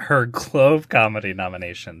titles. Her Globe comedy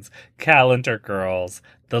nominations, Calendar Girls,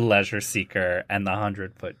 The Leisure Seeker, and The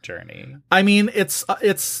 100-Foot Journey. I mean, it's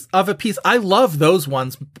of a piece. I love those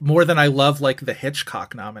ones more than I love like the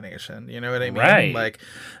Hitchcock nomination. You know what I mean? Right. Like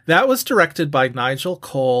that was directed by Nigel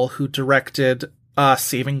Cole, who directed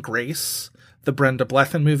Saving Grace, the Brenda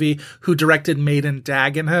Blethyn movie, who directed Made in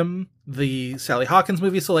Dagenham, the Sally Hawkins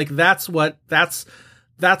movie. So like that's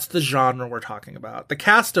the genre we're talking about. The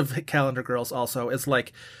cast of Calendar Girls also is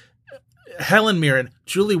like Helen Mirren,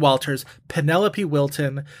 Julie Walters, Penelope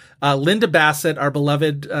Wilton, Linda Bassett, our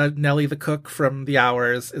beloved Nellie the cook from The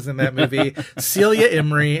Hours, is in that movie. Celia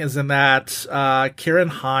Imrie is in that. Kieran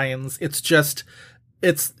Hines.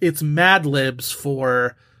 It's Mad Libs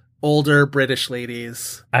for older British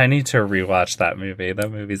ladies. I need to rewatch that movie.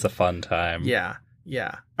 That movie's a fun time. Yeah.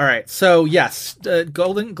 All right. So yes,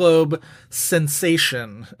 Golden Globe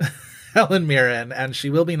sensation, Helen Mirren, and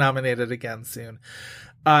she will be nominated again soon.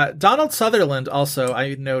 Donald Sutherland also,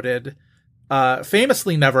 I noted,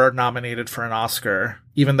 famously never nominated for an Oscar,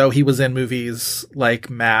 even though he was in movies like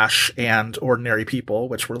MASH and Ordinary People,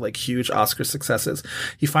 which were like huge Oscar successes.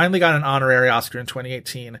 He finally got an honorary Oscar in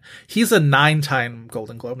 2018. He's a 9-time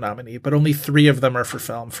Golden Globe nominee, but only 3 of them are for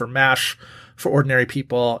film, for MASH, for Ordinary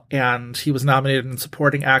People, and he was nominated in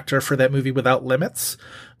supporting actor for that movie Without Limits,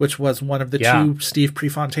 which was one of the 2 Steve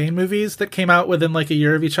Prefontaine movies that came out within like a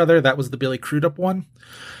year of each other. That was the Billy Crudup one.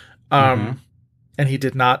 And he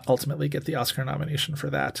did not ultimately get the Oscar nomination for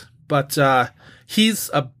that. But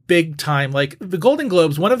he's a big time, like the Golden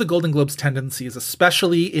Globes, one of the Golden Globes tendencies,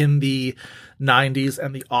 especially in the 90s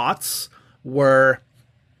and the aughts, were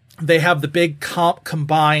they have the big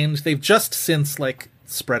combined, they've just since like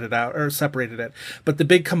spread it out or separated it, but the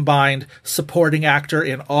big combined supporting actor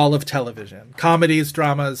in all of television, comedies,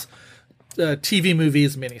 dramas, TV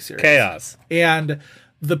movies, miniseries. Chaos. And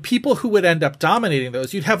the people who would end up dominating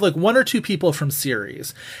those, you'd have like 1 or 2 people from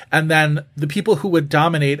series. And then the people who would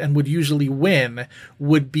dominate and would usually win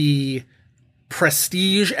would be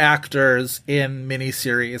prestige actors in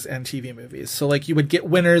miniseries and TV movies. So like you would get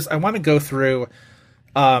winners. I want to go through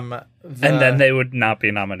And then they would not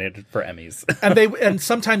be nominated for Emmys. and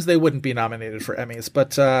sometimes they wouldn't be nominated for Emmys.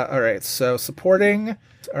 But all right, so supporting.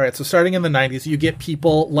 All right, so starting in the 90s, you get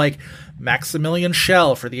people like Maximilian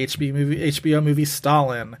Schell for the HBO movie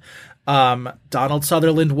Stalin. Donald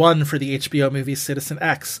Sutherland won for the HBO movie Citizen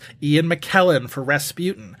X, Ian McKellen for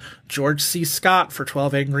Rasputin, George C. Scott for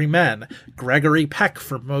 12 Angry Men, Gregory Peck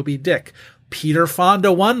for Moby Dick, Peter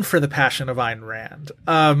Fonda won for The Passion of Ayn Rand,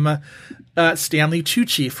 Stanley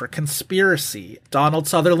Tucci for Conspiracy, Donald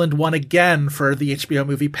Sutherland won again for the HBO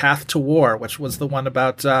movie Path to War, which was the one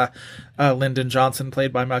about Lyndon Johnson,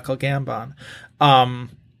 played by Michael Gambon.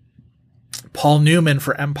 Paul Newman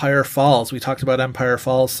for Empire Falls. We talked about Empire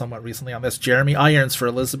Falls somewhat recently on this. Jeremy Irons for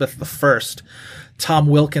Elizabeth I. Tom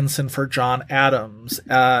Wilkinson for John Adams.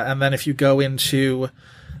 And then if you go into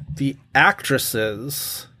the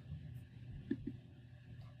actresses,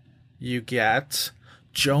 you get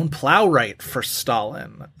Joan Plowright for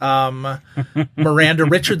Stalin. Miranda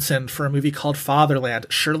Richardson for a movie called Fatherland.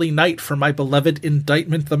 Shirley Knight for My Beloved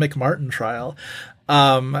Indictment, The McMartin Trial.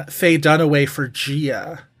 Faye Dunaway for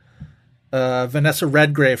Gia. Vanessa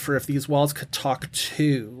Redgrave for If These Walls Could Talk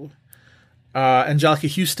Too. Angelica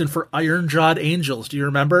Houston for Iron Jawed Angels. Do you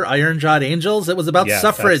remember Iron Jawed Angels? It was about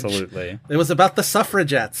suffrage. Absolutely. It was about the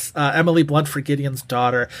suffragettes. Emily Blunt for Gideon's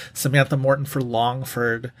Daughter. Samantha Morton for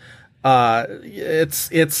Longford. That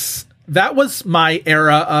was my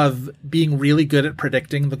era of being really good at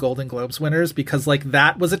predicting the Golden Globes winners, because like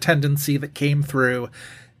that was a tendency that came through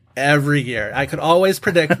every year. I could always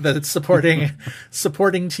predict that it's supporting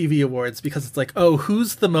TV awards, because it's like, oh,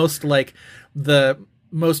 who's the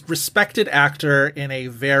most respected actor in a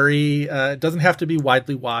very it doesn't have to be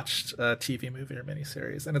widely watched TV movie or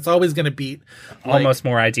miniseries, and it's always going to beat almost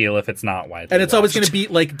more ideal if it's not widely and it's watched. Always going to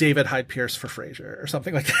beat like David Hyde Pierce for Frasier or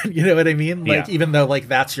something like that. You know what I mean? Like even though like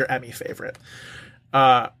that's your Emmy favorite.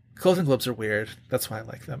 Golden Globes are weird. That's why I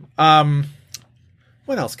like them.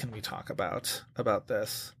 What else can we talk about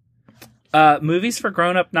this? Movies for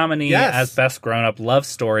Grown-Up nominee as Best Grown-Up Love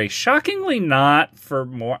Story. Shockingly not for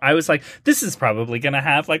more. I was like, this is probably going to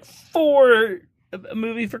have like 4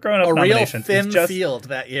 movie for Grown-Up nominations. A real thin field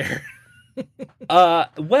that year.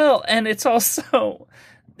 Well, and it's also...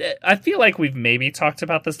 I feel like we've maybe talked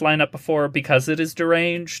about this lineup before because it is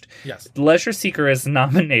deranged. Yes. Leisure Seeker is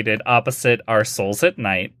nominated opposite Our Souls at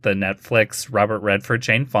Night, the Netflix Robert Redford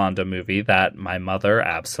Jane Fonda movie that my mother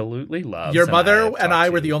absolutely loves. Your mother and I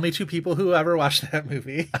were the only 2 people who ever watched that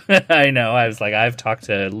movie. I know. I was like, I've talked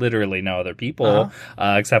to literally no other people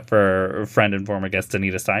except for friend and former guest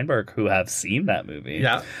Anita Steinberg who have seen that movie.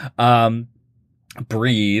 Yeah.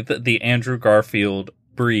 Breathe, the Andrew Garfield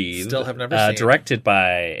Breathe. Still have never seen. Directed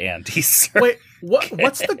by Andy Serkis. Wait,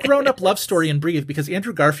 what's the grown-up love story in Breathe? Because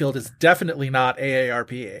Andrew Garfield is definitely not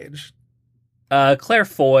AARP age. Claire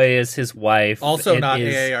Foy is his wife. Also not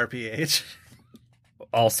AARP age.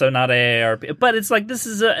 Also not AARP. But it's like, this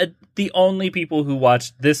is the only people who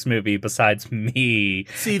watched this movie besides me.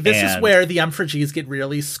 See, this is where the M4Gs get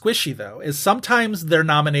really squishy, though, is sometimes their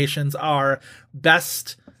nominations are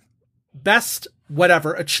best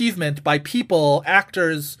whatever achievement by people,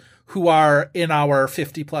 actors who are in our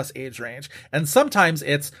 50 plus age range. And sometimes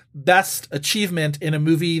it's best achievement in a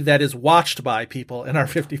movie that is watched by people in our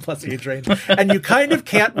 50 plus age range. And you kind of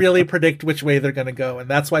can't really predict which way they're going to go. And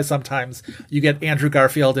that's why sometimes you get Andrew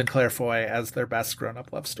Garfield and Claire Foy as their best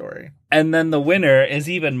grown-up love story. And then the winner is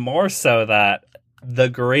even more so that The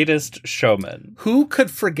Greatest Showman. Who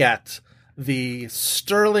could forget the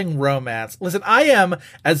sterling romance? Listen, I am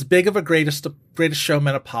as big of a Greatest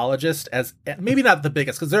Showman apologist as, maybe not the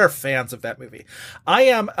biggest, because there are fans of that movie. I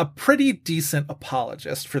am a pretty decent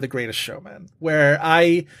apologist for The Greatest Showman, where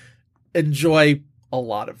I enjoy a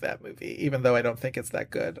lot of that movie, even though I don't think it's that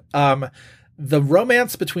good. The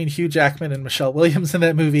romance between Hugh Jackman and Michelle Williams in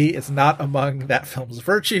that movie is not among that film's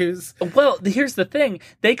virtues. Well, here's the thing.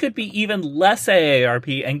 They could be even less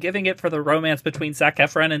AARP and giving it for the romance between Zac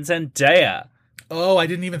Efron and Zendaya. Oh, I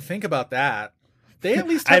didn't even think about that. They at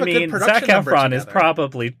least have a good production Zac Efron number is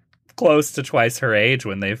probably close to twice her age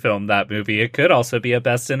when they filmed that movie. It could also be a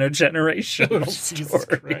Best in a Generation story. Jesus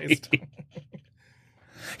Christ.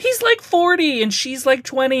 He's like 40 and she's like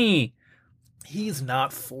 20. He's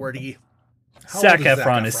not 40. Zac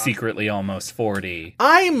Efron is secretly almost 40.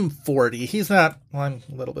 I'm 40. He's not. Well, I'm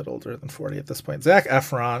a little bit older than 40 at this point. Zac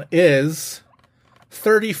Efron is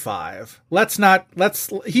 35.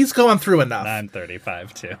 He's going through enough. I'm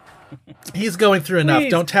 35 too. He's going through enough.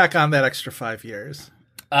 Don't tack on that extra 5 years.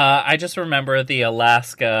 I just remember the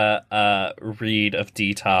Alaska read of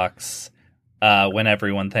Detox when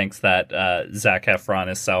everyone thinks that Zac Efron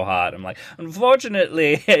is so hot. I'm like,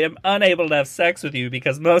 unfortunately, I am unable to have sex with you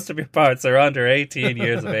because most of your parts are under 18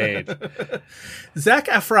 years of age. Zac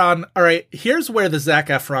Efron, all right, here's where the Zac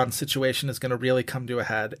Efron situation is going to really come to a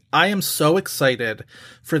head. I am so excited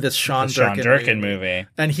for this Sean Durkin movie.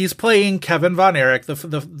 And he's playing Kevin Von Erich,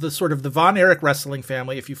 the sort of the Von Erich wrestling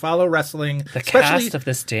family. If you follow wrestling... The cast of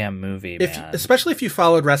this damn movie, man. Especially if you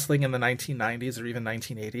followed wrestling in the 1990s or even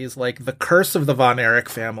 1980s, like the curse of the Von Erich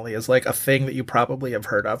family is like a thing that you probably have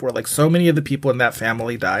heard of, where like so many of the people in that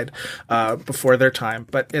family died before their time.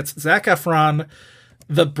 But it's Zac Efron.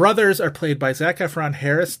 The brothers are played by Zac Efron,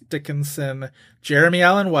 Harris Dickinson, Jeremy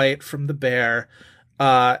Allen White from The Bear,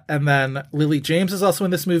 and then Lily James is also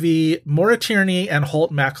in this movie. Maura Tierney and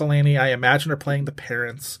Holt McElhaney, I imagine, are playing the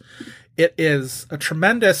parents. It is a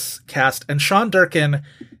tremendous cast, and Sean Durkin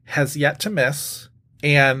has yet to miss,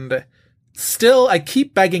 and still, I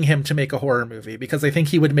keep begging him to make a horror movie because I think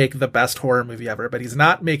he would make the best horror movie ever, but he's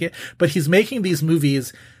not making, but he's making these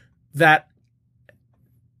movies that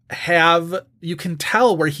have, you can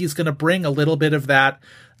tell where he's going to bring a little bit of that,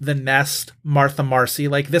 The Nest, Martha Marcy,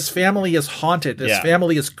 like this family is haunted, this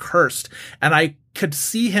family is cursed, and I could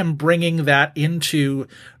see him bringing that into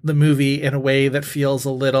the movie in a way that feels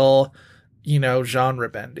a little, you know, genre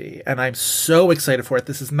bendy, and I'm so excited for it.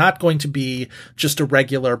 This is not going to be just a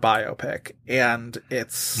regular biopic, and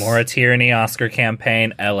it's Maura Tierney Oscar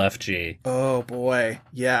campaign, LFG. Oh boy,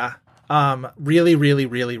 yeah. Really, really,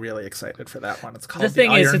 really, really excited for that one. It's called The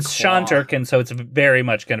thing is, it's Claw. Sean Durkin, so it's very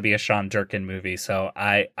much going to be a Sean Durkin movie. So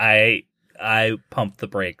I pumped the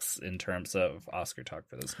brakes in terms of Oscar talk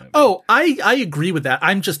for this movie. Oh, I agree with that.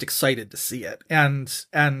 I'm just excited to see it, and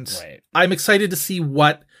right. I'm excited to see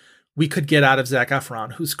what we could get out of Zac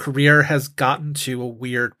Efron, whose career has gotten to a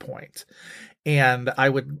weird point. And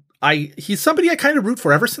he's somebody I kind of root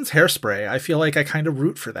for ever since Hairspray. I feel like I kind of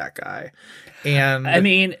root for that guy. And I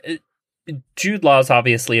mean, Jude Law's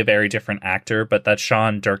obviously a very different actor, but that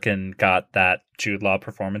Sean Durkin got that Jude Law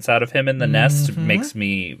performance out of him in The Nest makes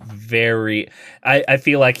me very... I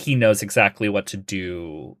feel like he knows exactly what to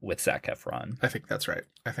do with Zac Efron. I think that's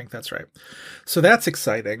right. So that's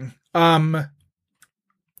exciting.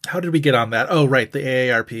 How did we get on that? Oh, right. The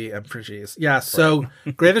AARP M4Gs. Yeah. So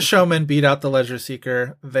Greatest Showman beat out The Leisure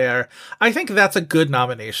Seeker there. I think that's a good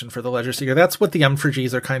nomination for The Leisure Seeker. That's what the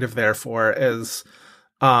M4Gs are kind of there for, is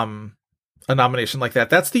a nomination like that.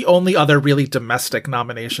 That's the only other really domestic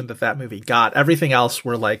nomination that movie got. Everything else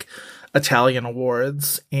were like Italian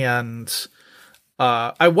awards. And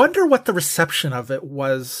I wonder what the reception of it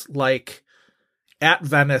was like at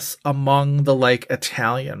Venice among the like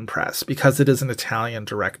Italian press, because it is an Italian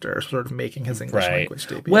director sort of making his English language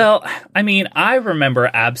debut. Well, I mean, I remember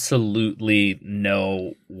absolutely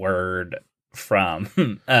no word from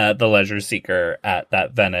The Leisure Seeker at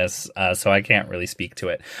that Venice, so I can't really speak to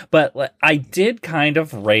it. But I did kind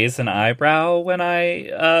of raise an eyebrow when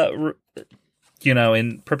I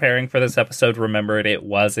in preparing for this episode, remembered it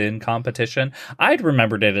was in competition. I'd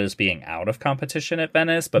remembered it as being out of competition at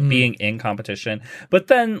Venice, but being in competition. But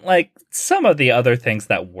then, like, some of the other things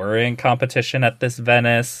that were in competition at this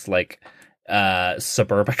Venice, like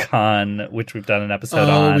Suburbicon, which we've done an episode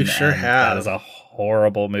on. We sure have. That is a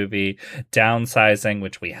horrible movie. Downsizing,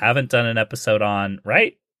 which we haven't done an episode on,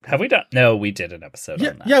 right? Have we done? No, we did an episode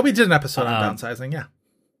on that. Yeah, we did an episode on Downsizing, yeah.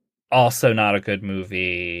 Also not a good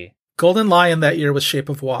movie. Golden Lion that year was Shape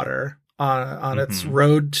of Water on its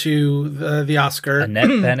road to the Oscar. Annette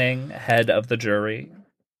Bening, head of the jury.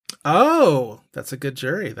 Oh, that's a good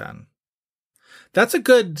jury then. That's a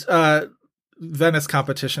good Venice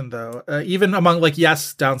competition, though. Even among, like,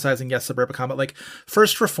 yes, Downsizing, yes, Suburbicon, but like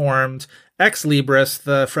First Reformed, Ex Libris,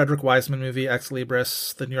 the Frederick Wiseman movie, Ex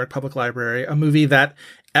Libris, the New York Public Library, a movie that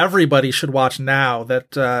everybody should watch now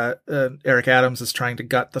that Eric Adams is trying to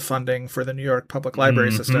gut the funding for the New York Public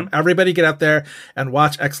Library system. Everybody get out there and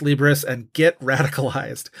watch Ex Libris and get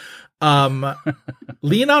radicalized.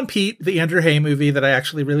 Lean on Pete, the Andrew Hay movie that I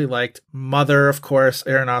actually really liked. Mother, of course,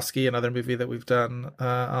 Aronofsky, another movie that we've done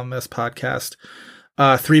on this podcast.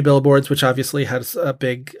 Three Billboards, which obviously has a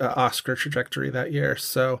big Oscar trajectory that year.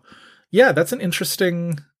 So, yeah, that's an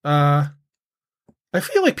interesting... I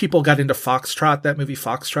feel like people got into Foxtrot, that movie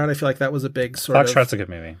Foxtrot. I feel like that was a big sort of... Foxtrot's a good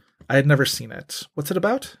movie. I had never seen it. What's it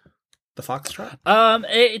about? The Foxtrot?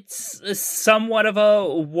 It's somewhat of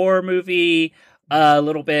a war movie, a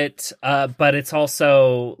little bit, but it's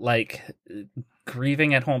also like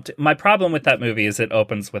grieving at home. My problem with that movie is it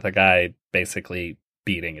opens with a guy basically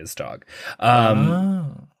beating his dog.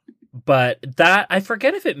 But that, I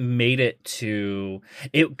forget if it made it to...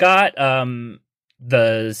 It got...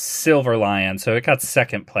 the Silver Lion, so it got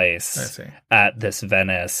second I place see. at this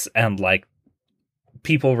Venice, and like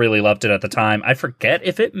people really loved it at the time. I forget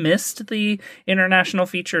if it missed the international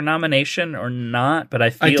feature nomination or not, but I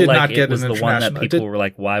feel did like not it get was an the one that international- people were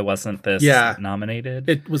like, why wasn't this nominated?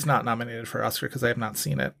 It was not nominated for Oscar because I have not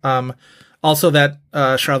seen it. Also, that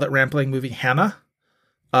Charlotte Rampling movie Hannah,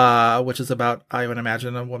 which is about, I would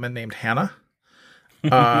imagine, a woman named Hannah.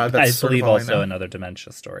 That's I sort of believe all I also know. another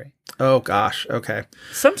dementia story. Oh gosh, okay.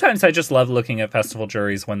 Sometimes I just love looking at festival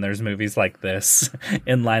juries when there's movies like this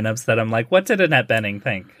in lineups that I'm like, what did Annette Bening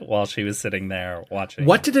think while she was sitting there watching?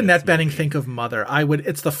 What did this Annette Bening movie? think of Mother?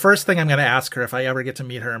 It's the first thing I'm going to ask her if I ever get to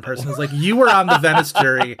meet her in person. Is like, you were on the Venice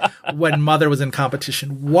jury when Mother was in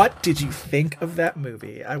competition. What did you think of that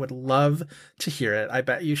movie? I would love to hear it. I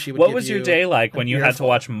bet you she would. What give was your you day like an when you had to earful.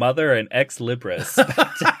 watch Mother and Ex Libris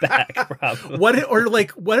back to back? Probably.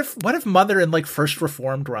 What if Mother and like First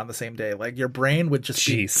Reformed were on the same day? Like your brain would just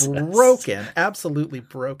Jesus. be broken, absolutely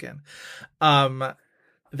broken.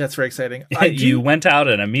 That's very exciting. You went out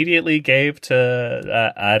and immediately gave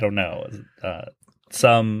to I don't know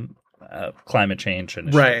some climate change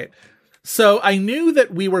initiative. Right. So I knew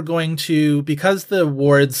that we were going to, because the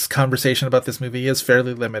awards conversation about this movie is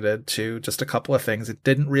fairly limited to just a couple of things. It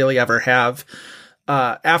didn't really ever have,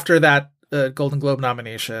 after that Golden Globe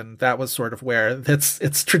nomination, that was sort of where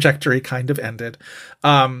its trajectory kind of ended.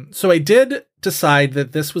 So I did decide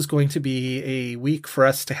that this was going to be a week for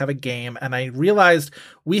us to have a game. And I realized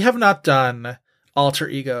we have not done Alter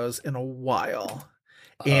Egos in a while.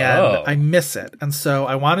 And I miss it. And so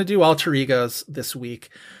I want to do Alter Egos this week.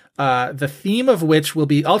 The theme of which will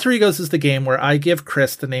be Alter Egos is the game where I give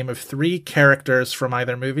Chris the name of 3 characters from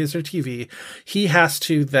either movies or TV. He has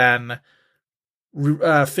to then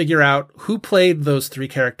figure out who played those 3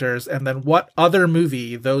 characters and then what other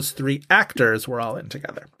movie those 3 actors were all in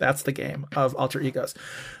together. That's the game of Alter Egos.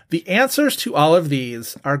 The answers to all of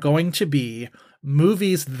these are going to be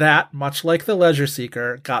movies that, much like The Leisure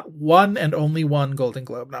Seeker, got one and only one Golden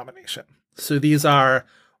Globe nomination. So these are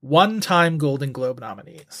one-time Golden Globe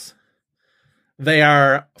nominees. They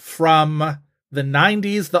are from the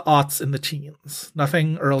 90s, the aughts, and the teens.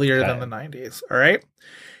 Nothing earlier than the 90s. All right?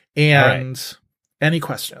 And any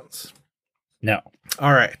questions? No.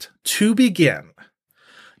 All right. To begin,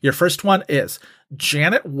 your first one is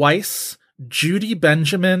Janet Weiss, Judy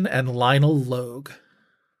Benjamin, and Lionel Logue.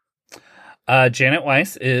 Janet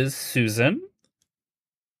Weiss is Susan.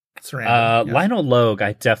 It's random, yes. Lionel Logue,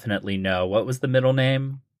 I definitely know. What was the middle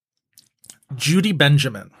name? Judy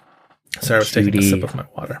Benjamin. Sorry, I was taking a sip of my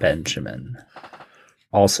water. Benjamin.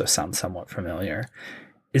 Also sounds somewhat familiar.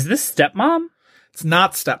 Is this Stepmom? It's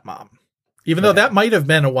not Stepmom. Even though that might have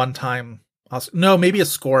been a one-time... No, maybe a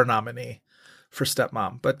score nominee for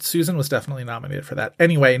Stepmom. But Susan was definitely nominated for that.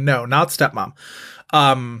 Anyway, no, not Stepmom.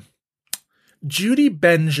 Judy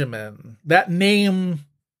Benjamin. That name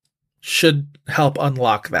should help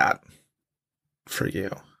unlock that for you.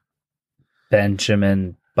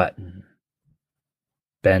 Benjamin Button.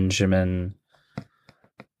 Benjamin.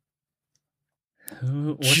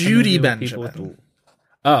 Judy Benjamin.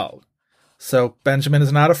 Oh. So Benjamin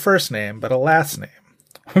is not a first name, but a last name.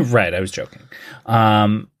 Right, I was joking.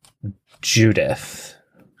 Judith.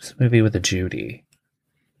 It's a movie with a Judy.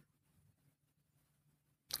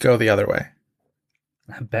 Go the other way.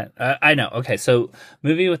 I know. Okay, so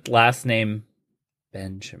movie with last name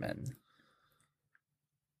Benjamin.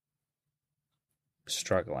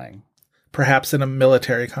 Struggling. Perhaps in a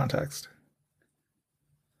military context.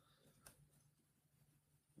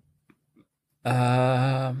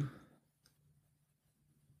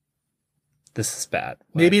 This is bad.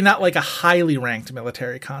 Maybe not like a highly ranked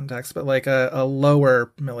military context, but like a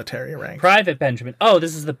lower military rank. Private Benjamin. Oh,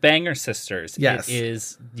 this is the Banger Sisters. Yes. It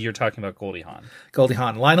is. You're talking about Goldie Hawn. Goldie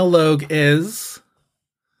Hawn. Lionel Logue is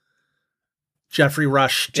Jeffrey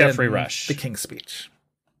Rush. Jeffrey in Rush. The King's Speech.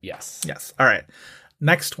 Yes. Yes. All right.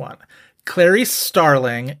 Next one. Clarice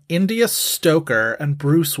Starling, India Stoker, and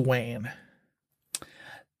Bruce Wayne.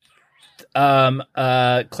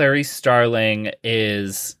 Clarice Starling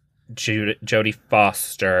is Jodie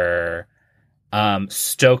Foster.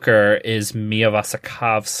 Stoker is Mia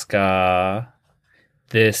Wasikowska.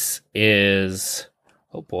 This is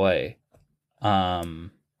oh boy. What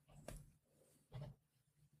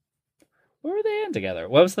were they in together?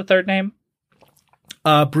 What was the third name?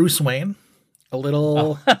 Bruce Wayne. A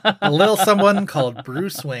little someone called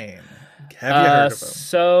Bruce Wayne. Have you heard of him?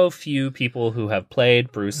 So few people who have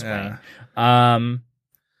played Bruce Wayne.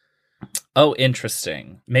 Oh,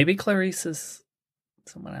 interesting. Maybe Clarice is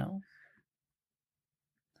someone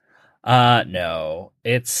else. No,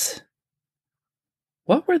 it's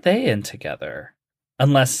what were they in together?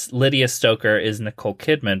 Unless Lydia Stoker is Nicole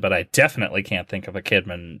Kidman, but I definitely can't think of a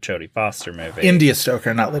Kidman Jodie Foster movie. India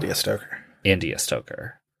Stoker, not Lydia Stoker. India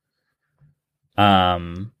Stoker.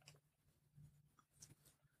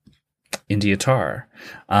 India Tar.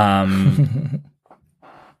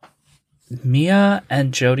 Mia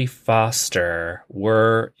and Jodie Foster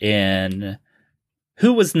were in...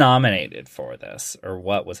 Who was nominated for this? Or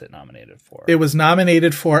what was it nominated for? It was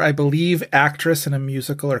nominated for, I believe, actress in a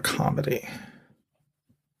musical or comedy.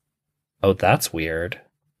 Oh, that's weird.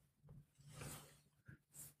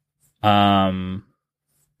 So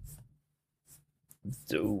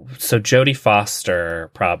Jodie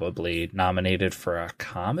Foster probably nominated for a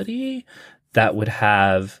comedy that would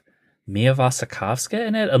have Mia Wasikowska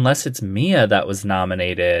in it, unless it's Mia that was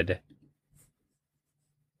nominated.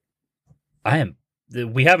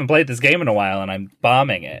 We haven't played this game in a while, and I'm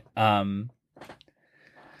bombing it.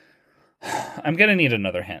 I'm gonna need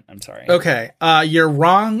another hint. I'm sorry. Okay, you're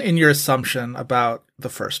wrong in your assumption about the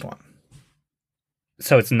first one.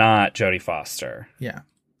 So it's not Jodie Foster. Yeah.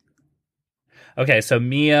 Okay, so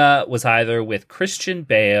Mia was either with Christian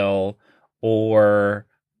Bale or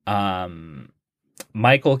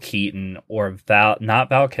Michael Keaton or not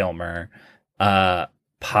Val Kilmer,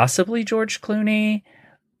 possibly George Clooney.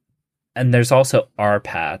 And there's also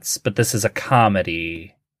Arpats, but this is a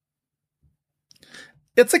comedy.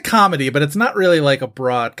 It's a comedy, but it's not really like a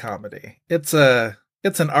broad comedy. It's an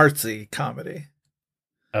artsy comedy.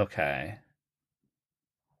 Okay.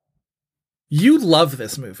 You love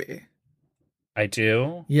this movie. I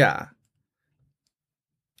do? Yeah.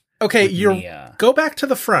 Okay, Mia. Go back to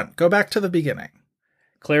the front. Go back to the beginning.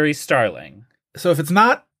 Clarice Starling. So if it's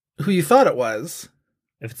not who you thought it was...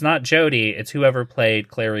 If it's not Jodie, it's whoever played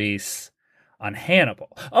Clarice on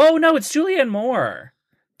Hannibal. Oh, no, it's Julianne Moore.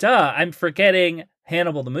 Duh, I'm forgetting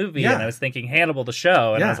Hannibal the movie, and I was thinking Hannibal the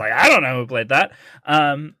show, and I was like, I don't know who played that.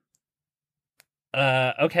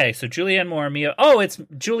 Okay, so Julianne Moore, Mia... Oh, it's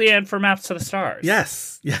Julianne for Maps to the Stars.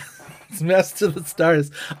 Yes. It's Maps to the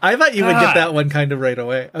Stars. I thought you would get that one kind of right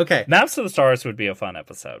away. Okay. Maps to the Stars would be a fun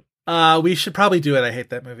episode. We should probably do it. I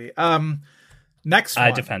hate that movie. Next one.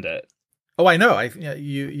 I defend it. Oh, I know.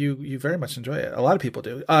 You very much enjoy it. A lot of people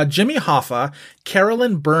do. Jimmy Hoffa,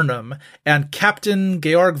 Carolyn Burnham, and Captain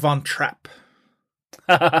Georg von Trapp.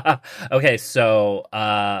 Okay, so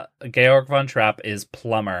Georg von Trapp is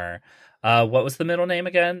Plumber. What was the middle name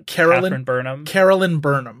again? Catherine Burnham. Carolyn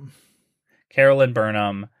Burnham. Carolyn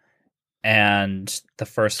Burnham. And the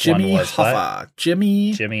first Jimmy one was Hoffa. What?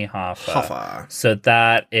 Jimmy Hoffa. So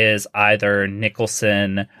that is either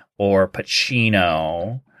Nicholson or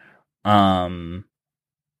Pacino.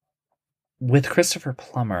 With Christopher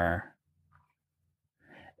Plummer.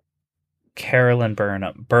 Carolyn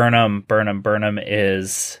Burnham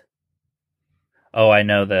is... Oh, I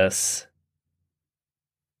know this.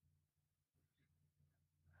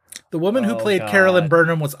 The woman who played Carolyn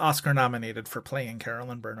Burnham was Oscar nominated for playing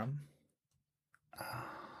Carolyn Burnham.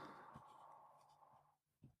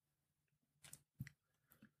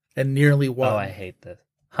 And nearly won. Oh, I hate this.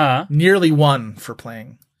 Huh? Nearly won for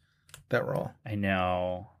playing that role. I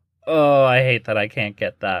know. Oh, I hate that I can't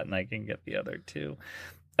get that and I can get the other two.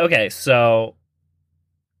 Okay, so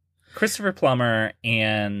Christopher Plummer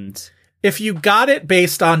and... If you got it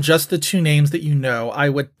based on just the two names that you know, I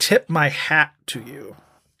would tip my hat to you.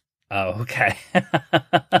 Oh, okay.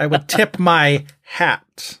 I would tip my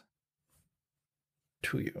hat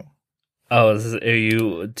to you. Oh, are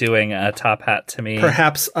you doing a top hat to me?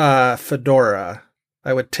 Perhaps fedora.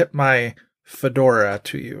 I would tip my fedora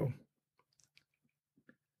to you.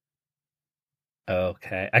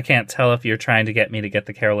 Okay. I can't tell if you're trying to get me to get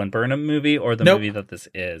the Carolyn Burnham movie or the movie that this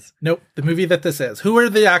is. Nope, the movie that this is. Who are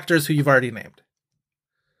the actors who you've already named?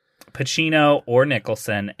 Pacino or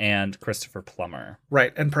Nicholson and Christopher Plummer.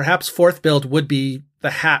 Right, and perhaps fourth build would be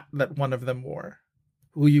the hat that one of them wore,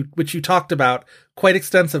 which you talked about quite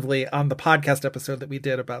extensively on the podcast episode that we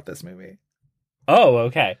did about this movie. Oh,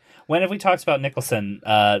 okay. When have we talked about Nicholson?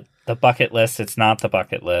 The bucket list, it's not the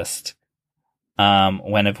bucket list.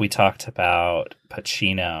 When have we talked about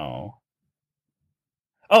Pacino?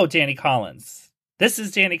 Oh, Danny Collins. This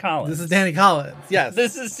is Danny Collins. Yes.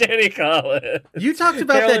 This is Danny Collins. You talked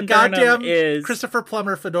about Carolyn that goddamn is... Christopher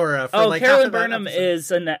Plummer fedora. For like Carolyn half of that Burnham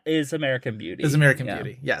episode. is American Beauty. Is American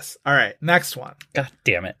Beauty. Yes. All right. Next one. God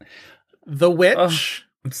damn it. The Witch. Oh,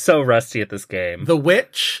 I'm so rusty at this game. The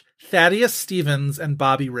Witch, Thaddeus Stevens, and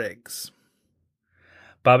Bobby Riggs.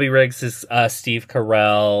 Bobby Riggs is Steve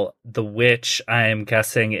Carell. The Witch, I'm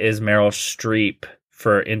guessing, is Meryl Streep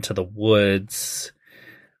for Into the Woods.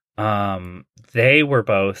 They were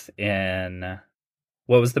both in...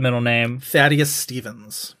 What was the middle name? Thaddeus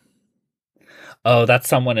Stevens. Oh, that's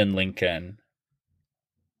someone in Lincoln.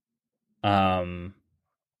 The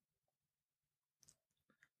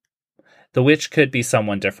witch could be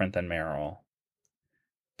someone different than Meryl.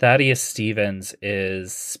 Thaddeus Stevens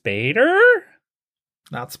is Spader?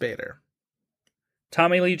 Not Spader.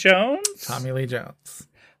 Tommy Lee Jones? Tommy Lee Jones.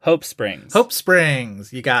 Hope Springs. Hope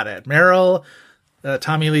Springs. You got it. Meryl,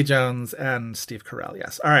 Tommy Lee Jones, and Steve Carell.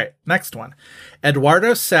 Yes. All right. Next one.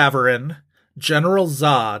 Eduardo Saverin, General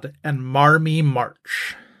Zod, and Marmee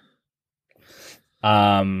March.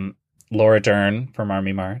 Laura Dern from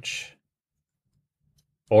Marmee March.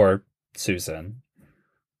 Or Susan.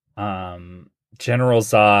 General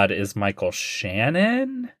Zod is Michael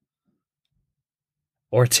Shannon?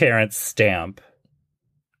 Or Terrence Stamp?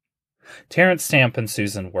 Terrence Stamp and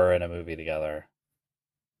Susan were in a movie together.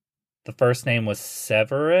 The first name was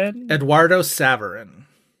Severin? Eduardo Saverin.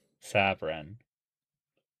 Saverin.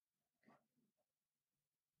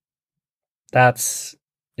 Is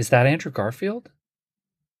that Andrew Garfield?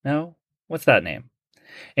 No? What's that name?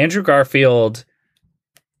 Andrew Garfield,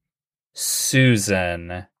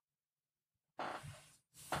 Susan.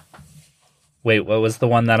 Wait, what was the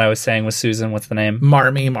one that I was saying was Susan? What's the name?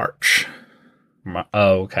 Marmee March.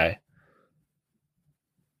 Oh, okay.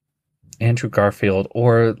 Andrew Garfield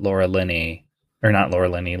or Laura Linney. Or not Laura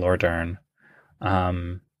Linney, Laura Dern.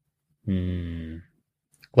 Laura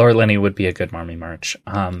Linney would be a good Marmee March.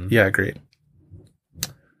 Yeah, agreed.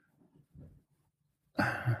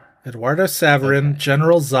 Eduardo Saverin, okay.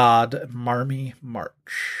 General Zod, Marmee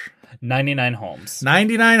March. 99 Homes.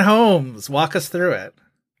 99 Homes. Walk us through it.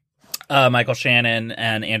 Michael Shannon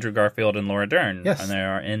and Andrew Garfield and Laura Dern. Yes. And they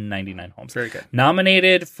are in 99 Homes. Very good.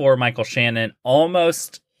 Nominated for Michael Shannon,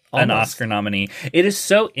 almost an Oscar nominee. It is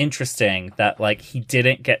so interesting that like he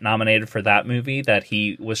didn't get nominated for that movie, that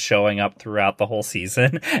he was showing up throughout the whole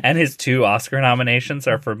season, and his 2 Oscar nominations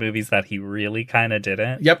are for movies that he really kind of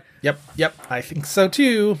didn't. Yep. I think so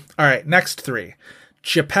too. All right, next 3.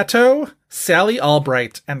 Geppetto, Sally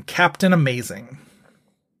Albright, and Captain Amazing.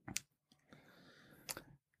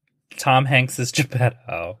 Tom Hanks is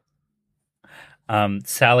Geppetto.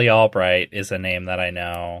 Sally Albright is a name that I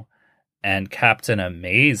know. And Captain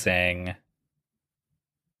Amazing.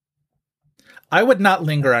 I would not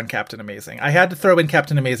linger on Captain Amazing. I had to throw in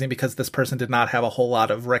Captain Amazing because this person did not have a whole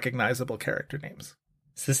lot of recognizable character names.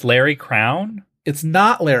 Is this Larry Crown? It's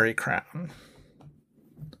not Larry Crown.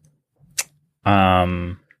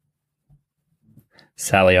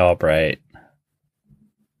 Sally Albright.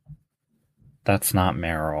 That's not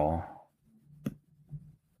Meryl.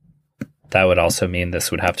 That would also mean this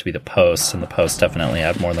would have to be The Post, and The Post definitely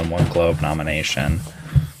had more than one Globe nomination.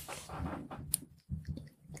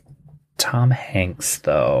 Tom Hanks,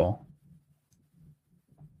 though.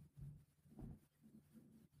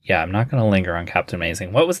 Yeah, I'm not going to linger on Captain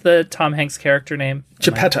Amazing. What was the Tom Hanks character name?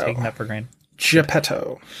 Geppetto. Taking that for granted.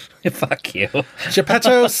 Geppetto. Fuck you.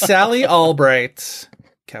 Geppetto, Sally Albright,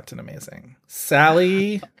 Captain Amazing.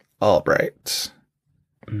 Sally Albright.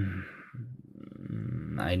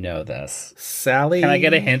 I know this. Sally. Can I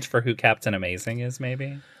get a hint for who Captain Amazing is,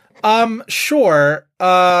 maybe? Sure.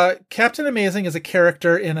 Captain Amazing is a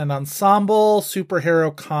character in an ensemble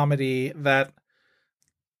superhero comedy that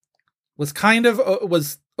was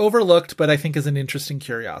was overlooked, but I think is an interesting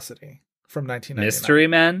curiosity from 1999. Mystery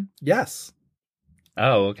Men? Yes.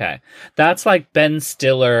 Oh, okay. That's like Ben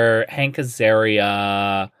Stiller, Hank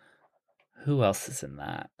Azaria. Who else is in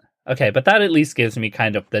that? Okay, but that at least gives me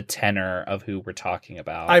kind of the tenor of who we're talking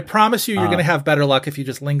about. I promise you're going to have better luck if you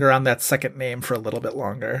just linger on that second name for a little bit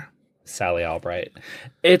longer. Sally Albright.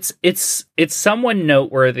 It's someone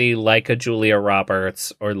noteworthy, like a Julia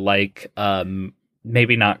Roberts, or like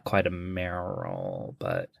maybe not quite a Meryl,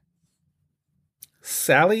 but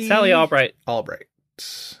Sally Albright. Albright.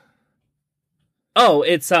 Oh,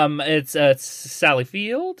 it's Sally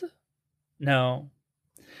Field? No.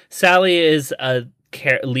 Sally is a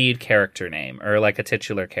lead character name, or like a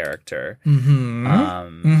titular character.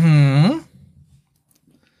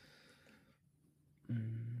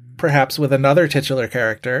 Perhaps with another titular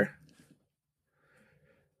character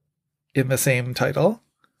in the same title.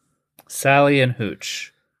 Sally and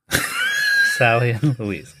Hooch. Sally and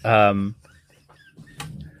Louise.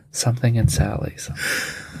 Something in Sally.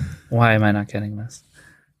 Why am I not getting this?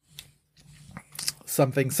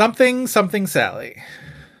 Something Sally.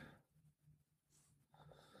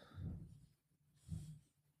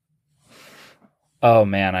 Oh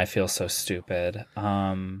man, I feel so stupid.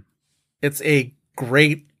 It's a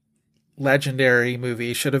great, legendary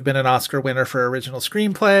movie. Should have been an Oscar winner for original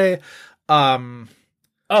screenplay.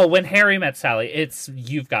 Oh, When Harry Met Sally. It's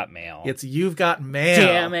You've Got Mail. It's You've Got Mail.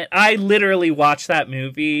 Damn it. I literally watched that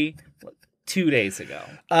movie 2 days ago.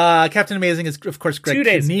 Captain Amazing is, of course, Greg 2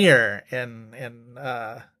 days Kinnear in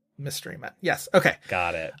Mystery Men. Yes. Okay.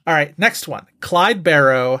 Got it. All right. Next one. Clyde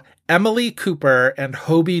Barrow, Emily Cooper, and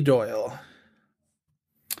Hobie Doyle.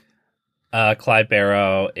 Clyde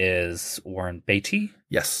Barrow is Warren Beatty.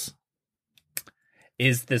 Yes.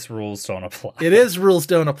 Is this Rules Don't Apply? It is Rules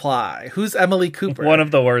Don't Apply. Who's Emily Cooper? One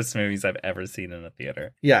of the worst movies I've ever seen in a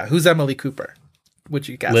theater. Yeah. Who's Emily Cooper? Would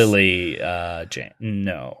you guess? Lily Jane.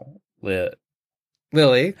 No.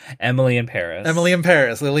 Lily. Emily in Paris. Emily in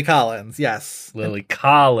Paris. Lily Collins. Yes. Lily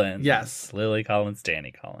Collins. Yes. Lily Collins,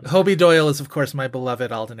 Danny Collins. Hobie Doyle is, of course, my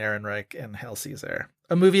beloved Alden Ehrenreich in Hail Caesar.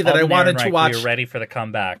 A movie that Alden I wanted Ehrenreich, to watch. We're ready for the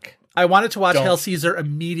comeback. I wanted to watch Don't- Hail Caesar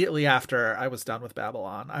immediately after I was done with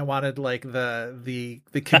Babylon. I wanted like the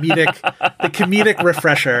comedic the comedic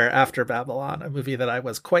refresher after Babylon, a movie that I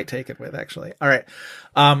was quite taken with, actually. All right.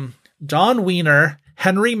 Dawn Wiener,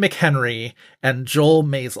 Henry McHenry, and Joel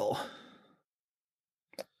Maisel.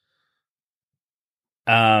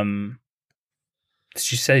 Did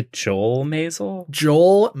you say Joel Maisel?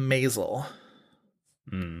 Joel Maisel.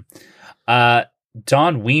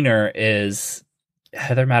 Dawn Wiener is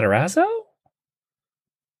Heather Matarazzo?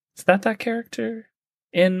 Is that character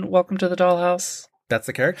in Welcome to the Dollhouse? That's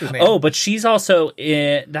the character's name. Oh, but she's also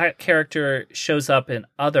in that character shows up in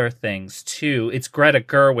other things too. It's Greta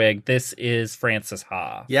Gerwig. This is Frances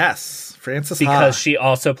Ha. Yes, Frances Ha. Because she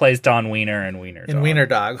also plays Dawn Wiener in Wiener Dog. in Wiener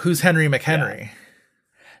Dog. Who's Henry McHenry? Yeah.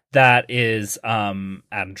 That is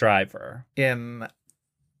Adam Driver. In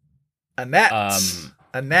Annette.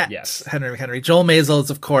 Annette. yes. Henry McHenry. Joel Maisel is,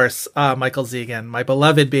 of course, Michael Zegan, my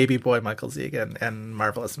beloved baby boy Michael Zegan, and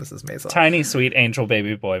Marvelous Mrs. Maisel. Tiny sweet angel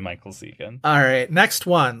baby boy Michael Zegan. All right, next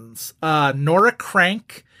ones. Nora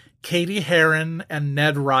Crank, Katie Heron, and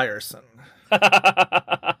Ned Ryerson.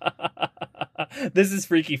 This is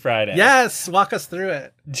Freaky Friday. Yes, walk us through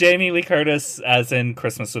it. Jamie Lee Curtis, as in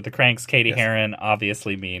Christmas with the Cranks. Katie Yes. Heron,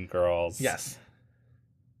 obviously Mean Girls. Yes.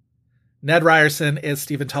 Ned Ryerson is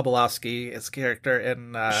Stephen Tobolowsky, his character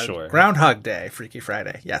in Sure. Groundhog Day, Freaky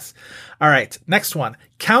Friday. Yes. All right, next one.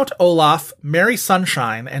 Count Olaf, Mary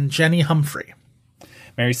Sunshine, and Jenny Humphrey.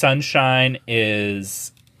 Mary Sunshine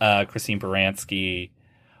is Christine Baranski.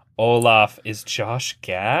 Olaf is Josh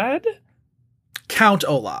Gad? Count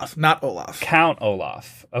Olaf, not Olaf. Count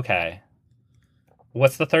Olaf. Okay.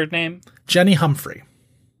 What's the third name? Jenny Humphrey.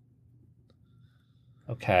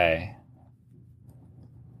 Okay.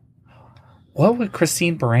 What would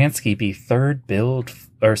Christine Baranski be third build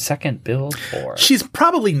or second build for? She's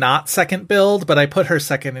probably not second build, but I put her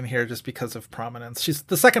second in here just because of prominence. She's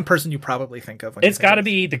the second person you probably think of. When It's got to to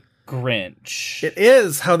be the Grinch. It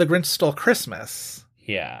is How the Grinch Stole Christmas.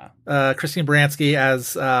 Yeah. Christine Baranski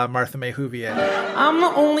as Martha May Whovier. I'm the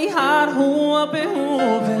only hot who up in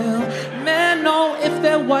Whoville. Man, no, if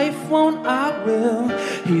their wife won't, I will.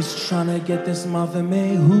 He's trying to get this Martha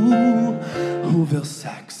May Whoville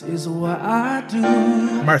sex is what I do.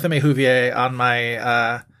 Martha May Whovier on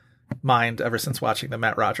my mind ever since watching the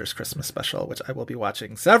Matt Rogers Christmas special, which I will be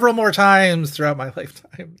watching several more times throughout my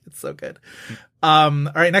lifetime. It's so good. All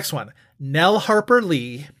right, next one. Nell Harper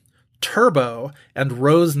Lee, Turbo, and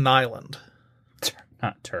Rose Nyland.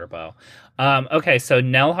 Not Turbo. Okay, so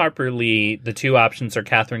Nell Harper Lee, the two options are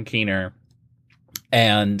Catherine Keener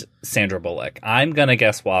and Sandra Bullock. I'm going to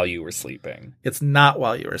guess While You Were Sleeping. It's not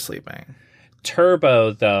While You Were Sleeping.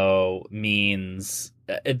 Turbo, though, means...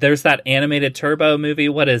 there's that animated Turbo movie.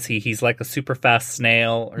 What is he? He's like a super fast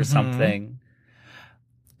snail or something.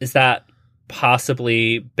 Is that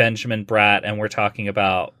possibly Benjamin Bratt and we're talking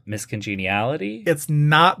about Miss Congeniality? It's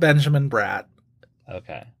not Benjamin Bratt.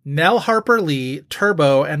 Okay. Nell Harper Lee,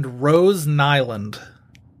 Turbo, and Rose Nyland.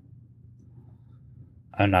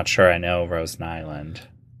 I'm not sure I know Rose Nyland.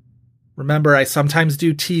 Remember, I sometimes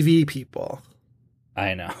do TV, people.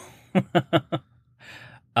 I know.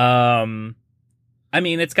 I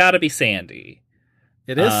mean, it's got to be Sandy.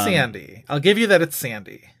 It is Sandy. I'll give you that it's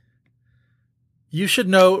Sandy. You should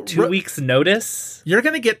know... 2 weeks' notice? You're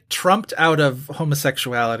going to get trumped out of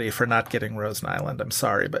homosexuality for not getting Rose Nyland. I'm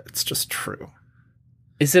sorry, but it's just true.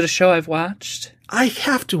 Is it a show I've watched? I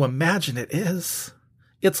have to imagine it is.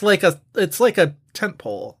 It's like a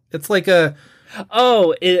tentpole. It's like a...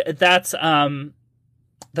 Oh, that's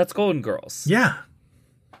Golden Girls. Yeah.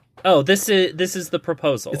 Oh, this is The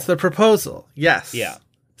Proposal. It's The Proposal. Yes. Yeah.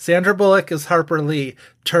 Sandra Bullock is Harper Lee.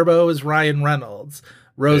 Turbo is Ryan Reynolds.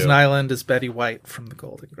 Rose Nyland is Betty White from The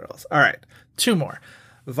Golden Girls. All right. 2 more.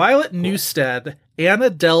 Violet Newstead,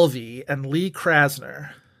 Anna Delvey, and Lee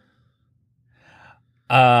Krasner.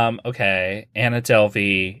 Okay. Anna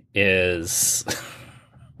Delvey is...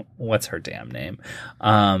 what's her damn name?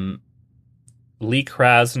 Lee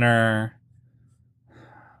Krasner...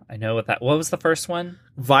 I know what was the first one?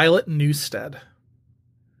 Violet Newstead.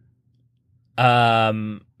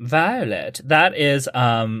 Violet. That is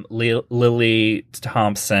Lily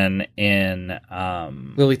Thompson in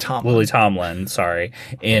Lily Tomlin. Lily Tomlin, sorry,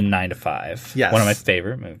 in 9 to 5. Yes. One of my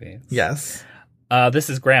favorite movies. Yes. This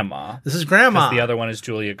is Grandma. This is Grandma. The other one is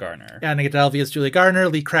Julia Garner. Anna Delvey is Julia Garner.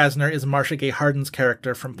 Lee Krasner is Marcia Gay Harden's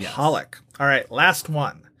character from Pollock. All right, last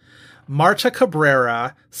one. Marta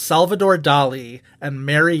Cabrera, Salvador Dali, and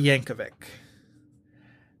Mary Yankovic.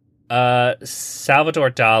 Salvador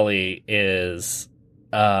Dali is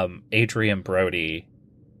Adrian Brody.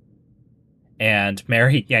 And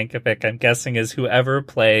Mary Yankovic, I'm guessing, is whoever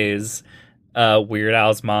plays Weird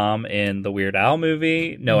Al's mom in the Weird Al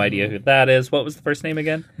movie. No idea who that is. What was the first name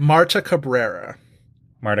again? Marta Cabrera.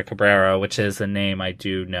 Marta Cabrera, which is a name I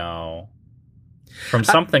do know from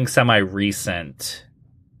something semi-recent.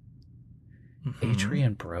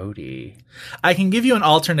 Adrian Brody. I can give you an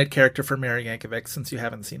alternate character for Mary Yankovic since you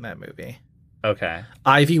haven't seen that movie. Okay.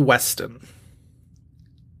 Ivy Weston.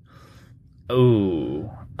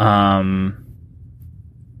 Ooh.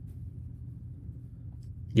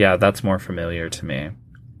 Yeah, that's more familiar to me.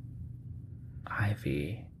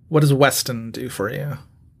 Ivy. What does Weston do for you?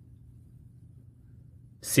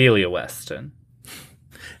 Celia Weston.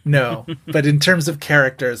 No, but in terms of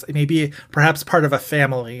characters, maybe perhaps part of a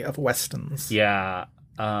family of Westons. Yeah.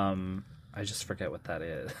 I just forget what that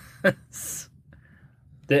is.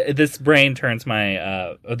 This game turns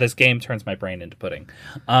my brain into pudding.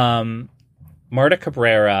 Marta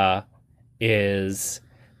Cabrera is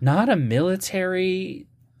not a military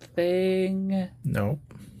thing. No.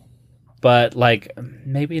 But like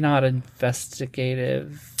maybe not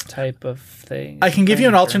investigative type of thing. I can give you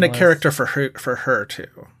an alternate character for her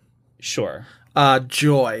too. Sure.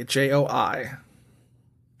 Joy, Joi.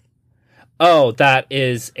 Oh, that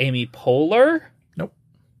is Amy Poehler? Nope.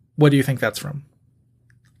 What do you think that's from?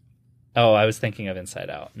 Oh, I was thinking of Inside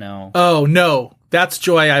Out. No. Oh, no. That's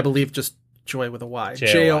Joy, I believe, just Joy with a Y.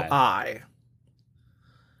 Joi.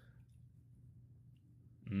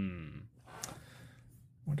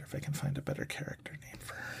 Wonder if I can find a better character name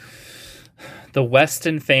for her. The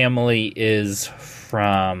Weston family is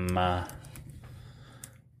from a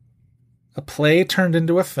play turned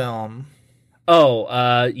into a film.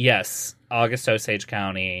 Oh, yes. August Osage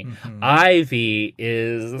County. Mm-hmm. Ivy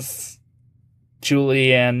is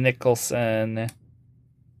Julianne Nicholson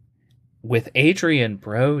with Adrian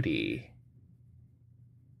Brody.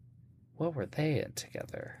 What were they in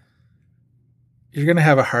together? You're going to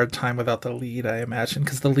have a hard time without the lead, I imagine,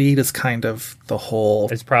 because the lead is kind of the whole...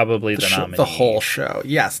 It's probably the nominee. The whole show.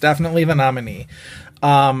 Yes, definitely the nominee.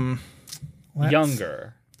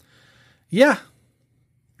 Younger. Yeah.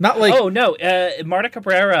 Not like... Oh, no. Marta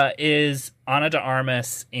Cabrera is Ana de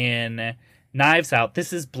Armas in Knives Out.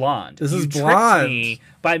 This is Blonde. This is Tricked Blonde. me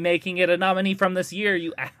by making it a nominee from this year,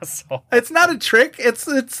 you asshole. It's not a trick. It's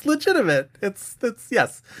legitimate. It's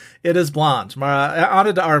yes. It is Blonde.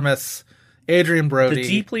 Ana de Armas... Adrian Brody. The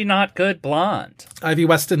deeply not good Blonde. Ivy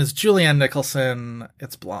Weston is Julianne Nicholson.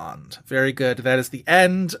 It's Blonde. Very good. That is the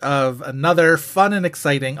end of another fun and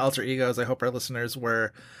exciting Alter Egos. I hope our listeners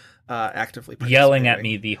were actively participating. Yelling at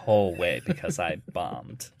me the whole way because I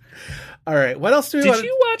bombed. All right. What else do we Did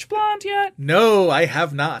you watch Blonde yet? No, I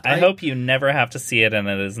have not. I hope you never have to see it and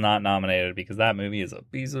it is not nominated because that movie is a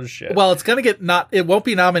piece of shit. Well, it's going to it won't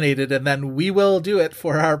be nominated and then we will do it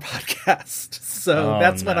for our podcast. So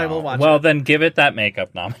that's when I will watch it. Well, then give it that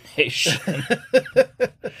makeup nomination.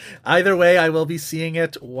 Either way, I will be seeing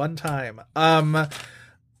it one time. I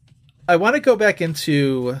want to go back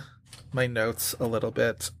into my notes a little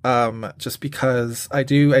bit, just because I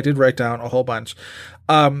did write down a whole bunch.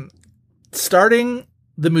 Starting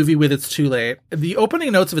the movie with It's Too Late, the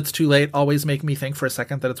opening notes of It's Too Late always make me think for a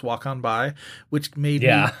second that it's Walk On By, which made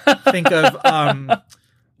me think of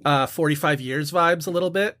 45 Years vibes a little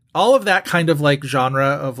bit. All of that kind of like genre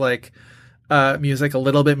of like music a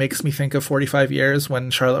little bit makes me think of 45 Years when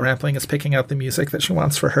Charlotte Rampling is picking out the music that she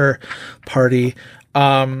wants for her party.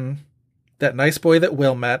 That nice boy that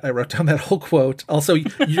Will met. I wrote down that whole quote. Also,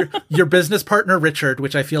 your business partner Richard,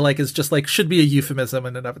 which I feel like is just like should be a euphemism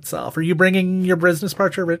in and of itself. Are you bringing your business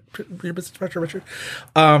partner Richard?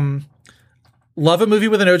 Love a movie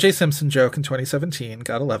with an O.J. Simpson joke in 2017.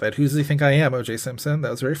 Gotta love it. Who does he think I am? O.J. Simpson. That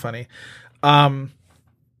was very funny. The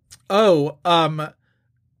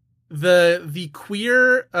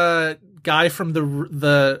queer guy from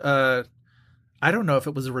the I don't know if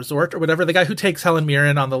it was a resort or whatever, the guy who takes Helen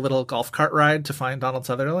Mirren on the little golf cart ride to find Donald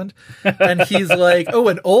Sutherland. And he's like, oh,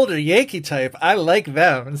 an older Yankee type. I like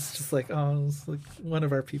them. And it's just like, oh, it's like one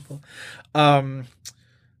of our people.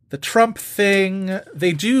 The Trump thing.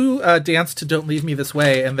 They do dance to Don't Leave Me This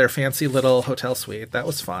Way in their fancy little hotel suite. That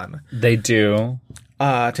was fun. They do.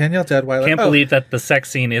 Danielle Deadweiler. Can't believe that the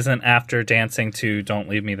sex scene isn't after dancing to Don't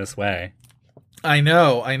Leave Me This Way. I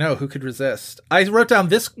know. Who could resist? I wrote down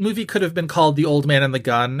this movie could have been called The Old Man and the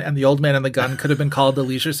Gun, and The Old Man and the Gun could have been called The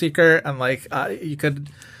Leisure Seeker, and you could...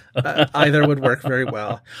 either would work very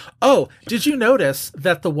well. Oh, did you notice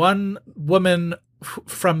that the one woman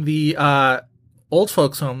from the old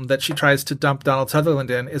folks home that she tries to dump Donald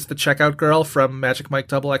Sutherland in is the checkout girl from Magic Mike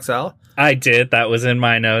XXL? I did. That was in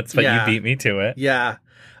my notes, but Yeah. you beat me to it. Yeah.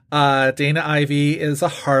 Dana Ivey is a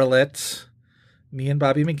harlot. Me and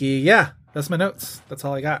Bobby McGee. Yeah, that's my notes. That's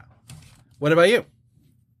all I got. What about you?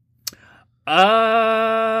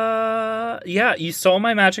 Yeah, you stole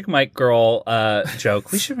my Magic Mike girl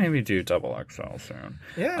joke. We should maybe do Double XL soon.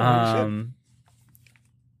 Yeah, we should.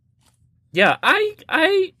 Yeah,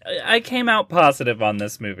 I came out positive on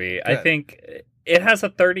this movie. Good. I think it has a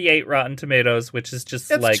 38 Rotten Tomatoes, which is just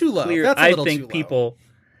It's like too low. clear. That's a I little think too low. people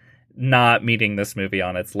not meeting this movie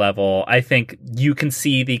on its level. I think you can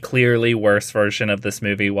see the clearly worse version of this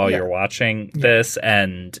movie while Yeah. you're watching this,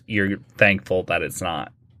 and you're thankful that it's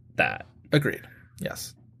not that. Agreed.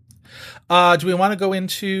 Yes. Do we want to go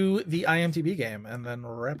into the IMDb game and then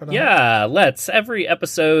wrap it up? Yeah, let's. Every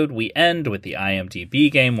episode, we end with the IMDb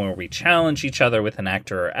game where we challenge each other with an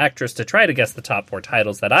actor or actress to try to guess the top 4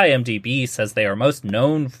 titles that IMDb says they are most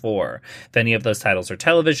known for. If any of those titles are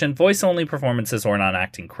television, voice-only performances, or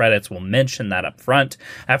non-acting credits, we'll mention that up front.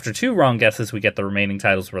 After 2 wrong guesses, we get the remaining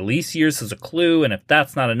titles' release years as a clue, and if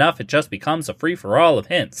that's not enough, it just becomes a free-for-all of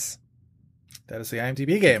hints. That is the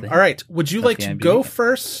IMDb game. All right. Would you like to go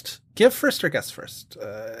first? Give first or guess first?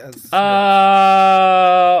 Why?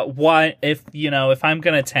 If I'm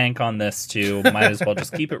gonna tank on this too, might as well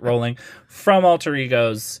just keep it rolling. From Alter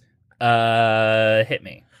Egos, hit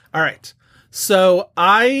me. All right. So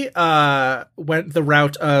I went the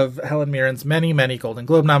route of Helen Mirren's many, many Golden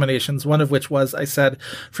Globe nominations, one of which was, I said,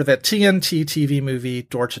 for that TNT TV movie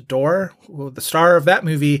Door to Door. The star of that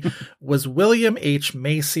movie was William H.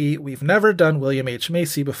 Macy. We've never done William H.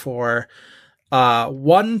 Macy before.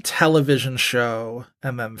 1 television show,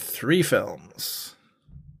 and then 3 films.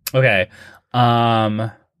 Okay.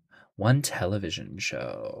 1 television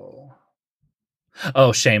show.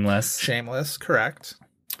 Oh, Shameless. Shameless, correct.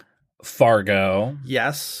 Fargo.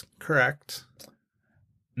 Yes, correct.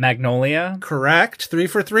 Magnolia. Correct. 3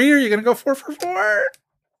 for 3. Are you going to go 4 for 4?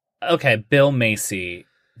 Okay, Bill Macy.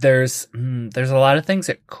 There's a lot of things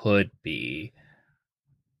it could be.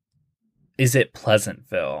 Is it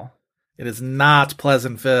Pleasantville? It is not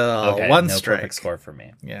Pleasantville. Okay, 1 no strike. perfect score for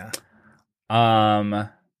me. Yeah. I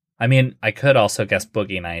mean, I could also guess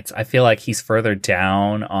Boogie Nights. I feel like he's further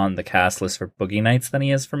down on the cast list for Boogie Nights than he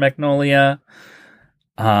is for Magnolia.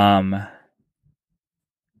 The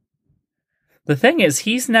thing is,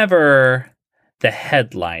 he's never the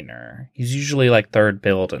headliner. He's usually like third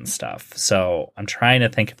billed and stuff. So I'm trying to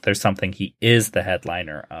think if there's something he is the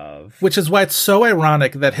headliner of. Which is why it's so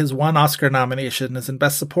ironic that his 1 Oscar nomination is in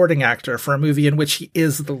Best Supporting Actor for a movie in which he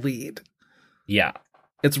is the lead. Yeah.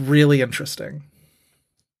 It's really interesting.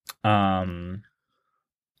 I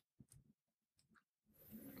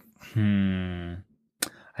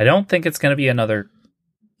don't think it's going to be another.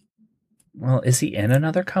 Well, is he in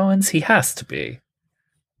another Coens? He has to be.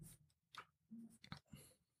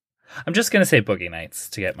 I'm just going to say Boogie Nights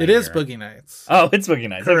to get my It is hero. Boogie Nights. Oh, it's Boogie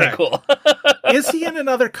Nights. Correct. Okay, cool. Is he in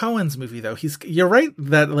another Coens movie, though? You're right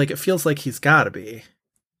that it feels like he's got to be.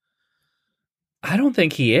 I don't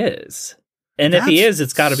think he is. And if he is,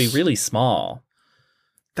 it's got to be really small.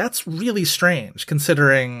 That's really strange,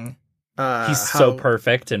 considering... he's so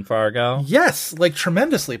perfect in Fargo. Yes,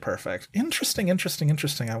 tremendously perfect. Interesting.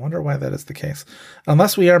 I wonder why that is the case.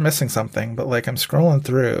 Unless we are missing something, but I'm scrolling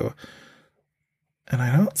through and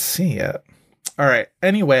I don't see it. All right.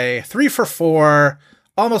 Anyway, 3 for 4,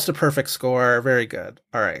 almost a perfect score. Very good.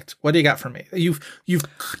 All right. What do you got for me? You've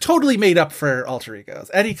totally made up for Alter Egos.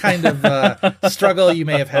 Any kind of struggle you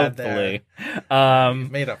may have had there.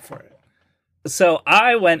 You've made up for it. So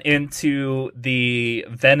I went into the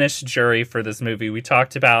Venice jury for this movie. We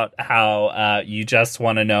talked about how you just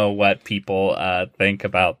want to know what people think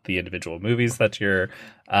about the individual movies that you're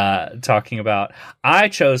talking about. I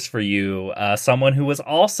chose for you someone who was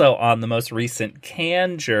also on the most recent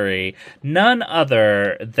Cannes jury, none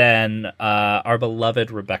other than our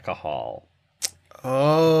beloved Rebecca Hall.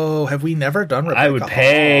 Oh, have we never done Rebecca Hall? I would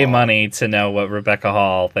pay money to know what Rebecca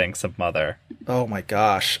Hall thinks of Mother. Oh my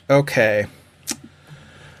gosh. Okay.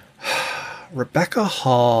 Rebecca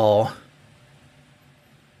Hall.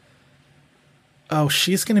 Oh,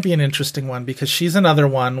 she's going to be an interesting one because she's another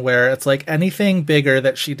one where it's like anything bigger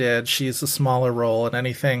that she did, she's a smaller role, and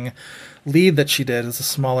anything lead that she did is a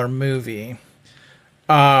smaller movie.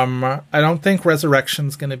 I don't think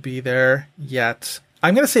Resurrection's going to be there yet.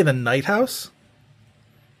 I'm going to say The Night House.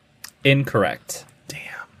 Incorrect.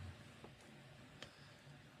 Damn.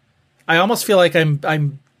 I almost feel like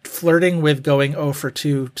I'm flirting with going 0 for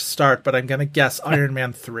 2 to start, but I'm going to guess Iron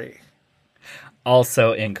Man 3.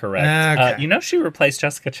 Also incorrect. Okay. You know she replaced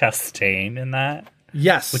Jessica Chastain in that?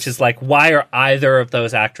 Yes. Which is like, why are either of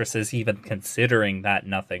those actresses even considering that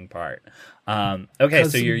nothing part? Okay,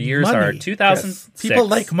 so your years are 2006. Yes. People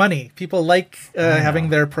like money. People like having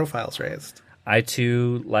their profiles raised. I,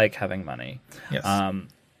 too, like having money. Yes.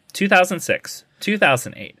 2006,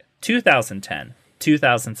 2008, 2010,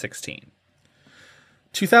 2016.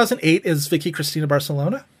 2008 is Vicky Cristina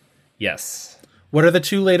Barcelona? Yes. What are the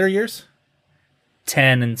 2 later years?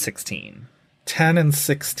 10 and 16. 10 and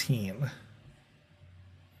 16.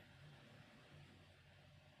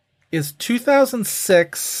 Is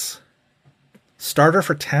 2006 Starter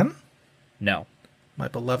for 10? No. My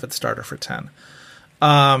beloved Starter for 10.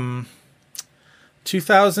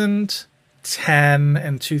 2010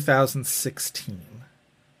 and 2016.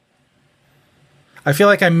 I feel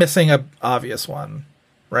like I'm missing a obvious one,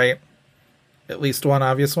 right? At least one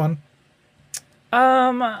obvious one.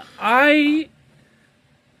 What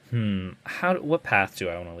path do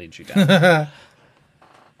I want to lead you down?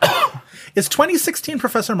 Is 2016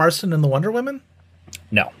 Professor Marston and the Wonder Women?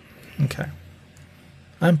 No. Okay.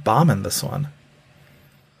 I'm bombing this one.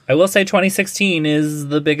 I will say 2016 is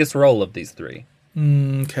the biggest role of these 3.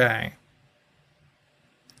 Okay.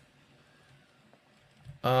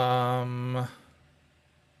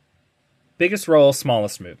 Biggest role,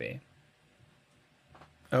 smallest movie.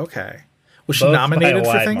 Okay. Was she Both nominated by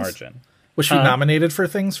a for wide things? margin. Was she nominated for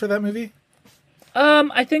things for that movie?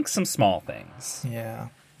 I think some small things. Yeah.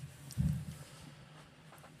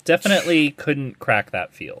 Definitely couldn't crack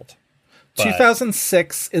that field. But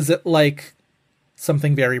 2006, is it like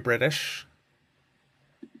something very British?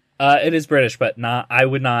 It is British, but not. I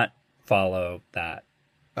would not follow that.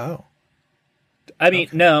 Oh. I mean,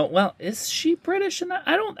 no. Well, is she British in that?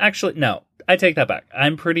 I don't actually. No, I take that back.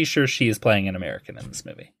 I'm pretty sure she is playing an American in this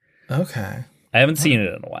movie. Okay. I haven't seen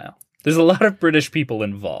it in a while. There's a lot of British people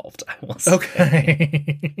involved, I will say.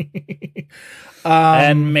 Okay.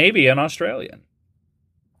 And maybe an Australian.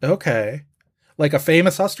 Okay. Like a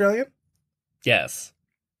famous Australian? Yes.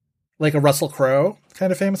 Like a Russell Crowe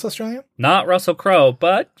kind of famous Australian? Not Russell Crowe,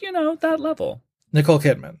 but, that level. Nicole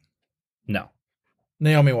Kidman? No.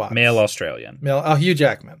 Naomi Watts? Male Australian. Hugh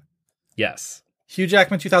Jackman? Yes. Hugh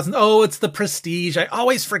Jackman 2000. Oh, it's The Prestige. I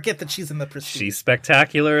always forget that she's in The Prestige. She's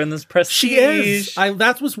spectacular in this Prestige. She is.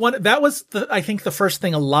 That was I think the first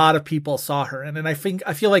thing a lot of people saw her in, and I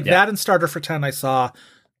feel like that and Starter for 10 I saw.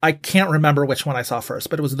 I can't remember which one I saw first,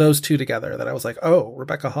 but it was those 2 together that I was like, oh,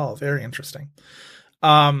 Rebecca Hall, very interesting.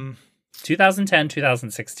 2010,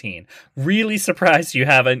 2016. Really surprised you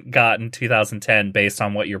haven't gotten 2010 based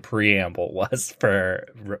on what your preamble was for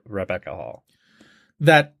Rebecca Hall.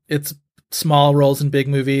 That it's small roles in big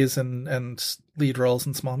movies and lead roles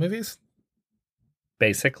in small movies?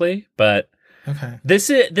 Basically, but okay. This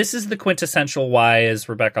is the quintessential why is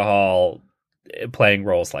Rebecca Hall playing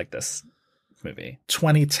roles like this movie.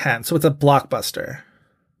 2010. So it's a blockbuster.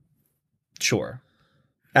 Sure.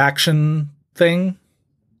 Action thing?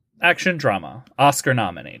 Action drama. Oscar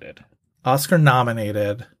nominated. Oscar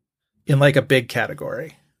nominated in like a big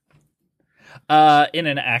category. In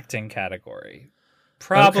an acting category.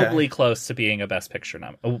 Probably Okay. close to being a Best Picture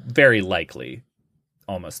very likely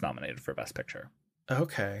almost nominated for Best Picture.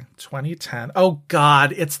 Okay. 2010. Oh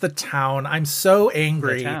God, it's The Town. I'm so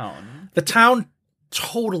angry. The Town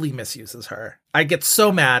totally misuses her. I get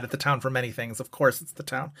so mad at The Town for many things. Of course it's The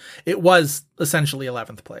Town. It was essentially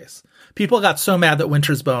 11th place. People got so mad that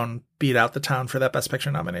Winter's Bone beat out The Town for that Best Picture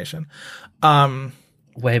nomination.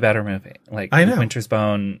 Way better movie. Like I know. Winter's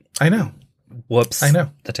Bone. I know. Whoops. I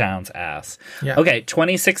know. The Town's ass. Yeah. Okay,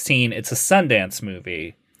 2016. It's a Sundance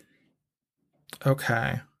movie.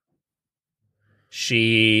 Okay.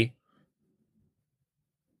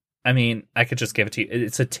 I could just give it to you.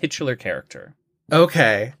 It's a titular character.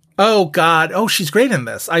 Okay. Oh God. Oh, she's great in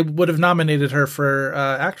this. I would have nominated her for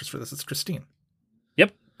actress for this. It's Christine.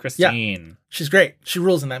 Yep, Christine. She's great. She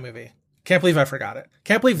rules in that movie. Can't believe I forgot it.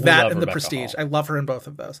 Can't believe We that love and The Rebecca Prestige. Hall. I love her in both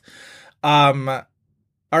of those.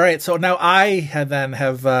 All right, so now I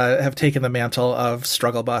have taken the mantle of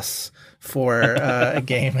Struggle Bus for a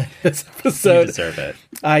game in this episode. You deserve it.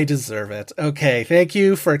 I deserve it. Okay, thank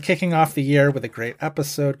you for kicking off the year with a great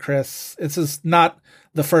episode, Chris. This is not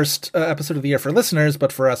the first episode of the year for listeners,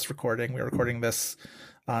 but for us recording. We're recording this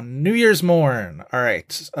on New Year's morn. All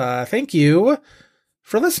right, thank you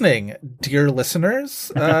for listening, dear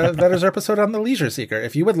listeners. That is our episode on The Leisure Seeker.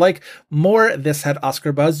 If you would like more This Had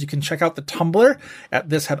Oscar Buzz, you can check out the Tumblr at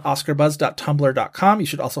thishadoscarbuzz.tumblr.com. You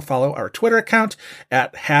should also follow our Twitter account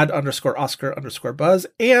at had_Oscar_Buzz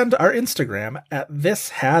and our Instagram at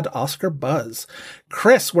thishadoscarbuzz.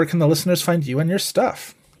 Chris, where can the listeners find you and your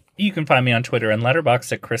stuff? You can find me on Twitter and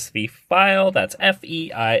Letterboxd at Chris V. Feil. That's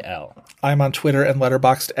Feil. I'm on Twitter and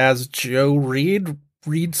Letterboxd as Joe Reed.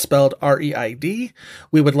 Reed spelled R-E-I-D.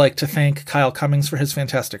 We would like to thank Kyle Cummings for his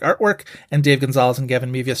fantastic artwork and Dave Gonzalez and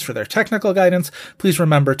Gavin Mevius for their technical guidance. Please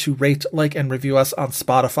remember to rate, like, and review us on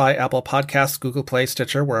Spotify, Apple Podcasts, Google Play,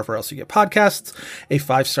 Stitcher, wherever else you get podcasts. A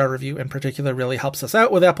 5-star review in particular really helps us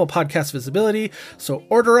out with Apple Podcast visibility. So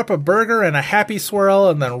order up a burger and a happy swirl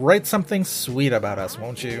and then write something sweet about us,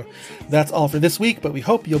 won't you? That's all for this week, but we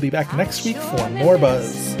hope you'll be back next week for more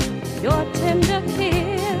buzz. Your tender feet.